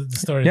 finish the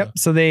story. Yep. Though.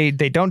 So they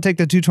don't take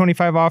the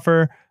 $225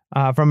 offer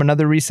from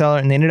another reseller,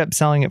 and they ended up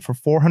selling it for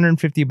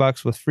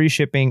 $450 with free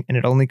shipping, and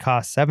it only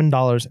cost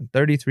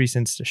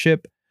 $7.33 to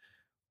ship.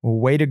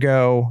 Way to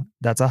go.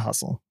 That's a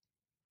hustle.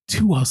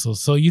 2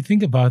 hustles. So you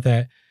think about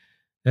that.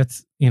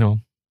 That's,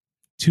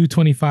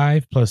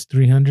 $225 plus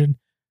 $300.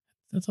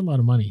 That's a lot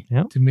of money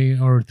to me,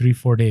 or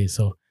 3-4 days.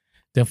 So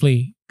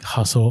definitely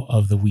hustle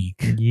of the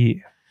week.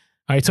 Yeah.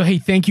 All right. So, hey,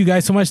 thank you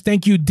guys so much.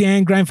 Thank you,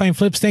 Dan, Grind Find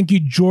Flips. Thank you,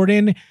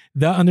 Jordan,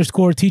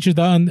 _teacher,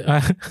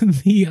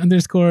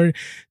 the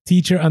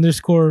 _teacher,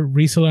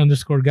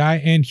 _reseller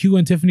 _guy, and Hugh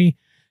and Tiffany.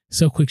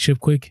 So Quick, Ship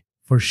Quick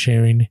for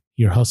sharing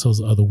your hustles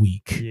of the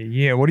week.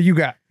 Yeah. What do you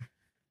got?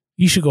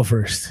 You should go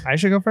first. I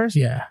should go first?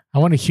 Yeah. I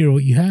want to hear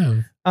what you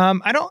have.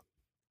 I'm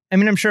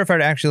sure if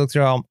I'd actually looked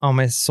through all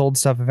my sold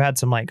stuff, I've had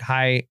some like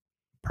high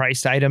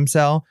priced items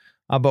sell.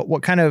 But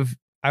what kind of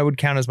I would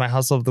count as my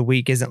hustle of the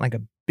week isn't like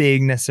a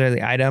big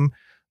necessarily item,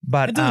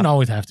 but it doesn't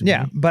always have to be.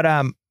 Yeah.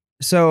 But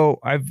so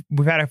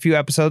we've had a few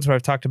episodes where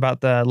I've talked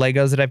about the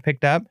Legos that I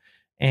picked up,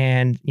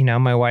 and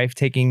my wife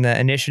taking the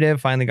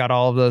initiative finally got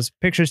all of those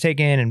pictures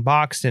taken and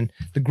boxed. And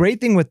the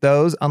great thing with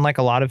those, unlike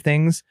a lot of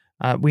things,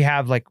 we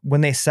have like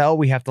when they sell,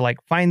 we have to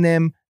like find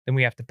them, then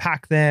we have to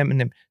pack them. And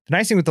then the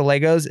nice thing with the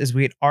Legos is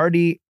we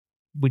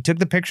took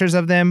the pictures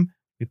of them,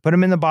 we put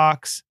them in the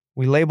box,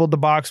 we labeled the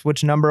box,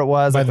 which number it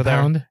was. By the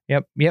pound?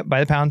 Yep,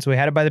 by the pound. So we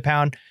had it by the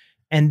pound.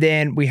 And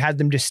then we had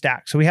them just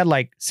stacked. So we had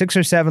like 6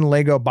 or 7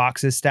 Lego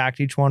boxes stacked,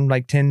 each one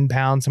like 10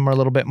 pounds, some were a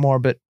little bit more,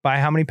 but by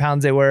how many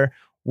pounds they were,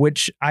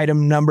 which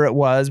item number it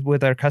was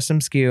with our custom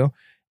SKU.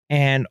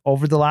 And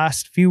over the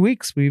last few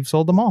weeks, we've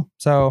sold them all.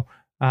 So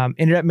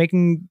ended up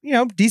making,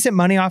 decent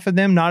money off of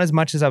them. Not as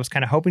much as I was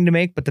kind of hoping to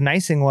make. But the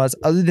nice thing was,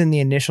 other than the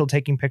initial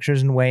taking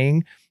pictures and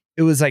weighing,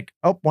 it was like,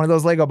 one of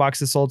those Lego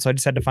boxes sold. So I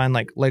just had to find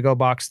like Lego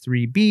box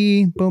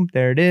 3B. Boom,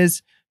 there it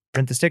is.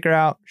 Print the sticker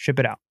out, ship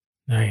it out.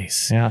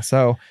 Nice. Yeah.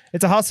 So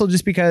it's a hustle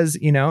just because,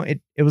 it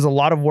was a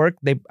lot of work.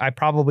 I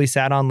probably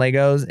sat on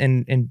Legos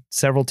in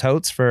several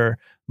totes for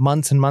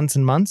months and months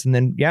and months. And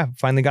then,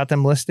 finally got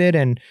them listed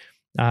and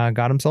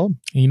got them sold.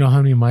 And you know how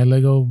many of my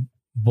Lego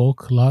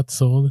bulk lots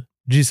sold?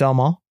 Did you sell them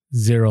all?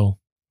 0.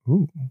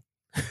 Ooh.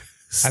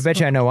 I bet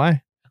you I know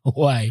why.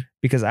 Why?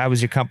 Because I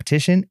was your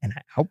competition and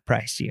I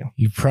outpriced you.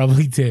 You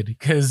probably did.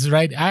 Because,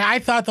 I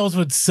thought those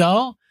would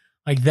sell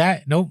like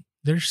that. Nope.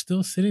 They're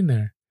still sitting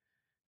there.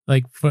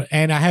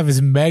 And I have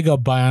this mega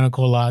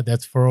Bionicle lot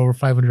that's for over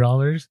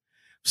 $500.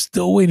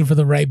 Still waiting for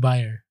the right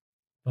buyer.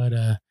 But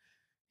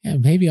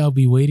maybe I'll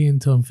be waiting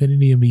until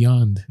infinity and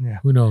beyond. Yeah.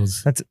 Who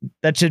knows?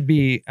 That should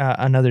be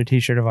another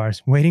t-shirt of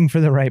ours. Waiting for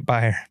the right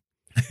buyer.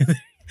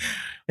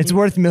 It's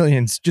worth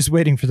millions. Just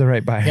waiting for the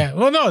right buyer. Yeah.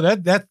 Well, no,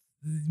 that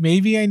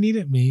maybe I need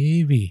it.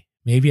 Maybe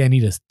I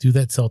need to do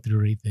that sell-through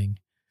rate thing.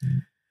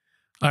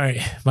 All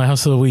right. My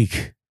hustle of the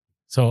week.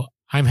 So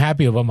I'm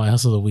happy about my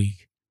hustle of the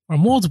week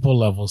on multiple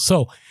levels.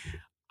 So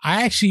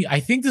I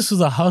think this was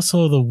a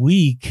hustle of the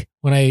week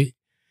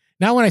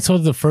not when I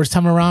told it the first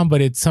time around,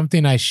 but it's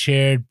something I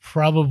shared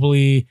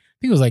probably, I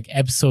think it was like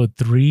episode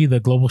 3, the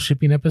global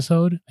shipping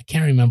episode. I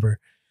can't remember.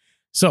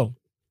 So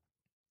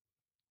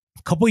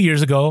a couple of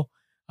years ago,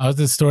 I was at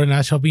the store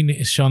that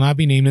shall not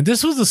be named. And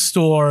this was a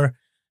store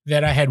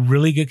that I had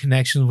really good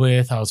connections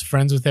with. I was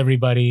friends with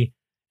everybody,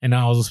 and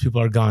now all those people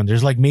are gone.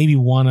 There's like maybe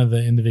one of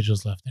the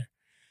individuals left there.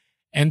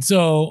 And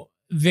so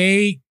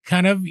they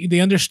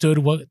understood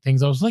what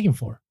things I was looking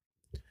for.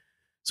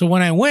 So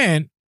when I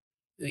went,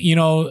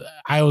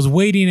 I was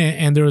waiting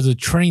and there was a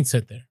train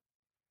set there.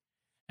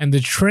 And the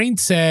train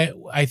set,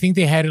 I think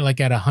they had it like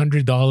at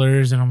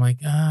 $100. And I'm like,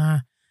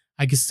 I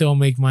could still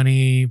make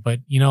money.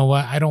 But you know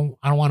what? I don't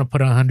want to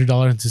put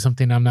 $100 into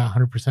something I'm not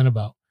 100%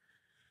 about.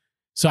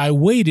 So I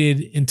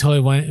waited until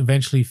it went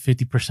eventually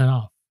 50%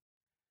 off.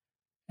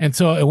 And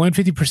so it went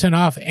 50%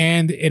 off.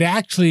 And it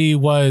actually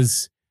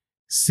was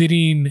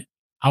sitting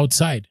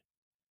outside.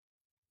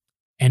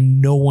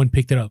 And no one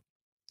picked it up.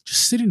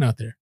 Just sitting out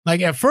there.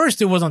 Like at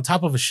first it was on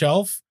top of a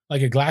shelf,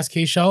 like a glass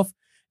case shelf.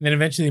 And then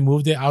eventually they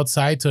moved it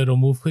outside so it'll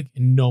move quick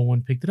and no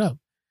one picked it up.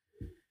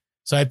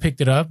 So I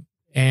picked it up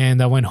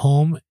and I went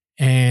home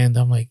and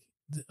I'm like,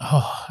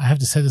 oh, I have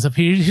to set this up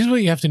here. Here's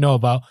what you have to know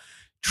about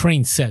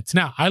train sets.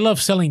 Now, I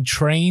love selling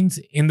trains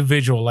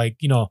individual, like,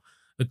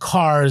 the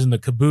cars and the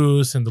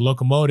caboose and the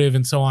locomotive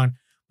and so on.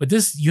 But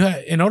this,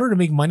 in order to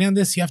make money on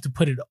this, you have to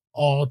put it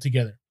all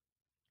together.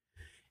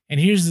 And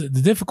here's the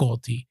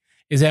difficulty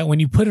is that when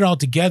you put it all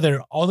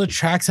together, all the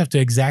tracks have to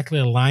exactly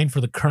align for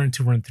the current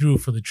to run through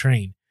for the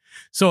train.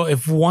 So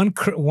if one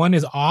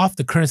is off,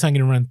 the current's not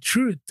going to run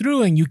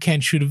through and you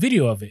can't shoot a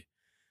video of it.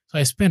 So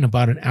I spent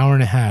about an hour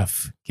and a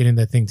half getting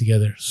that thing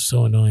together.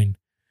 So annoying.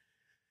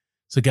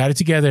 So got it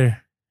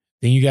together.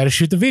 Then you got to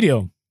shoot the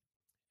video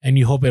and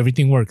you hope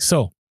everything works.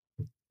 So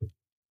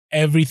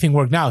everything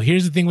worked. Now,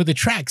 here's the thing with the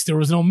tracks. There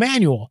was no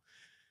manual.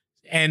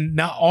 And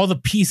not all the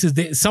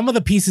pieces, some of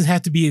the pieces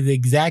have to be the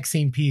exact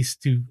same piece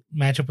to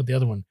match up with the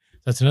other one.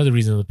 That's another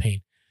reason of the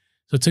pain.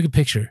 So I took a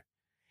picture.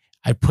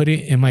 I put it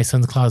in my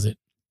son's closet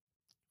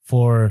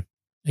for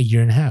a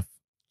year and a half.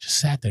 Just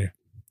sat there.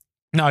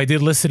 Now, I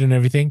did list it and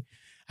everything.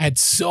 I had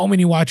so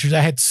many watchers. I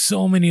had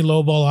so many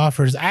lowball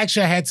offers.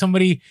 Actually, I had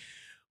somebody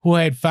who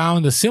had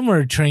found a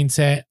similar train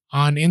set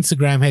on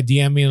Instagram had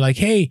DM'd me like,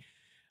 hey,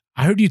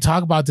 I heard you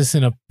talk about this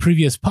in a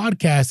previous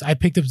podcast. I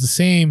picked up the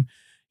same.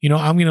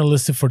 I'm going to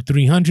list it for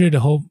 300. I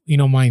hope,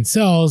 mine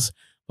sells,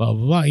 blah,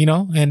 blah,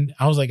 blah, and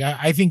I was like,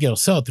 I think it'll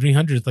sell.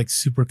 300 is like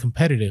super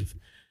competitive.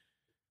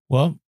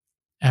 Well,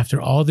 after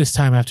all this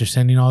time, after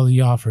sending all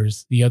the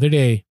offers, the other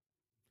day,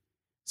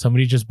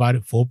 somebody just bought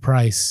it full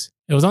price.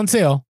 It was on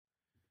sale.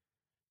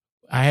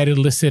 I had it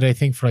listed, I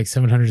think, for like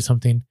 700 or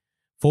something.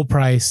 Full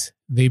price.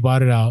 They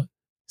bought it out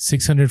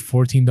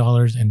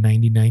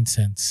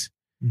 $614.99.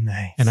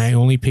 Nice. And I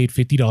only paid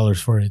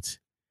 $50 for it.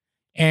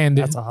 And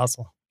that's a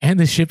hustle. And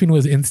the shipping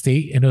was in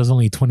state and it was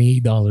only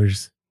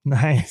 $28.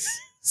 Nice.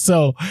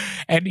 So,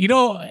 and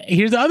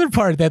here's the other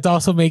part that's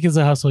also making it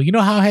a hustle. You know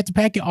how I had to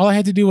pack it? All I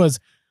had to do was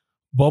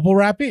bubble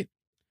wrap it,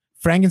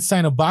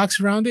 Frankenstein a box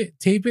around it,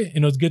 tape it,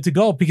 and it was good to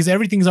go because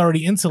everything's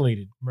already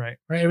insulated. Right.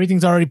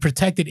 Everything's already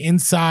protected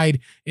inside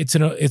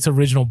its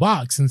original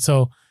box. And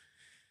so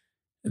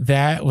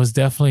that was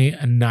definitely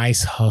a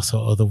nice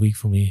hustle of the week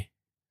for me.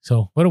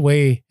 So what a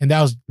way. And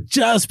that was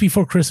just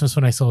before Christmas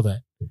when I sold that.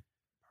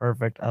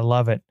 Perfect. I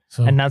love it.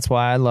 So, and that's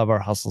why I love our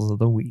hustles of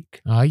the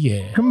week. Oh,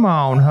 yeah. Come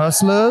on,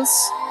 hustlers.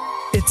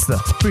 It's the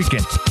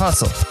freaking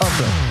hustle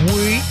of the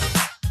week.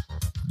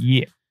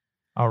 Yeah.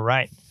 All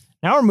right.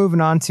 Now we're moving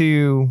on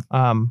to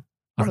our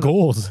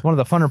goals. One of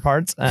the funner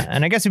parts.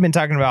 And I guess we've been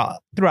talking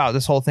about throughout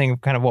this whole thing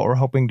of kind of what we're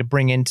hoping to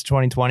bring into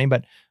 2020,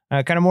 but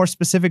kind of more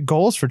specific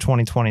goals for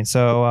 2020.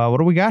 So what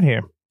do we got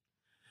here?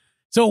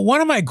 So one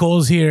of my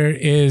goals here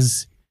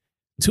is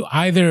to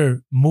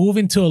either move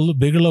into a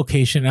bigger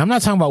location. And I'm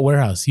not talking about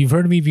warehouse. You've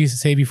heard me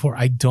say before,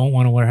 I don't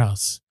want a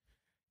warehouse.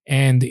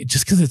 And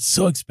just because it's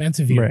so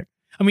expensive here. Right.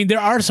 I mean, there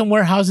are some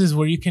warehouses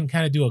where you can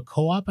kind of do a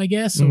co-op, I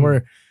guess,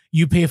 where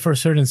you pay for a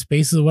certain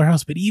space of the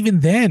warehouse. But even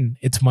then,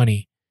 it's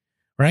money.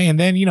 Right. And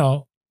then,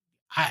 me,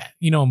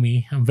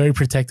 I'm very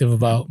protective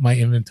about my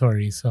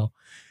inventory. So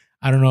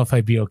I don't know if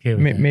I'd be okay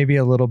with that. Maybe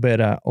a little bit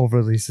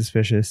overly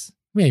suspicious.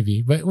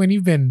 Maybe. But when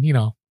you've been, you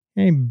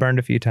burned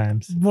a few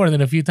times. More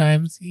than a few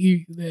times,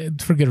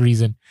 for good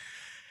reason.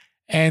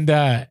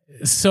 And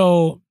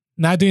so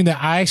not doing that,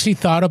 I actually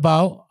thought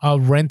about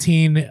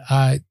renting.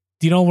 Do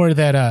you know where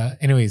that,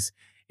 anyways,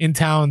 in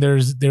town,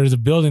 there's a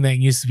building that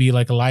used to be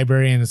like a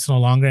library and it's no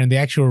longer. And they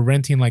actually were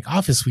renting like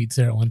office suites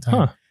there at one time.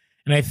 Huh.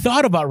 And I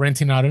thought about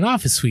renting out an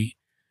office suite.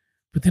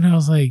 But then I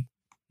was like,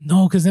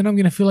 no, because then I'm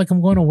going to feel like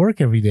I'm going to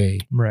work every day.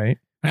 Right.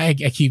 I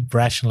keep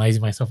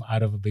rationalizing myself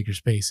out of a bigger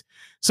space.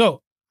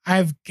 So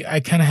I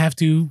kind of have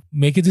to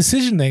make a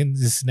decision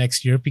this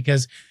next year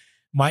because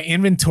my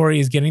inventory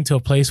is getting to a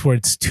place where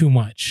it's too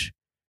much.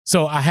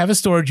 So I have a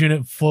storage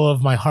unit full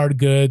of my hard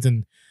goods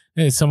and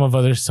some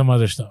other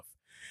stuff.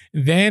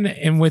 Then,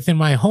 and within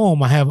my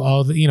home, I have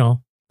all the,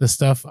 the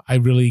stuff I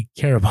really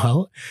care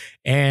about.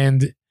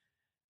 And,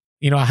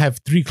 I have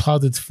 3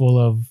 closets full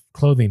of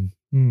clothing,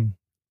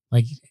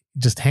 like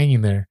just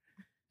hanging there.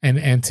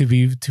 And to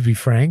be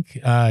frank,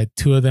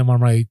 2 of them are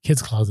my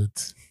kids'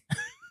 closets.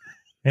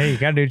 Hey, you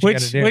gotta do what you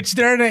gotta do. Which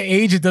they're at an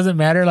age, it doesn't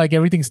matter. Like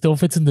everything still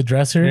fits in the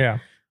dresser. Yeah.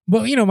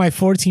 But my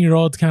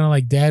 14-year-old's kind of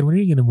like, Dad, when are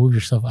you gonna move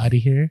yourself out of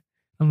here?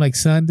 I'm like,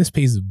 son, this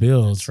pays the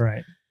bills. That's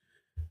right.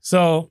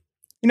 So,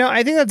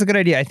 I think that's a good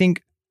idea. I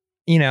think,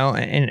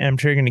 and I'm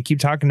sure you're gonna keep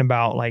talking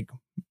about like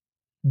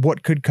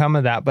what could come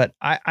of that. But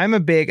I'm a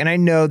big, and I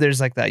know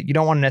there's like that, you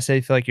don't want to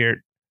necessarily feel like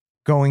you're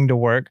going to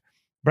work,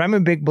 but I'm a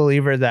big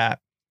believer that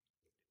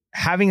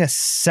having a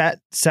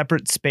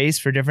separate space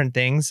for different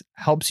things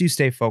helps you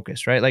stay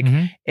focused, right? Like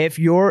if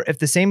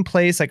the same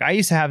place, like I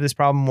used to have this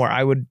problem where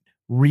I would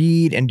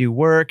read and do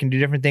work and do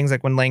different things,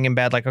 like when laying in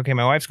bed, like, okay,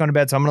 my wife's going to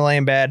bed, so I'm going to lay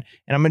in bed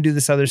and I'm going to do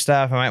this other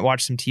stuff. I might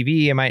watch some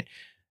TV.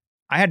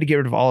 I had to get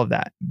rid of all of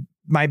that.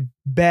 My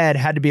bed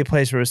had to be a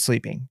place where I was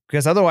sleeping,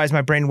 because otherwise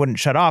my brain wouldn't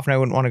shut off and I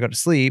wouldn't want to go to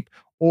sleep,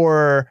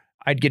 or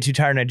I'd get too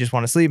tired and I just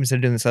want to sleep instead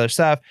of doing this other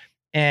stuff.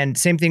 And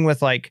same thing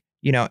with like,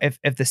 you know,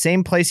 if the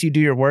same place you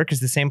do your work is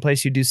the same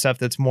place you do stuff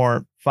that's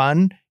more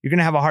fun, you're going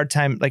to have a hard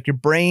time. Like your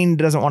brain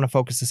doesn't want to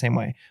focus the same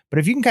way. But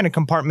if you can kind of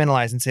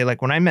compartmentalize and say,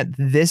 like, when I'm at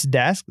this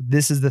desk,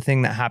 this is the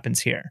thing that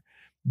happens here,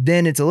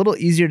 then it's a little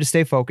easier to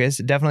stay focused.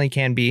 It definitely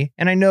can be.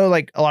 And I know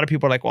like a lot of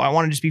people are like, well, I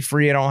want to just be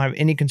free. I don't have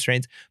any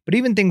constraints. But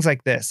even things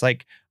like this,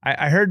 like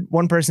I heard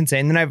one person say,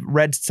 and then I've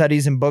read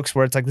studies and books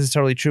where it's like, this is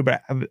totally true.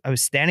 But I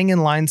was standing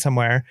in line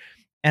somewhere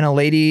and a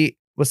lady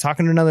was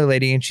talking to another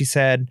lady and she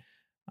said,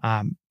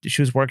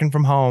 she was working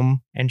from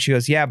home and she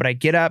goes, yeah, but I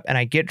get up and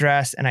I get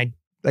dressed and I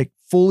like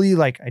fully,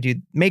 like I do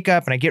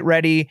makeup and I get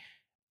ready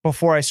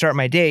before I start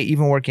my day,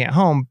 even working at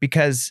home,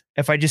 because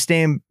if I just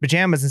stay in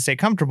pajamas and stay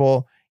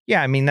comfortable,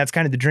 yeah, I mean, that's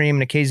kind of the dream.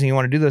 And occasionally you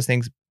want to do those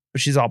things,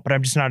 but she's all, but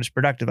I'm just not as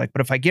productive. Like,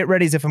 but if I get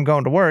ready as if I'm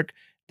going to work,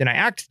 then I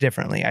act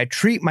differently. I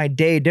treat my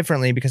day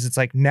differently because it's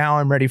like, now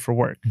I'm ready for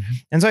work.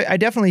 And so I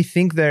definitely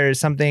think there's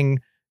something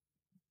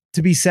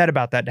to be said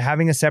about that,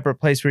 having a separate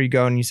place where you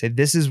go and you say,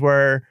 this is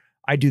where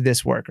I do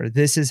this work, or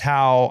this is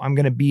how I'm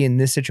going to be in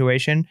this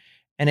situation.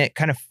 And it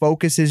kind of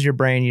focuses your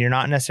brain. You're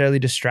not necessarily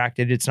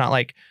distracted. It's not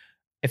like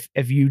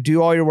if you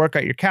do all your work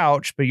at your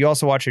couch, but you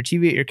also watch your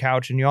TV at your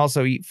couch and you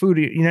also eat food,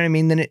 you know what I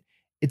mean? Then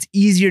it's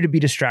easier to be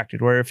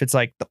distracted. Where if it's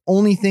like the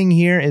only thing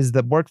here is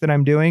the work that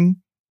I'm doing,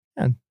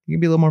 yeah, you can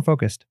be a little more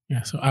focused.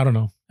 Yeah. So I don't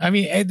know. I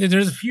mean,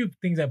 there's a few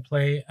things at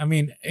play. I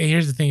mean,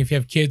 here's the thing. If you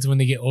have kids, when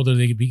they get older,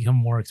 they become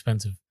more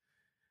expensive.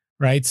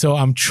 Right. So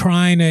I'm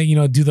trying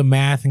to, do the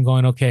math and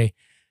going, okay,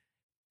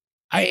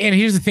 and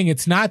here's the thing.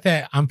 It's not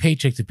that I'm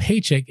paycheck to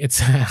paycheck.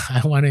 It's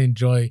I want to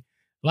enjoy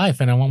life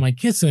and I want my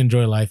kids to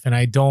enjoy life. And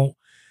I don't,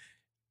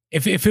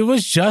 if it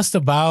was just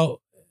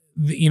about,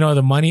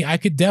 the money, I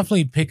could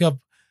definitely pick up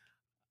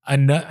I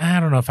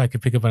don't know if I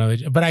could pick up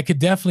another, but I could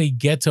definitely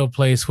get to a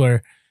place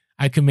where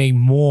I could make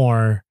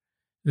more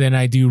than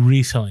I do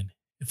reselling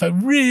if I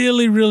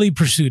really, really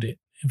pursued it.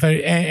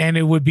 And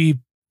it would be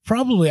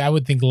probably, I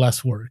would think,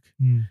 less work.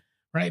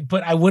 Right.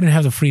 But I wouldn't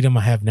have the freedom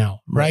I have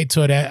now. Right.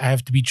 So I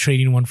have to be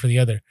trading one for the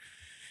other.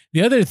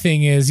 The other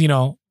thing is,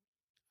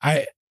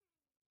 I'm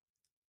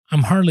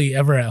hardly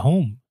ever at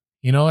home.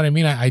 You know what I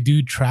mean? I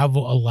do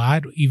travel a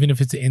lot, even if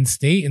it's in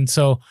state. And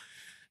so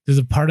there's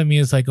a part of me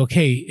is like,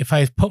 okay, if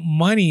I put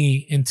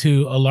money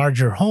into a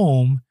larger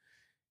home,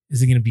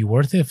 is it going to be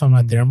worth it if I'm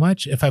not there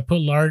much? If I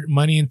put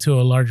money into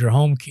a larger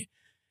home,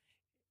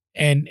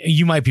 and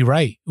you might be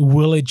right,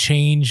 will it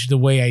change the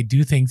way I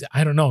do things?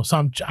 I don't know.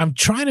 So I'm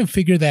trying to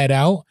figure that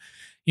out.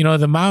 The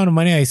amount of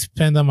money I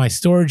spend on my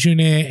storage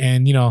unit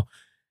and,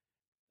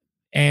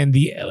 and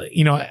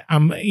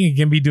I'm going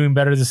to be doing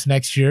better this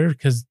next year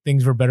because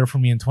things were better for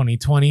me in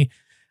 2020.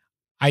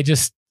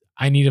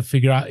 I need to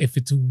figure out if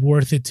it's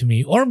worth it to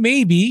me, or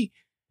maybe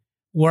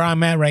where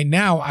I'm at right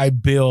now, I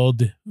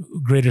build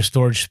greater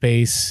storage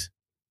space.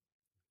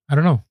 I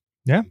don't know.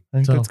 Yeah, I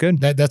think that's good.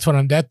 That's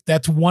what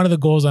that's one of the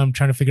goals I'm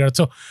trying to figure out.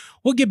 So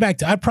we'll get back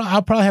to, I'll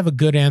probably have a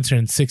good answer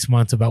in 6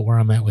 months about where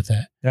I'm at with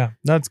that. Yeah,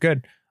 that's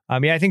good.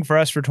 I think for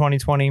us for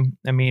 2020,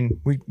 I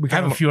mean, we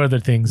have a few other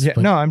things. Yeah,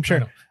 no, I'm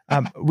sure.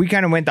 We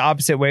kind of went the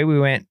opposite way. We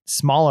went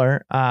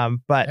smaller,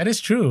 but that is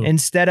true.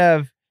 Instead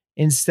of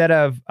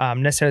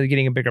necessarily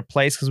getting a bigger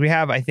place, because we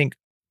have, I think,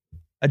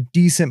 a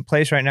decent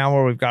place right now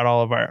where we've got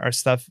all of our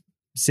stuff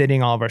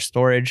sitting, all of our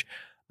storage.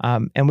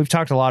 And we've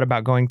talked a lot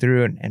about going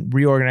through and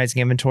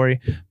reorganizing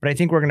inventory, but I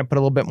think we're going to put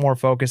a little bit more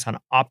focus on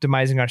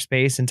optimizing our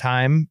space and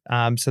time.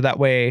 So that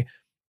way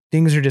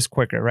things are just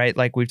quicker, right?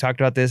 Like we've talked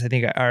about this. I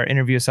think our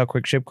interview with Sell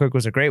Quick, Ship Quick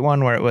was a great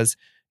one where it was,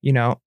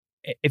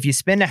 if you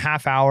spend a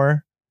half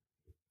hour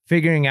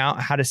figuring out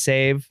how to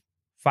save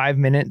 5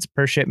 minutes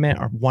per shipment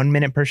or 1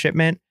 minute per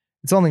shipment,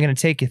 it's only going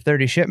to take you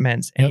 30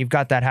 shipments and you've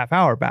got that half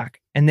hour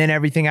back. And then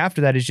everything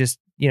after that is just,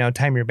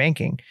 time you're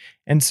banking.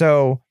 And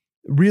so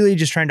really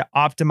just trying to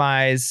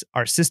optimize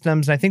our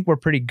systems. And I think we're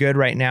pretty good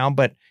right now,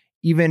 but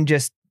even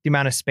just the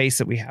amount of space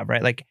that we have,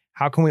 right? Like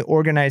how can we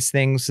organize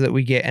things so that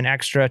we get an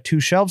extra 2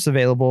 shelves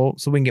available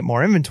so we can get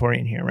more inventory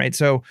in here, right?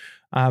 So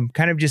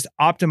kind of just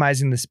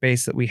optimizing the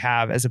space that we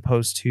have as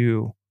opposed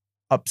to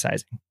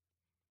upsizing.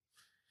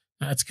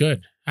 That's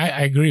good.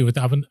 I agree with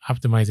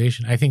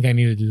optimization. I think I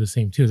need to do the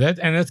same too.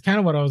 That's kind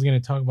of what I was going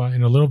to talk about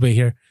in a little bit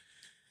here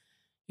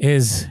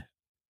is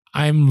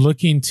I'm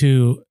looking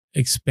to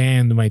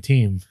expand my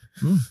team.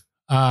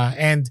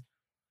 And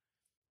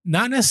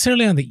not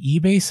necessarily on the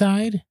eBay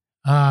side,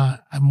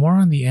 I'm more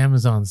on the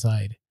Amazon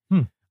side.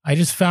 I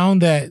just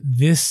found that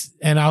this,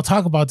 and I'll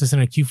talk about this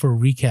in a Q4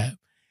 recap.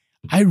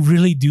 I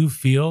really do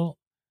feel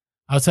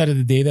outside of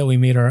the day that we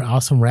made our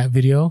awesome rap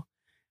video,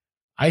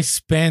 I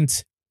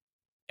spent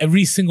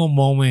every single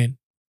moment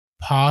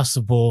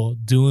possible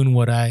doing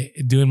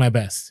my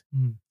best.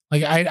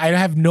 Like I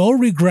have no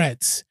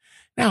regrets.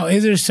 Now,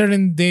 is there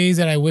certain days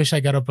that I wish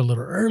I got up a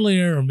little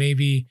earlier or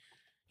maybe,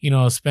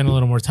 spend a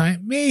little more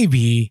time?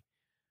 Maybe.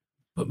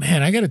 But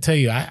man, I got to tell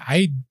you,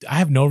 I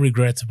have no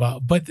regrets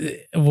about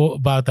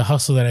the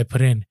hustle that I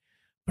put in,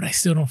 but I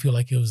still don't feel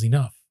like it was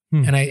enough.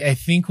 And I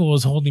think what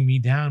was holding me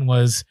down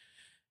was,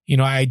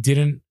 I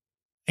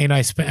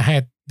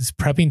had this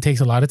prepping takes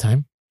a lot of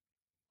time,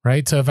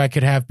 right? So if I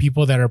could have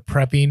people that are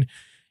prepping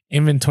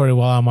inventory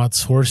while I'm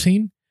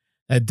outsourcing,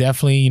 that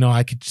definitely,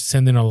 I could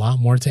send in a lot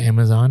more to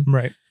Amazon.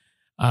 Right.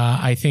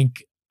 I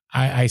think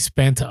I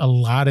spent a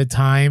lot of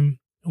time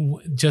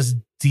just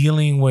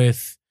dealing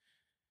with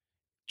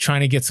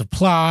trying to get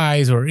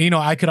supplies, or,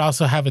 I could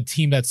also have a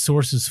team that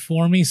sources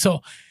for me.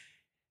 So,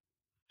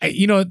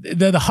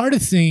 the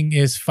hardest thing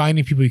is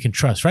finding people you can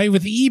trust, right?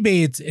 With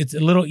eBay, it's a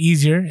little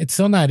easier. It's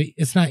still not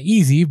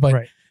easy, but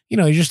right.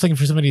 You're just looking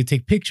for somebody to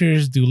take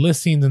pictures, do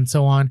listings and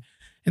so on.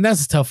 And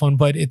that's a tough one,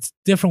 but it's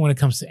different when it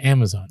comes to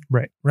Amazon.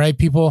 Right. Right.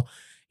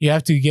 You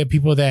have to get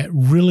people that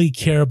really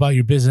care about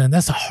your business. And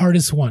that's the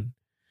hardest one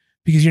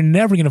because you're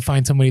never going to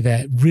find somebody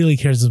that really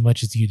cares as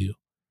much as you do.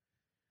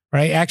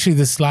 Right. Actually,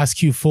 this last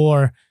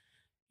Q4,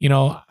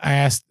 I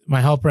asked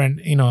my helper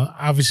and,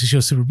 obviously she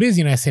was super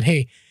busy. And I said,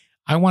 hey,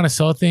 I want to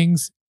sell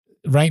things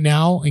right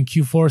now in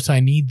Q4. So I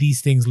need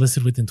these things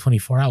listed within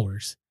 24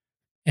 hours.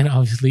 And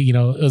obviously, it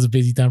was a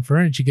busy time for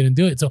her and she couldn't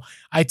do it. So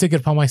I took it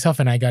upon myself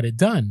and I got it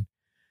done.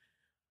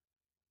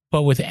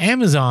 But with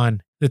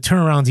Amazon, the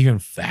turnaround's even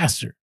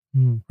faster.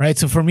 Right.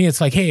 So for me,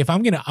 it's like, hey, if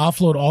I'm going to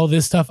offload all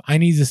this stuff, I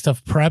need this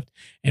stuff prepped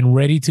and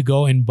ready to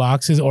go in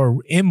boxes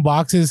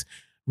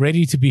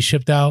ready to be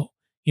shipped out,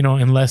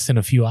 in less than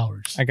a few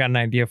hours. I got an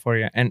idea for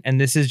you.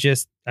 And this is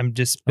just, I'm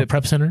just a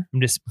prep center.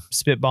 I'm just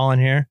spitballing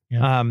here.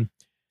 Yeah.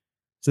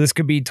 So this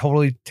could be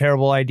totally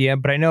terrible idea,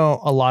 but I know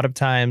a lot of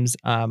times,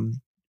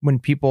 when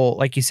people,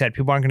 like you said,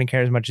 people aren't going to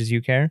care as much as you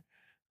care.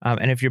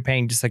 And if you're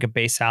paying just like a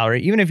base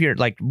salary, even if you're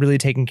like really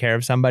taking care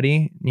of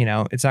somebody,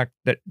 it's not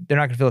that they're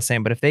not going to feel the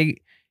same, but if they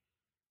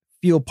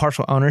feel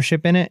partial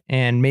ownership in it,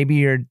 and maybe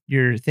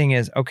your thing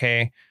is,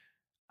 okay,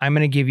 I'm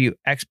going to give you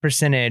X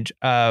percentage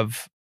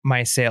of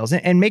my sales,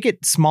 and make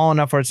it small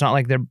enough where it's not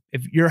like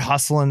if you're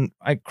hustling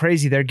like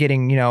crazy, they're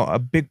getting, a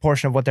big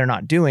portion of what they're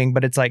not doing,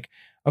 but it's like,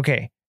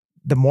 okay,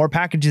 the more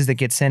packages that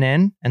get sent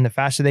in and the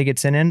faster they get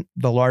sent in,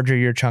 the larger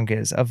your chunk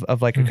is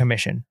of like a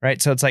commission,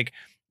 right? So it's like,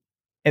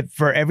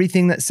 for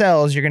everything that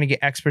sells, you're going to get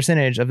X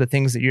percentage of the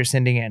things that you're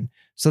sending in.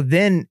 So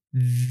then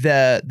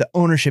the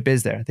ownership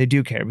is there. They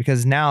do care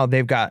because now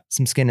they've got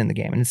some skin in the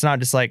game. And it's not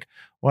just like,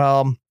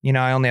 well,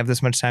 I only have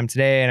this much time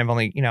today and I've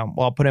only,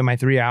 I'll put in my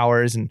 3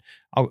 hours and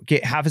I'll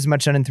get half as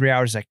much done in 3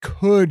 hours as I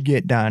could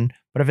get done.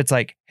 But if it's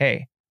like,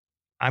 hey,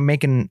 I'm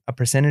making a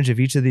percentage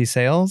of each of these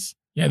sales.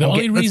 Yeah,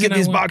 let's get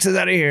these boxes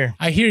out of here.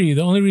 I hear you.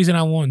 The only reason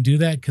I won't do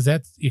that, because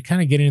you're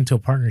kind of getting into a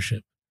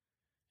partnership.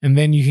 And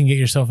then you can get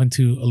yourself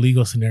into a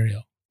legal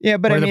scenario. Yeah,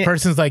 but the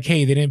person's like,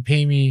 hey, they didn't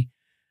pay me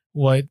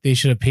what they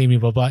should have paid me,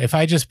 blah, blah. If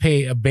I just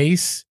pay a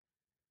base,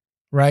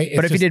 right?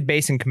 But if you did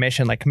base and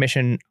commission, like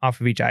commission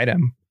off of each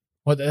item.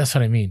 Well, that's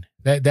what I mean.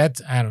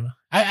 That's, I don't know.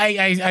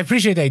 I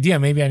appreciate the idea.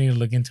 Maybe I need to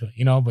look into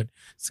it, but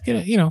it's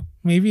good.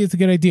 Maybe it's a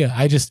good idea.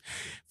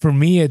 For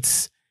me,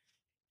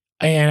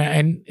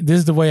 and this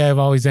is the way I've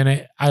always done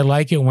it. I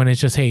like it when it's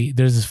just, hey,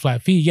 there's this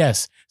flat fee.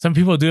 Yes. Some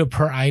people do it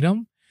per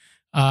item.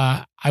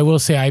 I will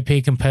say I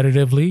pay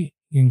competitively.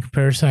 In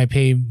comparison, I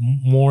pay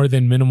more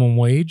than minimum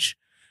wage.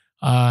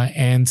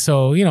 And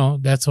so,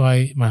 that's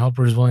why my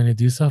helper is willing to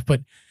do stuff, but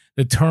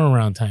the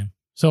turnaround time.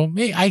 So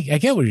I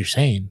get what you're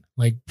saying,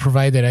 like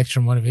provide that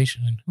extra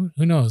motivation, and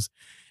who knows?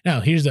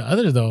 Now, here's the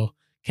other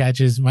catch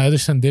is my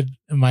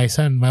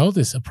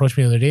oldest approached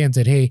me the other day and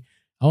said, hey,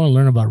 I want to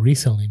learn about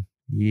reselling.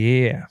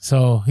 Yeah.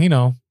 So,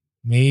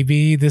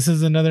 maybe this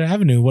is another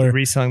avenue where the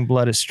reselling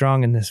blood is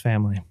strong in this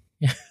family.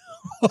 Yeah.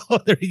 Oh,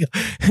 there you go.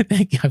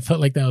 Thank you. I felt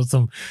like that was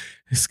some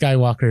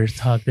Skywalker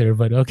talk there,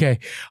 but okay.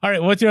 All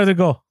right. What's your other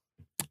goal?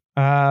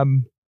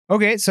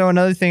 Okay. So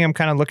another thing I'm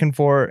kind of looking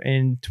for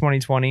in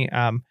 2020,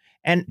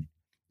 and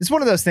it's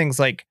one of those things,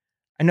 like,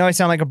 I know I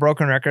sound like a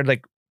broken record,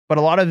 like, but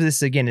a lot of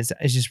this, again, is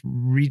just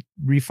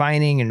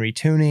refining and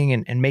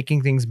retuning and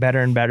making things better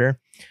and better.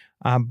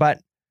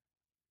 But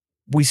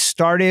we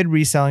started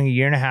reselling a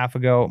year and a half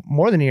ago,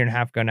 more than a year and a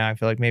half ago now. I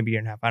feel like maybe a year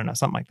and a half, I don't know,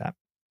 something like that,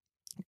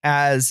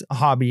 as a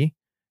hobby.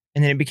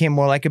 And then it became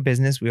more like a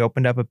business. We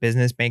opened up a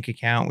business bank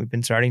account. We've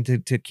been starting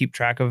to keep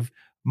track of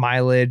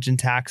mileage and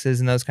taxes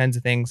and those kinds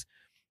of things.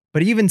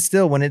 But even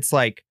still, when it's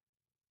like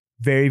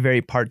very,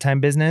 very part-time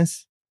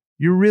business,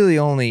 you're really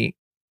only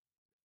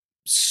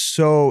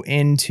so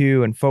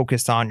into and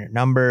focused on your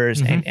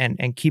numbers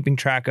and keeping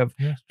track of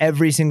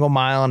every single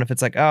mile. And if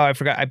it's like, oh, I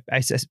forgot,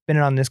 I spent it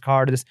on this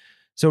card or this.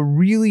 So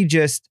really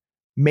just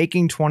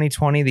making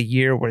 2020 the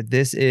year where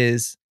this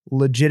is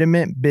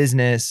legitimate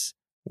business,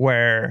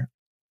 where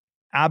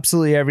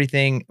absolutely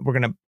everything, we're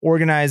going to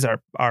organize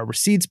our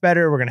receipts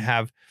better. We're going to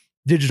have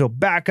digital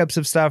backups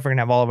of stuff. We're going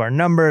to have all of our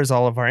numbers,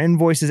 all of our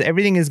invoices.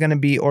 Everything is going to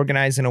be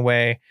organized in a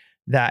way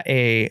that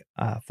a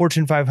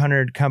Fortune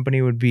 500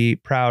 company would be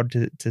proud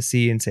to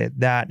see and say,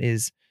 that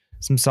is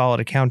some solid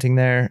accounting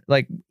there.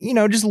 Like,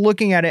 just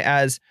looking at it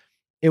as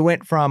it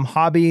went from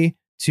hobby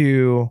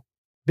to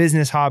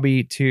business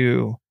hobby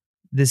to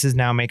this is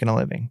now making a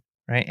living.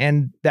 Right.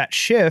 And that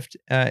shift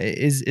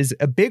is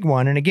a big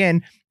one. And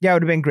again, yeah, it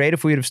would have been great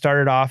if we would have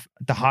started off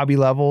at the hobby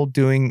level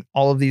doing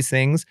all of these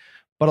things,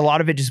 but a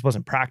lot of it just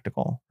wasn't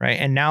practical. Right.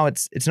 And now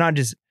it's not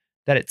just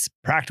that it's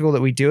practical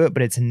that we do it,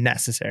 but it's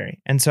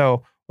necessary. And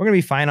so we're going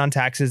to be fine on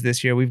taxes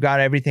this year. We've got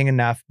everything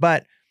enough.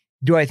 But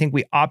do I think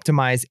we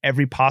optimize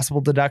every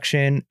possible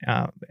deduction?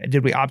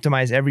 Did we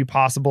optimize every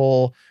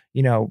possible,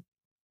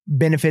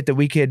 benefit that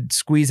we could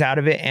squeeze out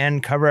of it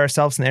and cover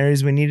ourselves in the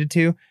areas we needed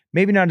to?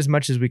 Maybe not as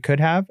much as we could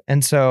have.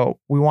 And so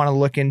we want to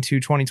look into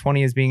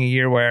 2020 as being a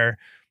year where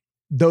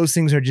those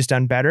things are just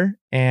done better,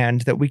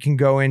 and that we can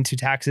go into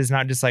taxes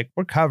not just like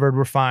we're covered,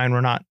 we're fine, we're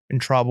not in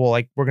trouble,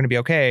 like we're going to be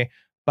okay,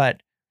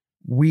 but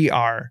we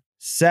are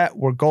set,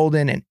 we're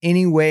golden, and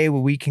any way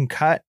we can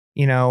cut,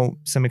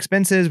 some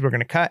expenses, we're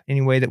going to cut.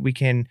 Any way that we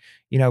can,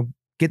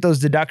 get those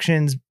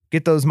deductions,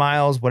 get those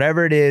miles,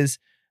 whatever it is,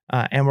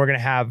 and we're going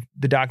to have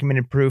the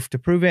documented proof to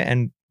prove it,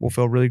 and we'll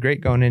feel really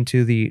great going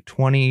into the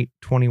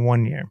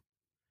 2021 year.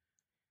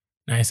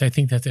 Nice. I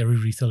think that's every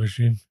reseller's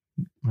dream.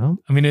 Well,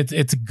 I mean,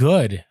 it's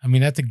good. I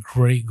mean, that's a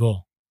great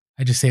goal.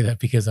 I just say that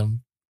because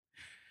I'm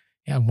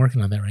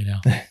working on that right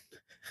now.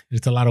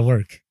 It's a lot of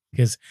work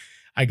because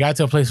I got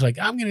to a place where like,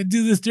 I'm going to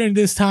do this during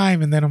this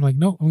time. And then I'm like,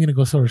 no, I'm going to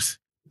go source.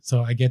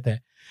 So I get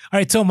that. All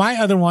right. So my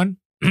other one,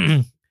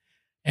 and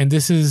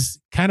this is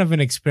kind of an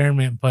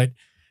experiment, but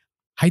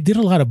I did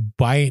a lot of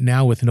buy it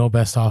now with no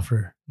best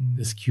offer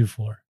this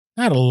Q4.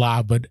 Not a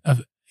lot, but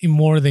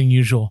more than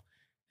usual.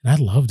 And I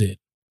loved it.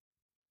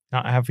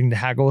 Not having to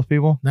haggle with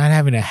people? Not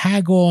having to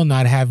haggle,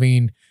 not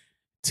having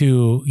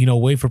to,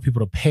 wait for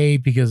people to pay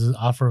because the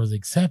offer was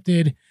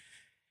accepted.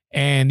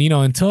 And,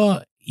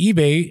 until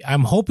eBay,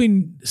 I'm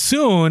hoping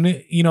soon,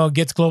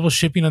 gets global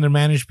shipping on their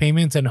managed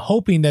payments, and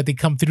hoping that they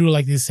come through,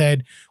 like they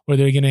said, where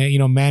they're going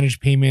to,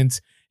 manage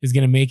payments is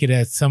going to make it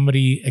as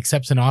somebody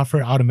accepts an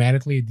offer,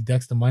 automatically it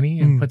deducts the money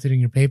and puts it in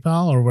your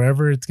PayPal or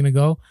wherever it's going to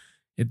go,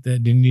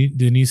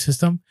 the new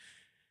system.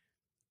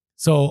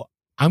 So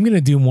I'm going to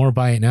do more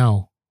buy it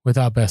now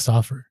without best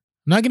offer.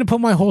 I'm not going to put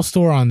my whole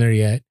store on there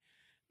yet.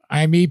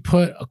 I may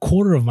put a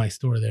quarter of my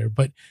store there,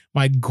 but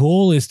my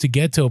goal is to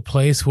get to a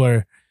place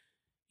where,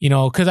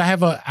 because I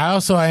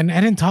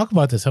didn't talk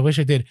about this. I wish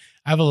I did.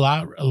 I have a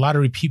lot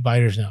of repeat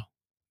buyers now.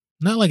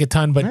 Not like a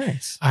ton, but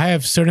nice. I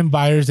have certain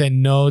buyers that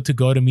know to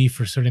go to me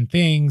for certain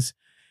things.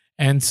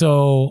 And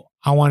so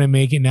I want to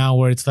make it now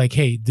where it's like,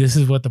 hey, this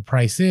is what the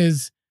price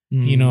is,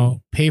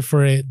 pay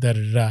for it,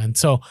 And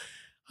so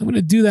I'm going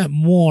to do that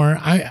more.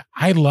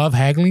 I love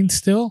haggling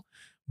still,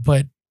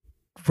 but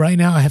right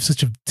now I have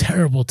such a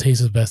terrible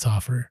taste of best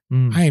offer.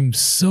 I am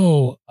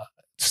so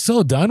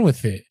done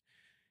with it.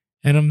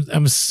 And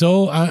I'm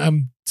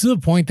to the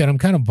point that I'm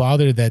kind of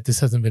bothered that this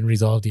hasn't been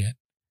resolved yet.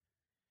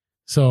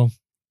 So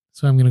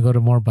I'm going to go to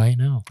more buy it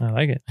now. I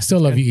like it. I still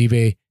love you,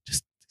 eBay.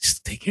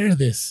 Just take care of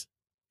this.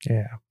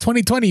 Yeah.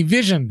 2020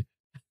 vision.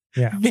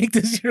 Yeah. Make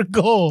this your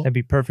goal. That'd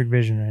be perfect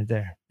vision right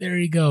there. There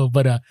you go.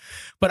 But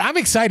I'm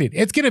excited.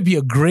 It's going to be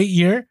a great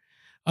year.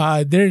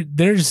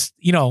 There's,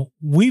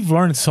 we've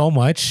learned so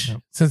much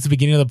since the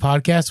beginning of the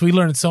podcast. We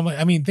learned so much.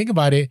 I mean, think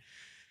about it.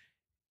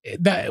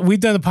 That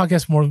we've done the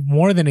podcast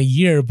more than a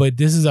year, but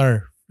this is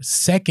our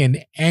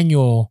second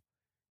annual,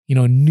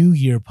 New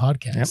Year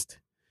podcast. Yep.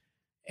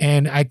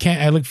 And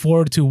I look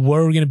forward to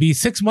where we're going to be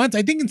 6 months.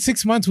 I think in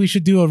 6 months, we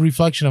should do a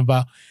reflection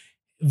about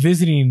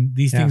visiting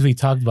these things we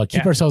talked about.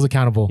 Keep ourselves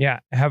accountable. Yeah.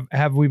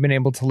 Have we been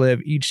able to live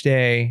each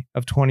day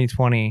of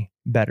 2020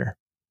 better?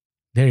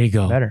 There you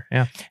go. Better.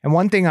 Yeah. And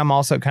one thing I'm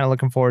also kind of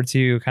looking forward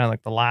to, kind of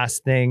like the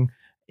last thing,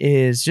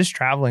 is just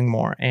traveling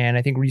more. And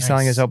I think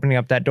reselling is opening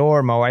up that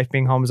door. My wife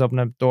being home is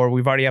opening up the door.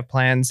 We've already have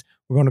plans.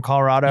 We're going to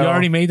Colorado. You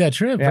already made that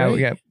trip,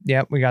 right?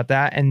 We got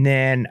that. And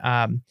then,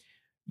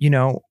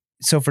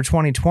 so for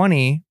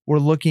 2020, we're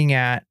looking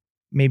at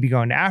maybe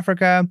going to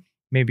Africa,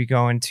 maybe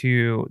going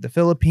to the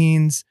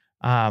Philippines,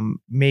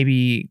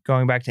 maybe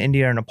going back to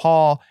India or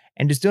Nepal,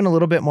 and just doing a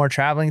little bit more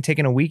traveling,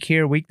 taking a week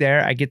here, a week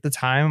there. I get the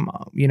time,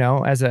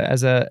 as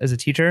a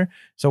teacher.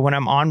 So when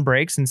I'm on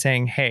breaks and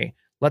saying, hey,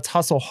 let's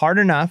hustle hard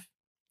enough,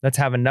 let's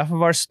have enough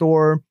of our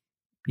store,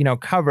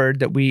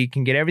 covered that we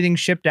can get everything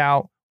shipped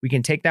out. We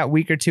can take that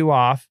week or two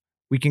off.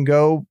 We can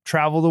go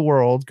travel the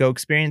world, go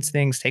experience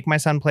things, take my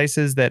son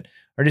places that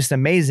are just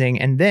amazing,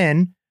 and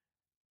then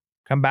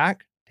come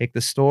back, take the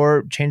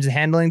store, change the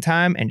handling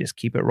time, and just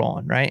keep it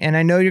rolling, right? And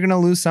I know you're going to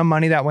lose some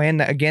money that way.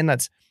 And again,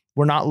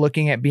 we're not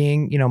looking at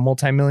being,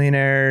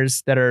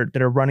 multimillionaires that are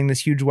running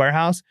this huge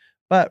warehouse,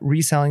 but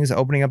reselling is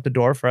opening up the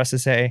door for us to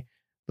say,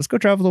 let's go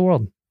travel the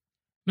world.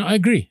 No, I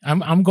agree.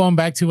 I'm going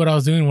back to what I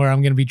was doing, where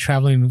I'm going to be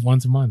traveling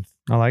once a month.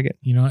 I like it.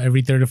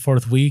 Every third or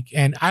fourth week.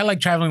 And I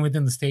like traveling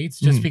within the States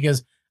just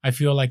because I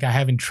feel like I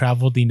haven't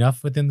traveled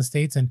enough within the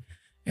States. And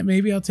And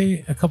maybe I'll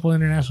take a couple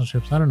international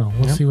trips. I don't know.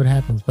 We'll see what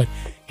happens. But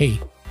hey,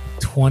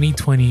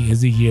 2020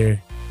 is a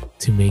year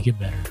to make it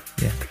better.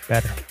 Yeah,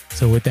 better.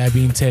 So with that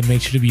being said,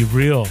 make sure to be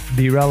real,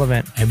 be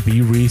relevant, and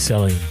be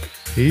reselling.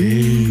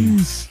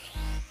 Peace.